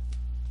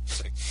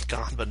 It's like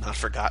gone but not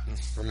forgotten.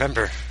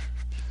 Remember.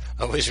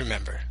 Always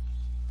remember.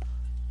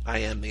 I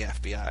am the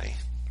FBI.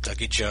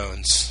 Dougie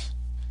Jones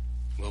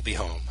will be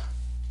home.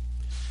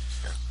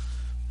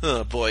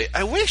 Oh boy,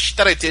 I wish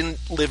that I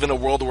didn't live in a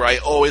world where I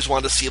always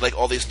wanted to see like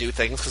all these new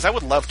things, because I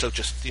would love to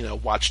just, you know,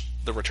 watch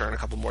The Return a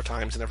couple more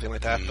times and everything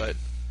like that, but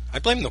I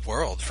blame the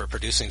world for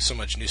producing so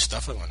much new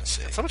stuff I want to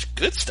see. So much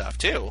good stuff,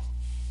 too.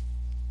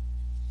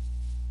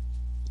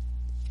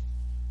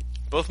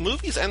 Both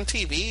movies and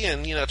TV,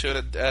 and,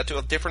 to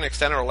a different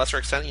extent or a lesser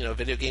extent,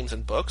 video games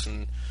and books,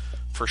 and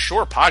for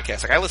sure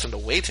podcasts. Like, I listen to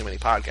way too many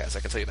podcasts, I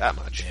can tell you that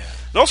much. Yeah.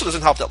 It also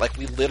doesn't help that, like,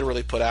 we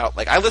literally put out,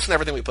 like, I listen to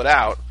everything we put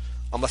out,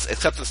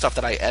 except the stuff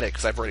that I edit,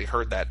 because I've already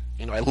heard that,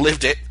 I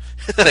lived it,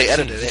 and I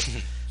edited it.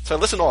 So I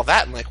listen to all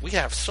that, and, like, we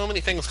have so many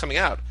things coming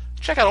out.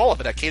 Check out all of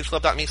it at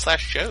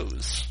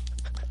cageclub.me/shows.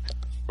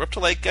 We're up to,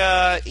 like,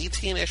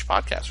 18-ish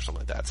podcasts or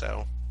something like that,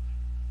 so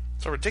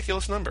it's a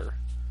ridiculous number.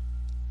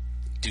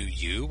 Do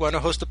you want to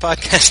host a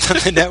podcast on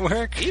the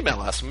network?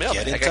 Email us, mail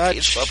Get it in at touch.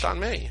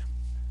 cageclub.me.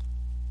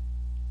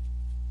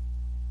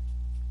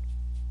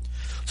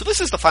 So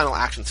this is the final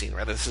action scene,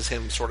 right? This is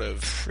him sort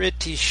of...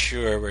 Pretty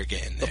sure we're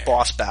getting there. The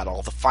boss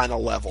battle, the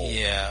final level.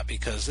 Yeah,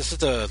 because this is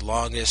the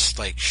longest,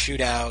 like,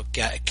 shootout,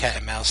 cat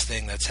and mouse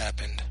thing that's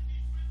happened.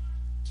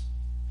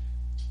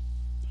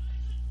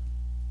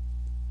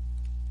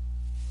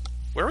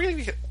 Where are we going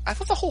to get... I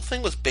thought the whole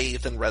thing was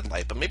bathed in red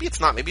light, but maybe it's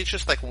not. Maybe it's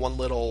just, like, one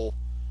little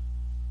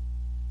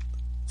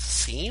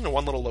scene, or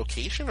one little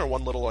location, or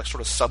one little, like,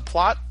 sort of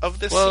subplot of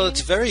this Well, scene.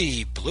 it's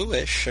very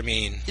bluish. I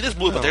mean... It is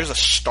blue, but there's a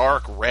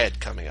stark red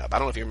coming up. I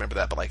don't know if you remember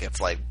that, but, like,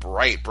 it's, like,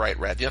 bright, bright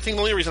red. I think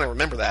the only reason I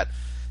remember that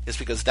is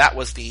because that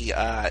was the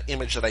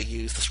image that I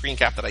used, the screen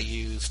cap that I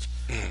used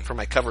for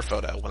my cover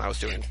photo when I was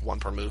doing one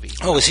per movie.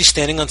 Oh, is he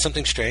standing on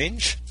something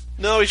strange?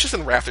 No, he's just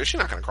in rafters.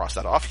 You're not going to cross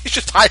that off. He's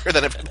just higher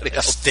than everybody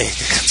else. Standing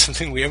on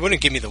something weird. Wouldn't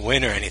give me the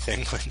win or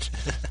anything.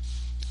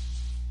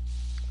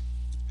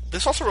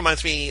 This also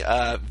reminds me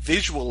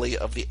visually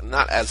of the,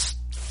 not as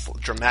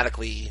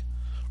dramatically,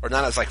 or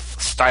not as, like,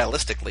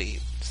 stylistically,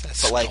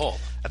 but, like,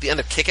 at the end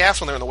of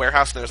Kick-Ass when they're in the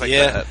warehouse and there's, like,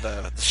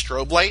 the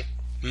strobe light.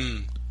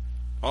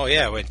 Oh,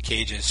 yeah, when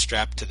Cage is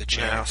strapped to the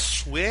chair. Now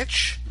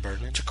switch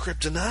Burning. to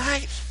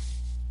Kryptonite.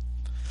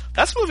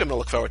 That's a movie I'm going to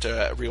look forward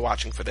to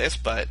rewatching for this,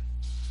 but,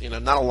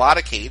 not a lot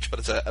of Cage, but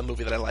it's a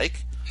movie that I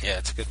like. Yeah,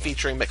 it's a good one.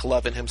 Featuring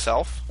McLovin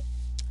himself.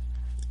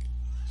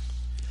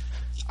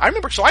 I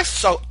remember,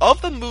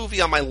 of the movies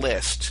on my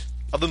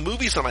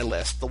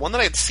list, the one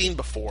that I had seen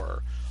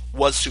before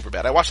was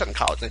Superbad. I watched that in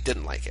college and I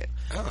didn't like it.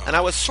 Oh. And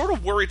I was sort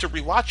of worried to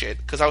rewatch it,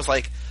 because I was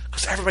like,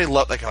 because everybody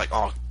loved, like,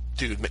 oh,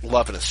 dude,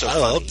 McLovin is so funny.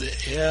 I loved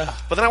it, yeah.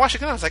 But then I watched it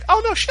again and I was like,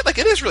 oh no, shit, like,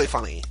 it is really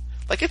funny.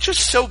 Like, it's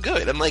just so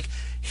good. And, like,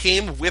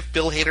 him with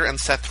Bill Hader and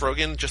Seth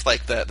Rogen, just,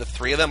 like, the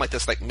three of them, like,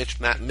 this, like,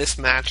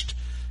 mismatched,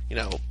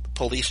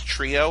 police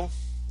trio.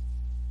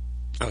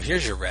 Oh,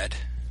 here's your red.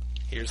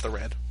 Here's the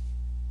red.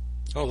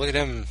 Oh, look at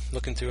him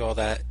looking through all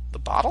that. The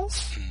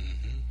bottles?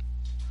 Mm-hmm.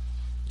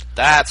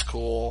 That's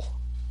cool.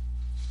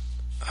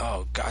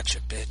 Oh, gotcha,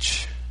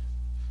 bitch.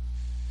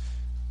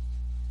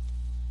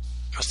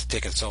 Must have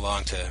taken so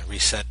long to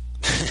reset.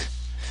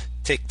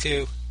 Take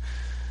two.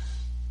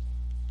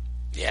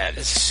 Yeah,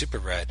 this is super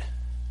red.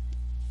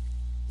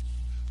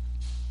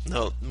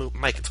 No,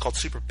 Mike, it's called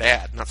Super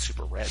Bad, not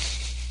Super Red.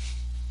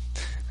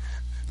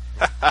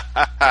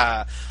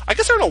 I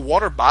guess they're in a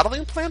water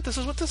bottling plant? This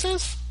is what this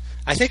is?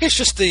 I think it's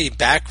just the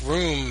back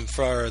room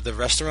for the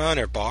restaurant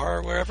or bar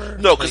or wherever.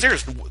 No, because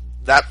there's...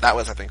 That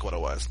was, I think, what it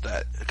was.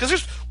 Because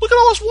there's... Look at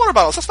all those water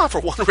bottles. That's not for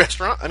one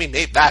restaurant. I mean,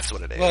 maybe that's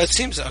what it is. Well, it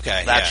seems...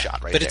 Okay, that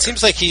shot right But there. It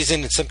seems like he's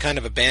in some kind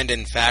of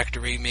abandoned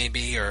factory,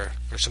 maybe, or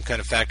some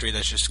kind of factory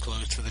that's just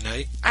closed for the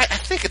night. I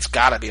think it's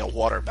got to be a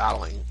water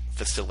bottling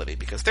facility,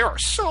 because there are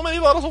so many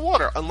bottles of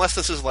water, unless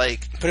this is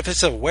like... But if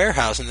it's a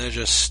warehouse and they're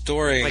just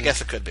storing... I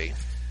guess it could be.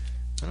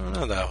 I don't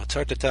know, though. It's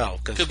hard to tell.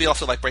 It could be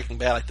also like Breaking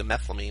Bad, like the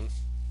methylamine.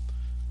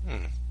 I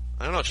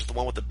don't know, it's just the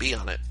one with the B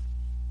on it.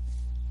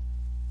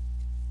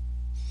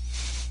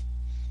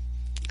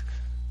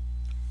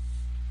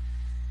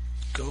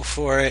 Go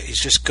for it. He's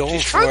just going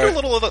He's for trying it.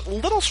 to do a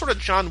little sort of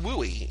John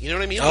Woo-y. You know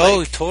what I mean? Oh,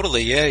 like,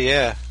 totally.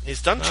 Yeah.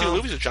 he's done two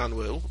movies with John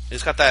Woo.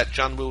 He's got that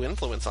John Woo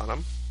influence on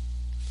him.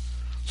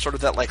 Sort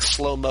of that, like,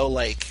 slow-mo,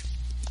 like,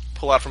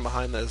 pull out from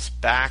behind his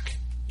back,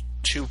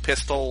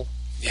 two-pistol.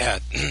 Yeah,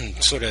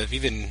 sort of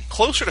even...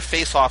 Closer to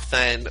Face Off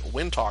than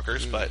Wind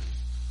Talkers, but...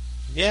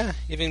 Yeah,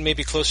 even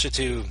maybe closer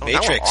to Now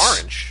Matrix. we're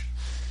orange.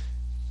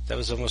 That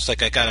was almost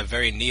like I got a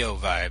very Neo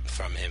vibe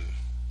from him.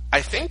 I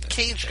think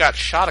Cage got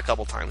shot a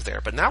couple times there,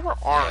 but now we're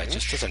orange. Yeah, it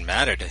just doesn't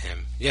matter to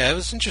him. Yeah, it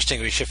was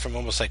interesting. We shift from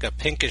almost like a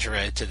pinkish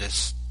red to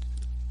this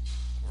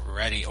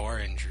reddy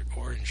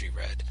orangey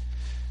red.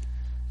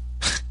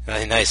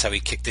 Nice how he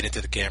kicked it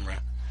into the camera.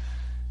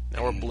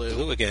 Now we're blue.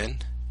 Blue again.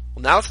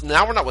 Well,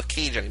 now we're not with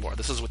Cage anymore.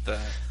 This is with the...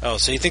 Oh,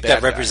 so you think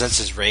bad that represents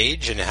his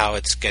rage and how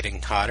it's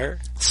getting hotter?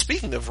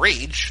 Speaking of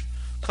rage,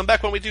 come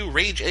back when we do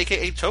Rage,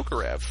 a.k.a.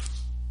 Tokarev.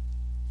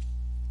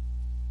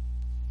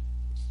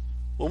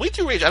 When we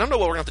do Rage, I don't know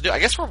what we're going to have to do. I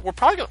guess we're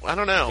probably going to... I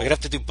don't know. We're going to have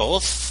to do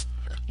both?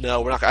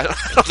 No, we're not. I don't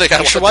think I We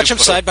want should to watch do them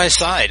both. side by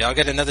side. I'll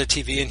get another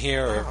TV in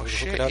here, or Oh, we can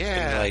shit, hook it up,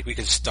 yeah. and we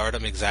can start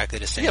them exactly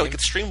the same. Yeah, we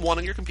could stream one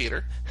on your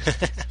computer,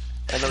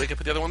 and then we could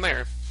put the other one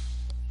there.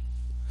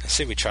 I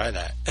say we try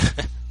that.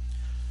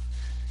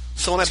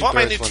 So when I Two bought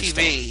my birds, new one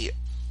TV,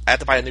 I had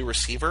to buy a new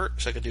receiver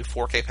so I could do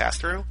 4K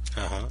pass-through.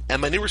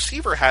 And my new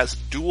receiver has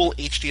dual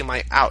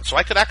HDMI out, so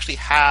I could actually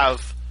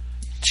have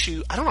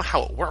two... I don't know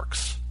how it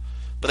works,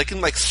 but I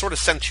can, like, sort of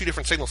send two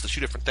different signals to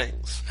two different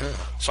things.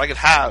 So I could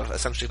have,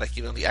 essentially, like,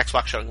 you know, the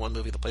Xbox showing one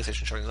movie, the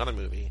PlayStation showing another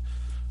movie.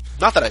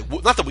 Not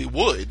that we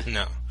would.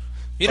 No.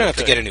 You don't have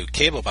to get a new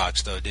cable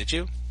box, though, did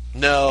you?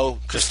 No,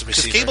 Just the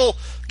because receiver?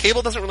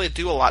 cable doesn't really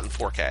do a lot in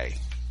 4K.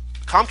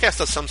 Comcast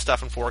does some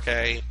stuff in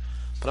 4K,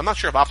 but I'm not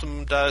sure if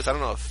Optimum does. I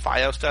don't know if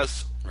Fios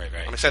does. Right.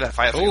 When I said that,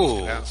 Fios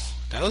Oh, does.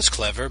 that was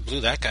clever.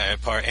 Blew that guy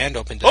apart and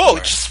opened it. Oh,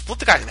 it just split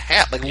the guy in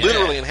half, like Yeah.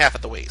 literally in half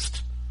at the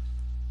waist.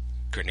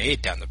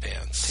 Grenade down the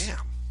pants. Damn.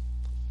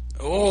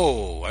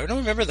 Oh, I don't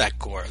remember that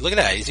gore. Look at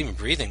that. He's even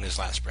breathing his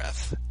last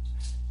breath.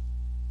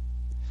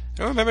 I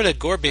don't remember that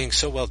gore being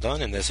so well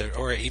done in this,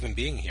 or even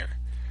being here.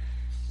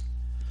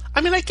 I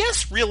mean, I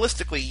guess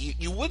realistically,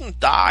 you wouldn't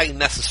die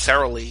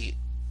necessarily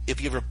if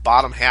you have your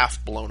bottom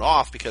half blown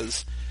off,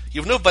 because you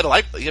have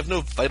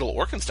no vital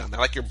organs down there.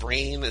 Like, your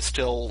brain is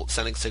still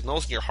sending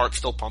signals and your heart's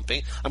still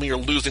pumping. I mean, you're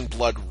losing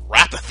blood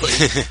rapidly,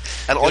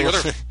 and all your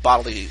other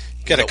bodily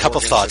Got a couple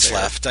organs thoughts are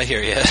there. left. I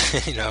hear you.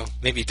 You know,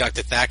 maybe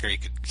Dr. Thackeray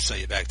could sew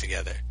you back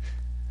together.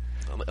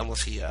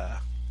 Unless he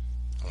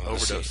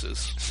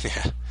overdoses.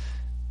 Yeah.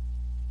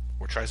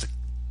 Or tries to,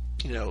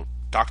 you know,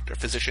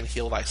 physician,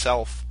 heal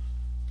thyself.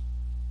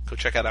 Go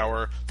check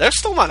out they're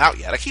still not out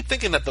yet. I keep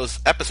thinking that those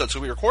episodes,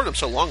 we recorded them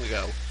so long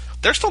ago,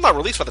 they're still not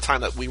released by the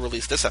time that we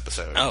release this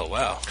episode. Oh,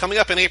 wow. Coming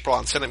up in April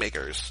on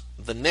Cinemakers,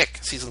 The Nick,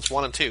 seasons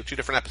 1 and 2, 2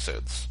 different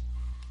episodes.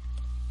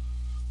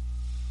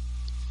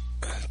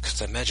 Because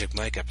that Magic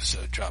Mike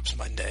episode drops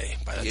Monday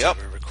by the Yep.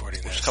 time we're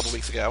recording this. Which a couple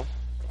weeks ago.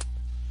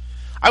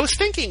 I was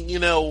thinking, you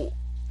know,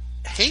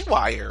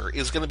 Haywire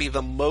is going to be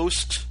the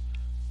most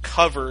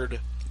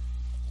covered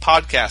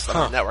podcast on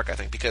our network, I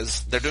think,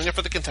 because they're doing it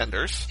for the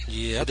Contenders.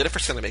 Yep. We did it for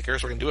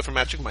Cinemakers. We're going to do it for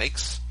Magic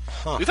Mike's.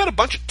 Huh. We've had a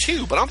bunch of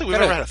 2, but I don't think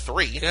we've ever had a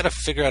 3. You gotta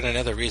figure out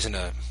another reason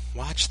to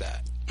watch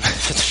that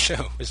for the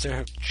show. Is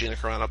there Gina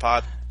Carano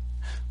pod.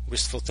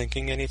 wistful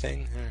thinking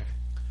anything?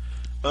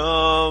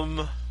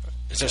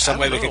 Is there I some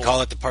way don't we can know.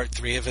 call it the part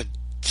 3 of a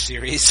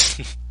series?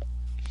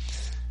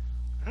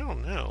 I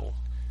don't know.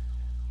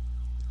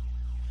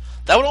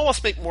 That would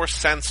almost make more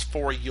sense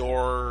for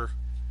your...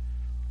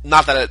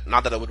 Not that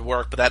it would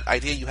work, but that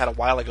idea you had a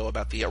while ago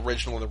about the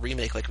original and the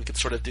remake, like we could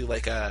sort of do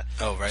like a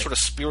sort of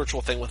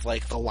spiritual thing with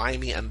like the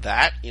Limey and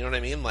that, you know what I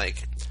mean?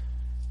 Like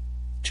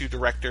 2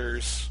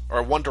 directors,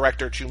 or 1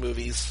 director, 2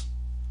 movies.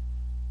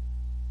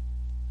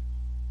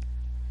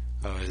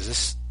 Oh,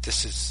 this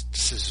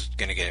is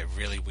gonna get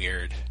really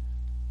weird.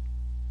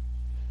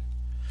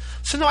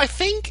 So no, I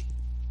think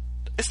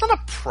it's not a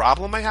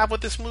problem I have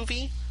with this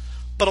movie,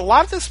 but a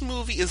lot of this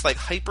movie is like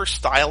hyper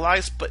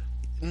stylized, but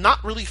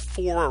not really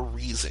for a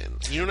reason.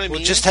 You know what I mean?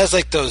 Well, it just has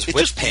like those It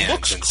whip just pans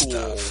looks and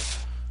cool.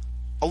 stuff.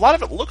 A lot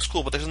of it looks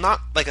cool, but there's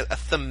not like a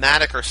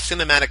thematic or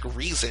cinematic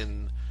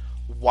reason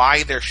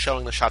why they're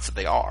showing the shots that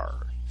they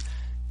are.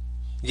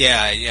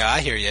 Yeah, I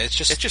hear you. It's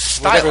just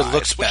stylized, whatever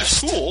looks which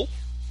best. is cool.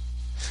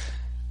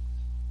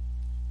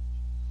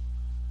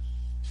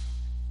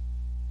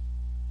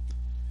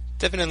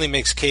 Definitely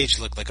makes Cage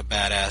look like a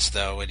badass,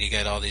 though, when you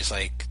get all these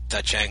like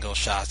Dutch angle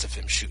shots of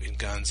him shooting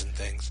guns and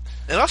things.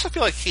 And I also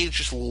feel like Cage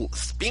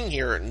just being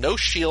here, no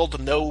shield,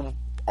 no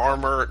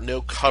armor,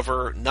 no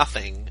cover,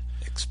 nothing.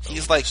 Exposed.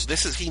 He's like,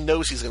 he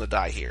knows he's going to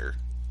die here,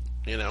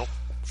 you know,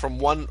 from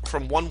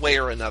one way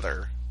or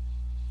another.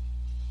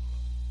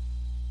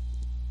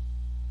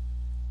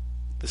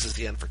 This is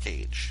the end for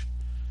Cage.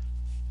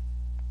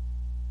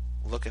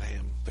 Look at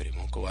him. But he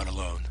won't go out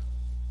alone.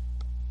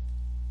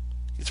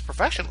 He's a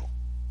professional.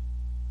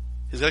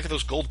 He's got to get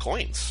those gold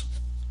coins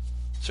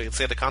so he can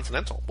stay at the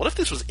Continental. What if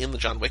this was in the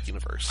John Wick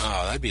universe?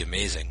 Oh, that'd be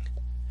amazing.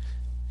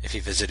 If he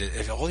visited,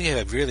 if all he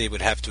really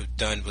would have to have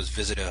done was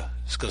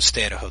go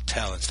stay at a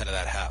hotel instead of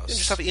that house. And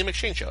just have Ian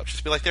McShane show up.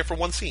 Just be like there for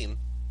one scene.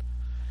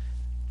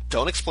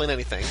 Don't explain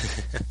anything.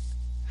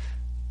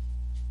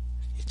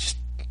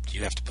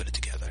 You have to put it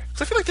together.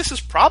 Because I feel like this is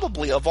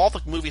probably, of all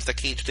the movies that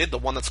Cage did, the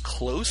one that's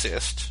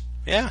closest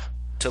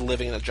to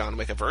living in a John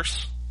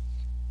Wick-averse.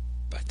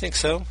 I think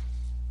so.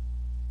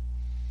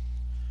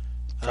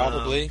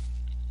 Probably.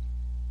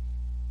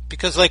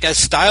 Because, like, as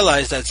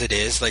stylized as it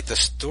is, like, the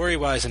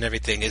story-wise and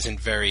everything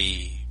isn't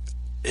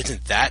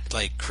that,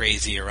 like,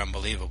 crazy or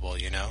unbelievable,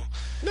 you know?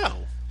 No.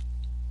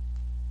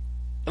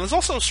 And there's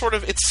also sort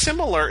of, it's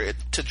similar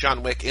to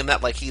John Wick in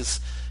that, like, he's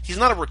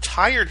not a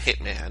retired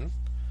hitman.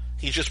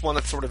 He's just one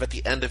that's sort of at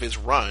the end of his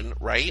run,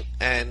 right?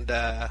 And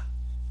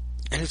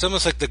it's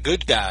almost like the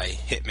good guy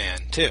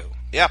hitman, too.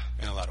 Yeah.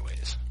 In a lot of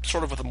ways.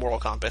 Sort of with a moral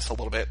compass, a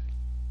little bit.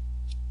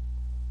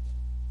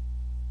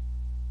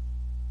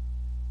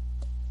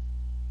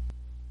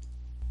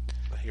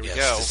 Here we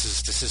go.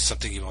 This is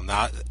something you will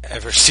not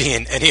ever see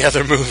in any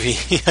other movie,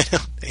 I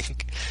don't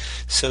think.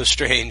 So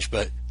strange,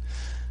 but...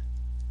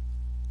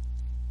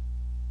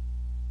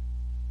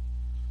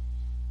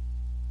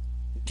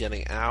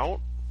 Getting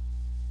out.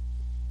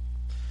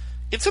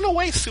 It's in a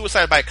way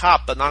suicide by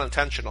cop, but not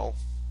intentional.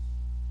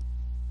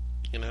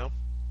 You know?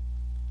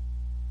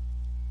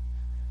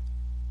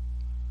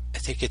 I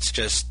think it's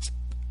just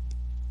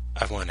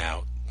I want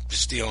out.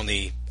 Just the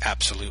only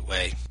absolute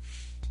way.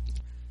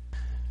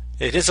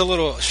 It is a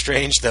little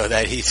strange, though,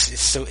 that he's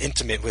so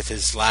intimate with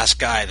his last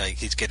guy, like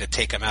he's going to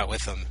take him out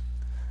with him.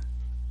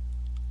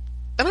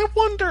 And I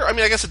wonder, I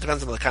mean, I guess it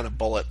depends on the kind of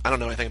bullet. I don't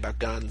know anything about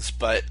guns,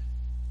 but,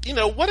 you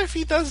know, what if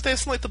he does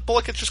this and, like, the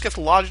bullet just gets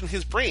lodged in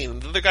his brain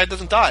and the other guy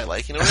doesn't die?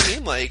 Like, you know what I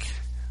mean? Like...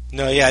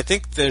 No, yeah, I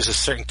think there's a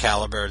certain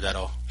caliber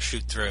that'll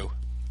shoot through.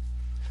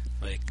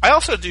 Like, I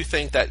also do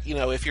think that, you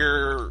know, if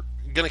you're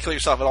going to kill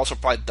yourself, it also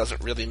probably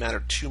doesn't really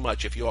matter too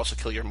much if you also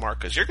kill your mark,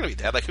 because you're going to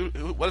be dead. Like, who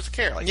what does it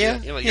care? Like, yeah,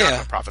 you're not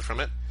going to profit from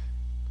it.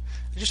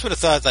 I just would have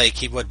thought, like,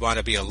 he would want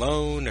to be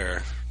alone,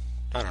 or...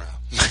 I don't know.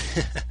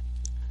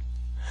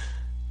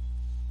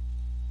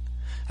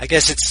 I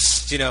guess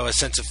it's, you know, a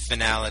sense of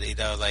finality,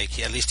 though. Like,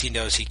 at least he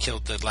knows he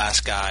killed the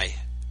last guy.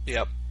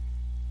 Yep.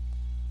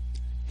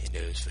 He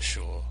knows for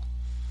sure.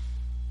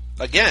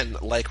 Again,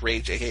 like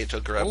Rage, a.k.a.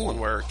 Tokarev, one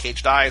where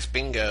Cage dies,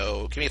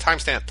 bingo. Give me a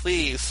timestamp,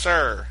 please,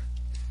 sir.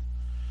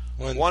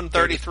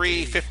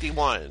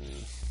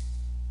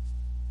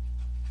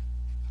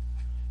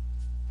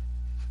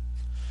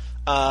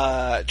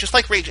 1:33:51. Just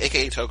like Rage,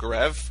 a.k.a.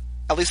 Tokarev,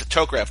 at least it's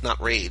Tokarev,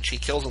 not Rage, he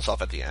kills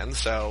himself at the end,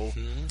 so,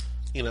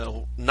 you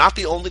know, not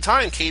the only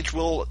time Cage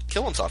will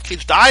kill himself.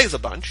 Cage dies a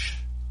bunch,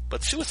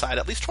 but suicide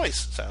at least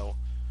twice, so...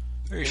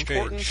 Very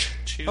important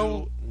strange.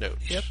 to note.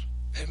 Yep.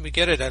 And we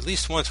get it at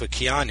least once with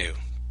Keanu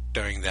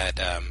during that,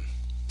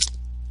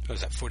 what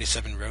was that,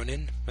 47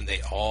 Ronin? When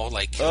they all,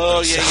 like,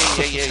 killed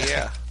themselves.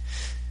 Yeah.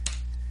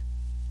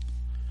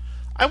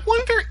 I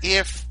wonder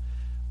if,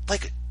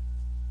 like,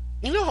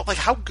 you know, like,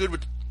 how good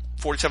would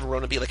 47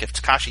 Ronin be, like, if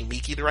Takashi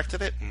Miike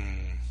directed it?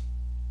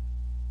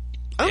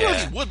 I don't know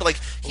if he would, but, like,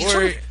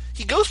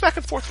 he goes back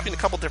and forth between a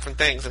couple different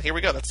things, and here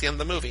we go, that's the end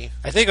of the movie.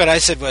 I think what I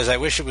said was, I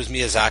wish it was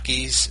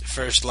Miyazaki's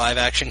first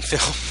live-action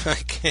film. I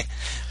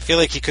feel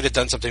like he could have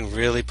done something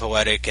really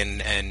poetic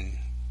and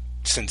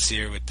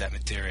sincere with that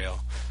material.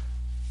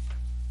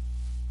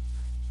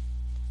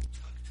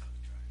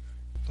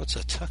 What's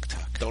a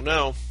tuk-tuk? Don't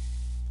know.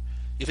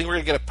 You think we're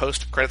going to get a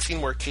post-credit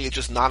scene where Cage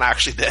is not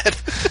actually dead?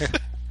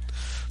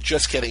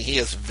 Just kidding, he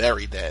is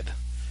very dead.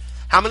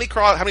 How many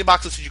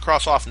boxes did you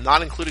cross off,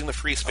 not including the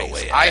free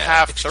space? I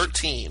have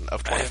 13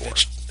 of 24.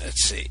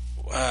 Let's see.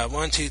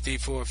 1, 2, 3,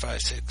 4,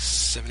 5, 6,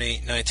 7,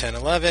 8, 9, 10,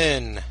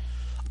 11.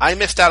 I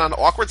missed out on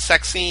awkward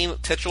sex scene,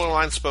 titular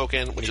line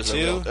spoken, which is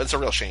a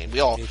real shame. We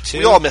all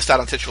missed out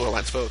on titular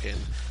line spoken.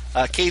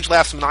 Cage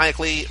laughs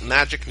maniacally,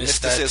 magic,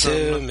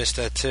 mysticism. Missed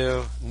that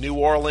too. New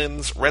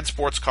Orleans, red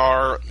sports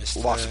car,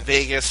 Las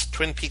Vegas,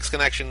 Twin Peaks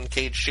connection,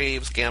 Cage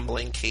shaves,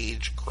 gambling,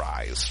 Cage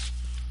cries.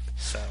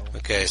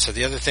 Okay, so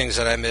the other things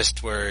that I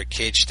missed were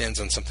Cage stands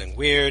on something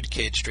weird,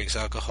 Cage drinks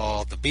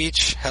alcohol, the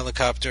beach,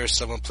 helicopter,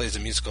 someone plays a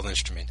musical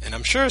instrument. And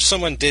I'm sure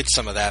someone did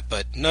some of that,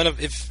 but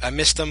if I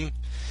missed them,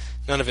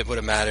 none of it would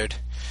have mattered.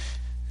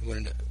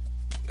 I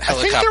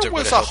think there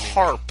was a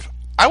harp.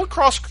 You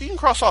can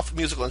cross off a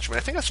musical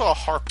instrument. I think I saw a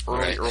harp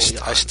early on.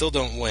 I still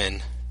don't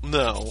win.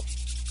 No.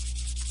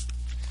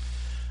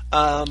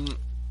 So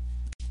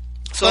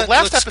the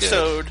last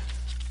episode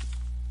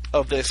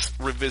of this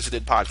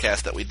revisited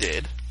podcast that we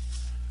did,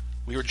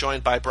 we were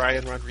joined by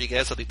Brian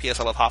Rodriguez of the PS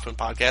I Love Hoffman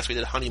podcast. We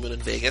did Honeymoon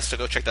in Vegas, so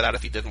go check that out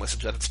if you didn't listen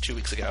to that. It's 2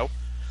 weeks ago.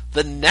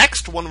 The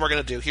next one we're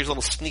going to do, here's a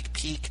little sneak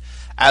peek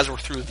as we're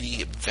through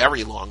the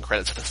very long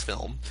credits of this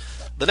film.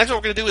 The next one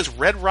we're going to do is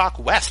Red Rock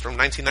West from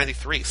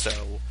 1993,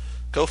 so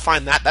go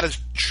find that. That is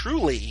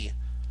truly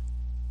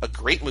a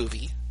great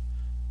movie.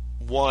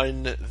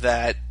 One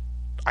that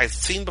I've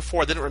seen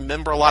before, I didn't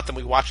remember a lot, then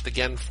we watched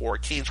again for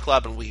Cage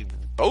Club, and we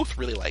both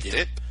really liked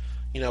it.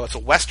 You know, it's a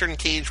Western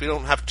Cage. We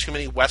don't have too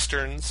many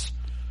Westerns.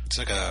 It's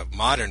like a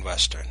modern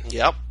Western.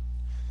 Yep.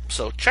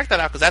 So check that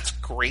out, because that's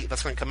great.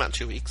 That's going to come out in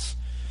 2 weeks.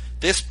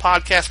 This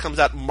podcast comes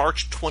out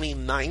March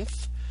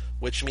 29th,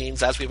 which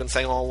means, as we've been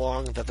saying all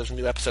along, that there's a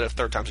new episode of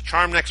Third Time's a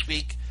Charm next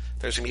week.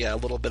 There's going to be a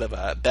little bit of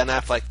a Ben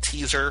Affleck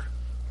teaser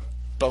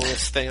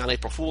bonus thing on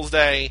April Fool's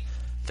Day.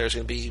 There's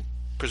going to be,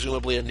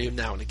 presumably, a new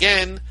Now and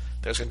Again.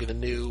 There's going to be the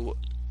new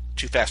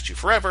Too Fast, Too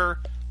Forever.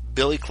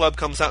 Billy Club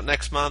comes out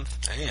next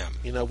month. Damn.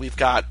 You know, we've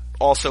got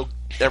also,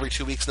 every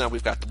 2 weeks now,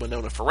 we've got the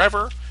Winona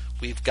Forever.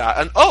 We've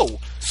got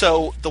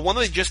so the one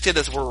that they just did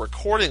as we're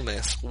recording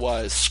this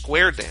was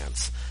Square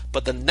Dance.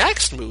 But the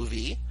next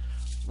movie,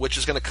 which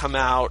is going to come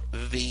out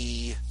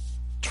the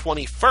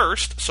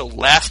 21st, so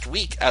last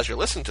week as you're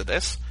listening to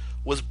this,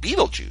 was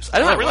Beetlejuice. I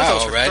didn't realize that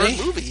was her third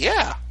movie.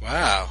 Yeah.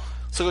 Wow.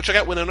 So go check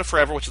out Winona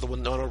Forever, which is the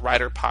Winona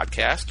Ryder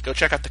podcast. Go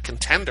check out The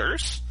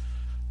Contenders.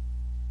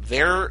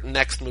 Their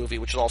next movie,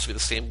 which will also be the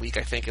same week,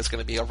 I think, is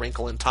going to be A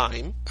Wrinkle in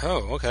Time.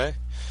 Oh, okay.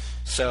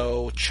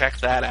 So check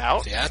that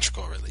out.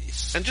 Theatrical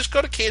release. And just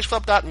go to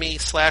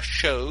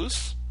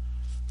cageclub.me/shows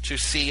to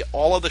see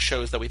all of the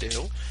shows that we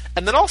do.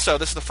 And then also,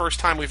 this is the first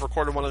time we've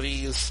recorded one of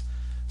these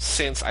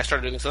since I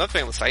started doing this other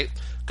thing on the site.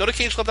 Go to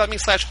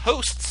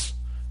cageclub.me/hosts.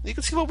 And you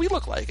can see what we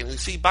look like, and you can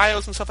see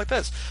bios and stuff like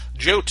this.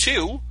 Joe,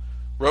 too,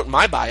 wrote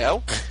my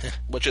bio,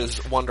 which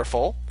is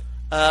wonderful.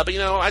 But, you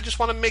know, I just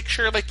want to make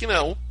sure, like, you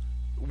know,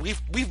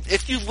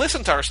 if you've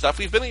listened to our stuff,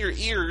 we've been in your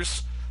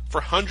ears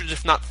for hundreds,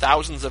 if not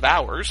thousands of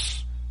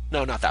hours.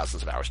 No, not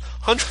thousands of hours.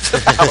 Hundreds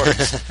of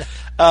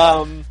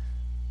hours.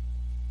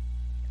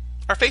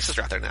 Our faces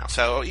are out there now,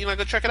 so,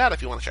 go check it out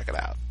if you want to check it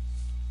out.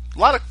 A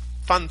lot of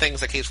fun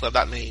things at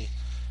CageClub.me.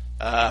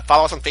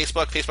 Follow us on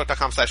Facebook,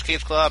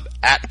 facebook.com/CageClub,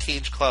 at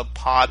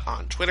CageClubPod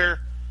on Twitter.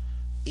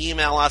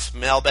 Email us,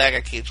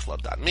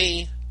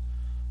 mailbag@CageClub.me.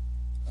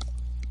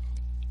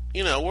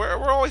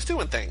 We're always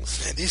doing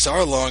things. Man, these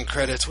are long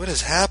credits. What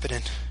is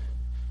happening?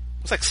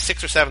 It's like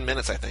 6 or 7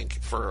 minutes, I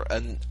think, for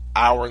an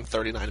hour and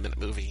 39-minute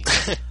movie.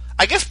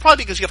 I guess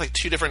probably because you have like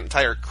two different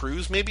entire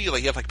crews, maybe.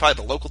 Like you have like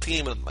probably the local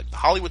team and like the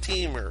Hollywood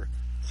team, or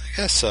I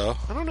guess so.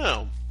 I don't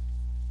know.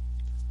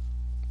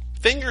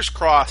 Fingers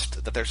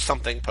crossed that there's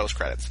something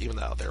post-credits, even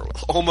though there will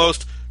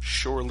almost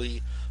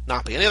surely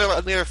not be. Any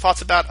other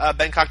thoughts about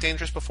Bangkok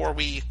Dangerous before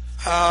we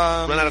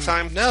run out of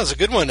time? No, it's a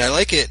good one. I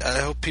like it. I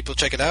hope people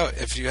check it out.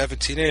 If you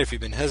haven't seen it, if you've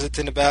been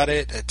hesitant about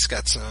it, it's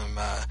got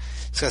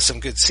some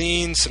good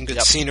scenes, some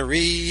good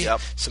scenery,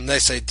 some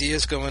nice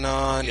ideas going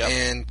on,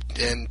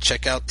 and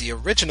check out the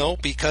original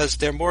because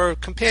they're more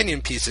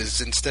companion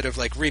pieces instead of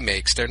like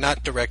remakes. They're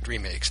not direct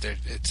remakes.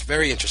 It's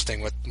very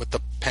interesting what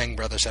the Pang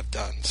brothers have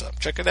done. So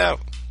check it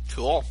out.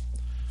 Cool.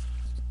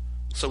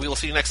 So we will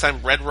see you next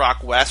time. Red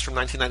Rock West from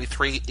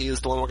 1993 is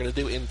the one we're going to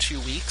do in 2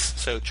 weeks.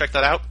 So check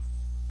that out.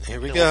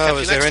 Here we go.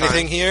 Is there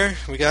anything here?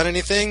 We got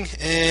anything?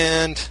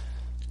 And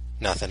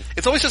nothing.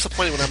 It's always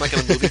disappointing when I'm like in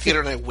a movie theater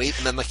and I wait,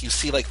 and then like you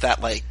see like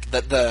that like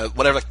the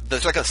whatever. Like,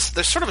 there's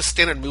sort of a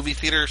standard movie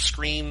theater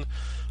screen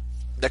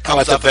that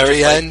comes up at the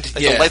very end.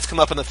 Like, the lights come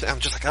up, and I'm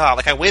just like,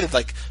 like I waited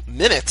like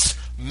minutes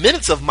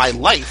of my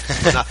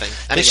life for nothing.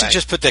 Anyway. They should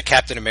just put the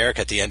Captain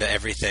America at the end of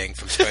everything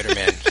from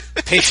Spider-Man.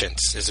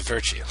 Patience is a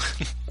virtue.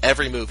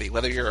 Every movie,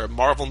 whether you're a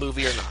Marvel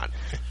movie or not.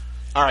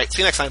 All right,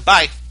 see you next time.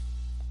 Bye.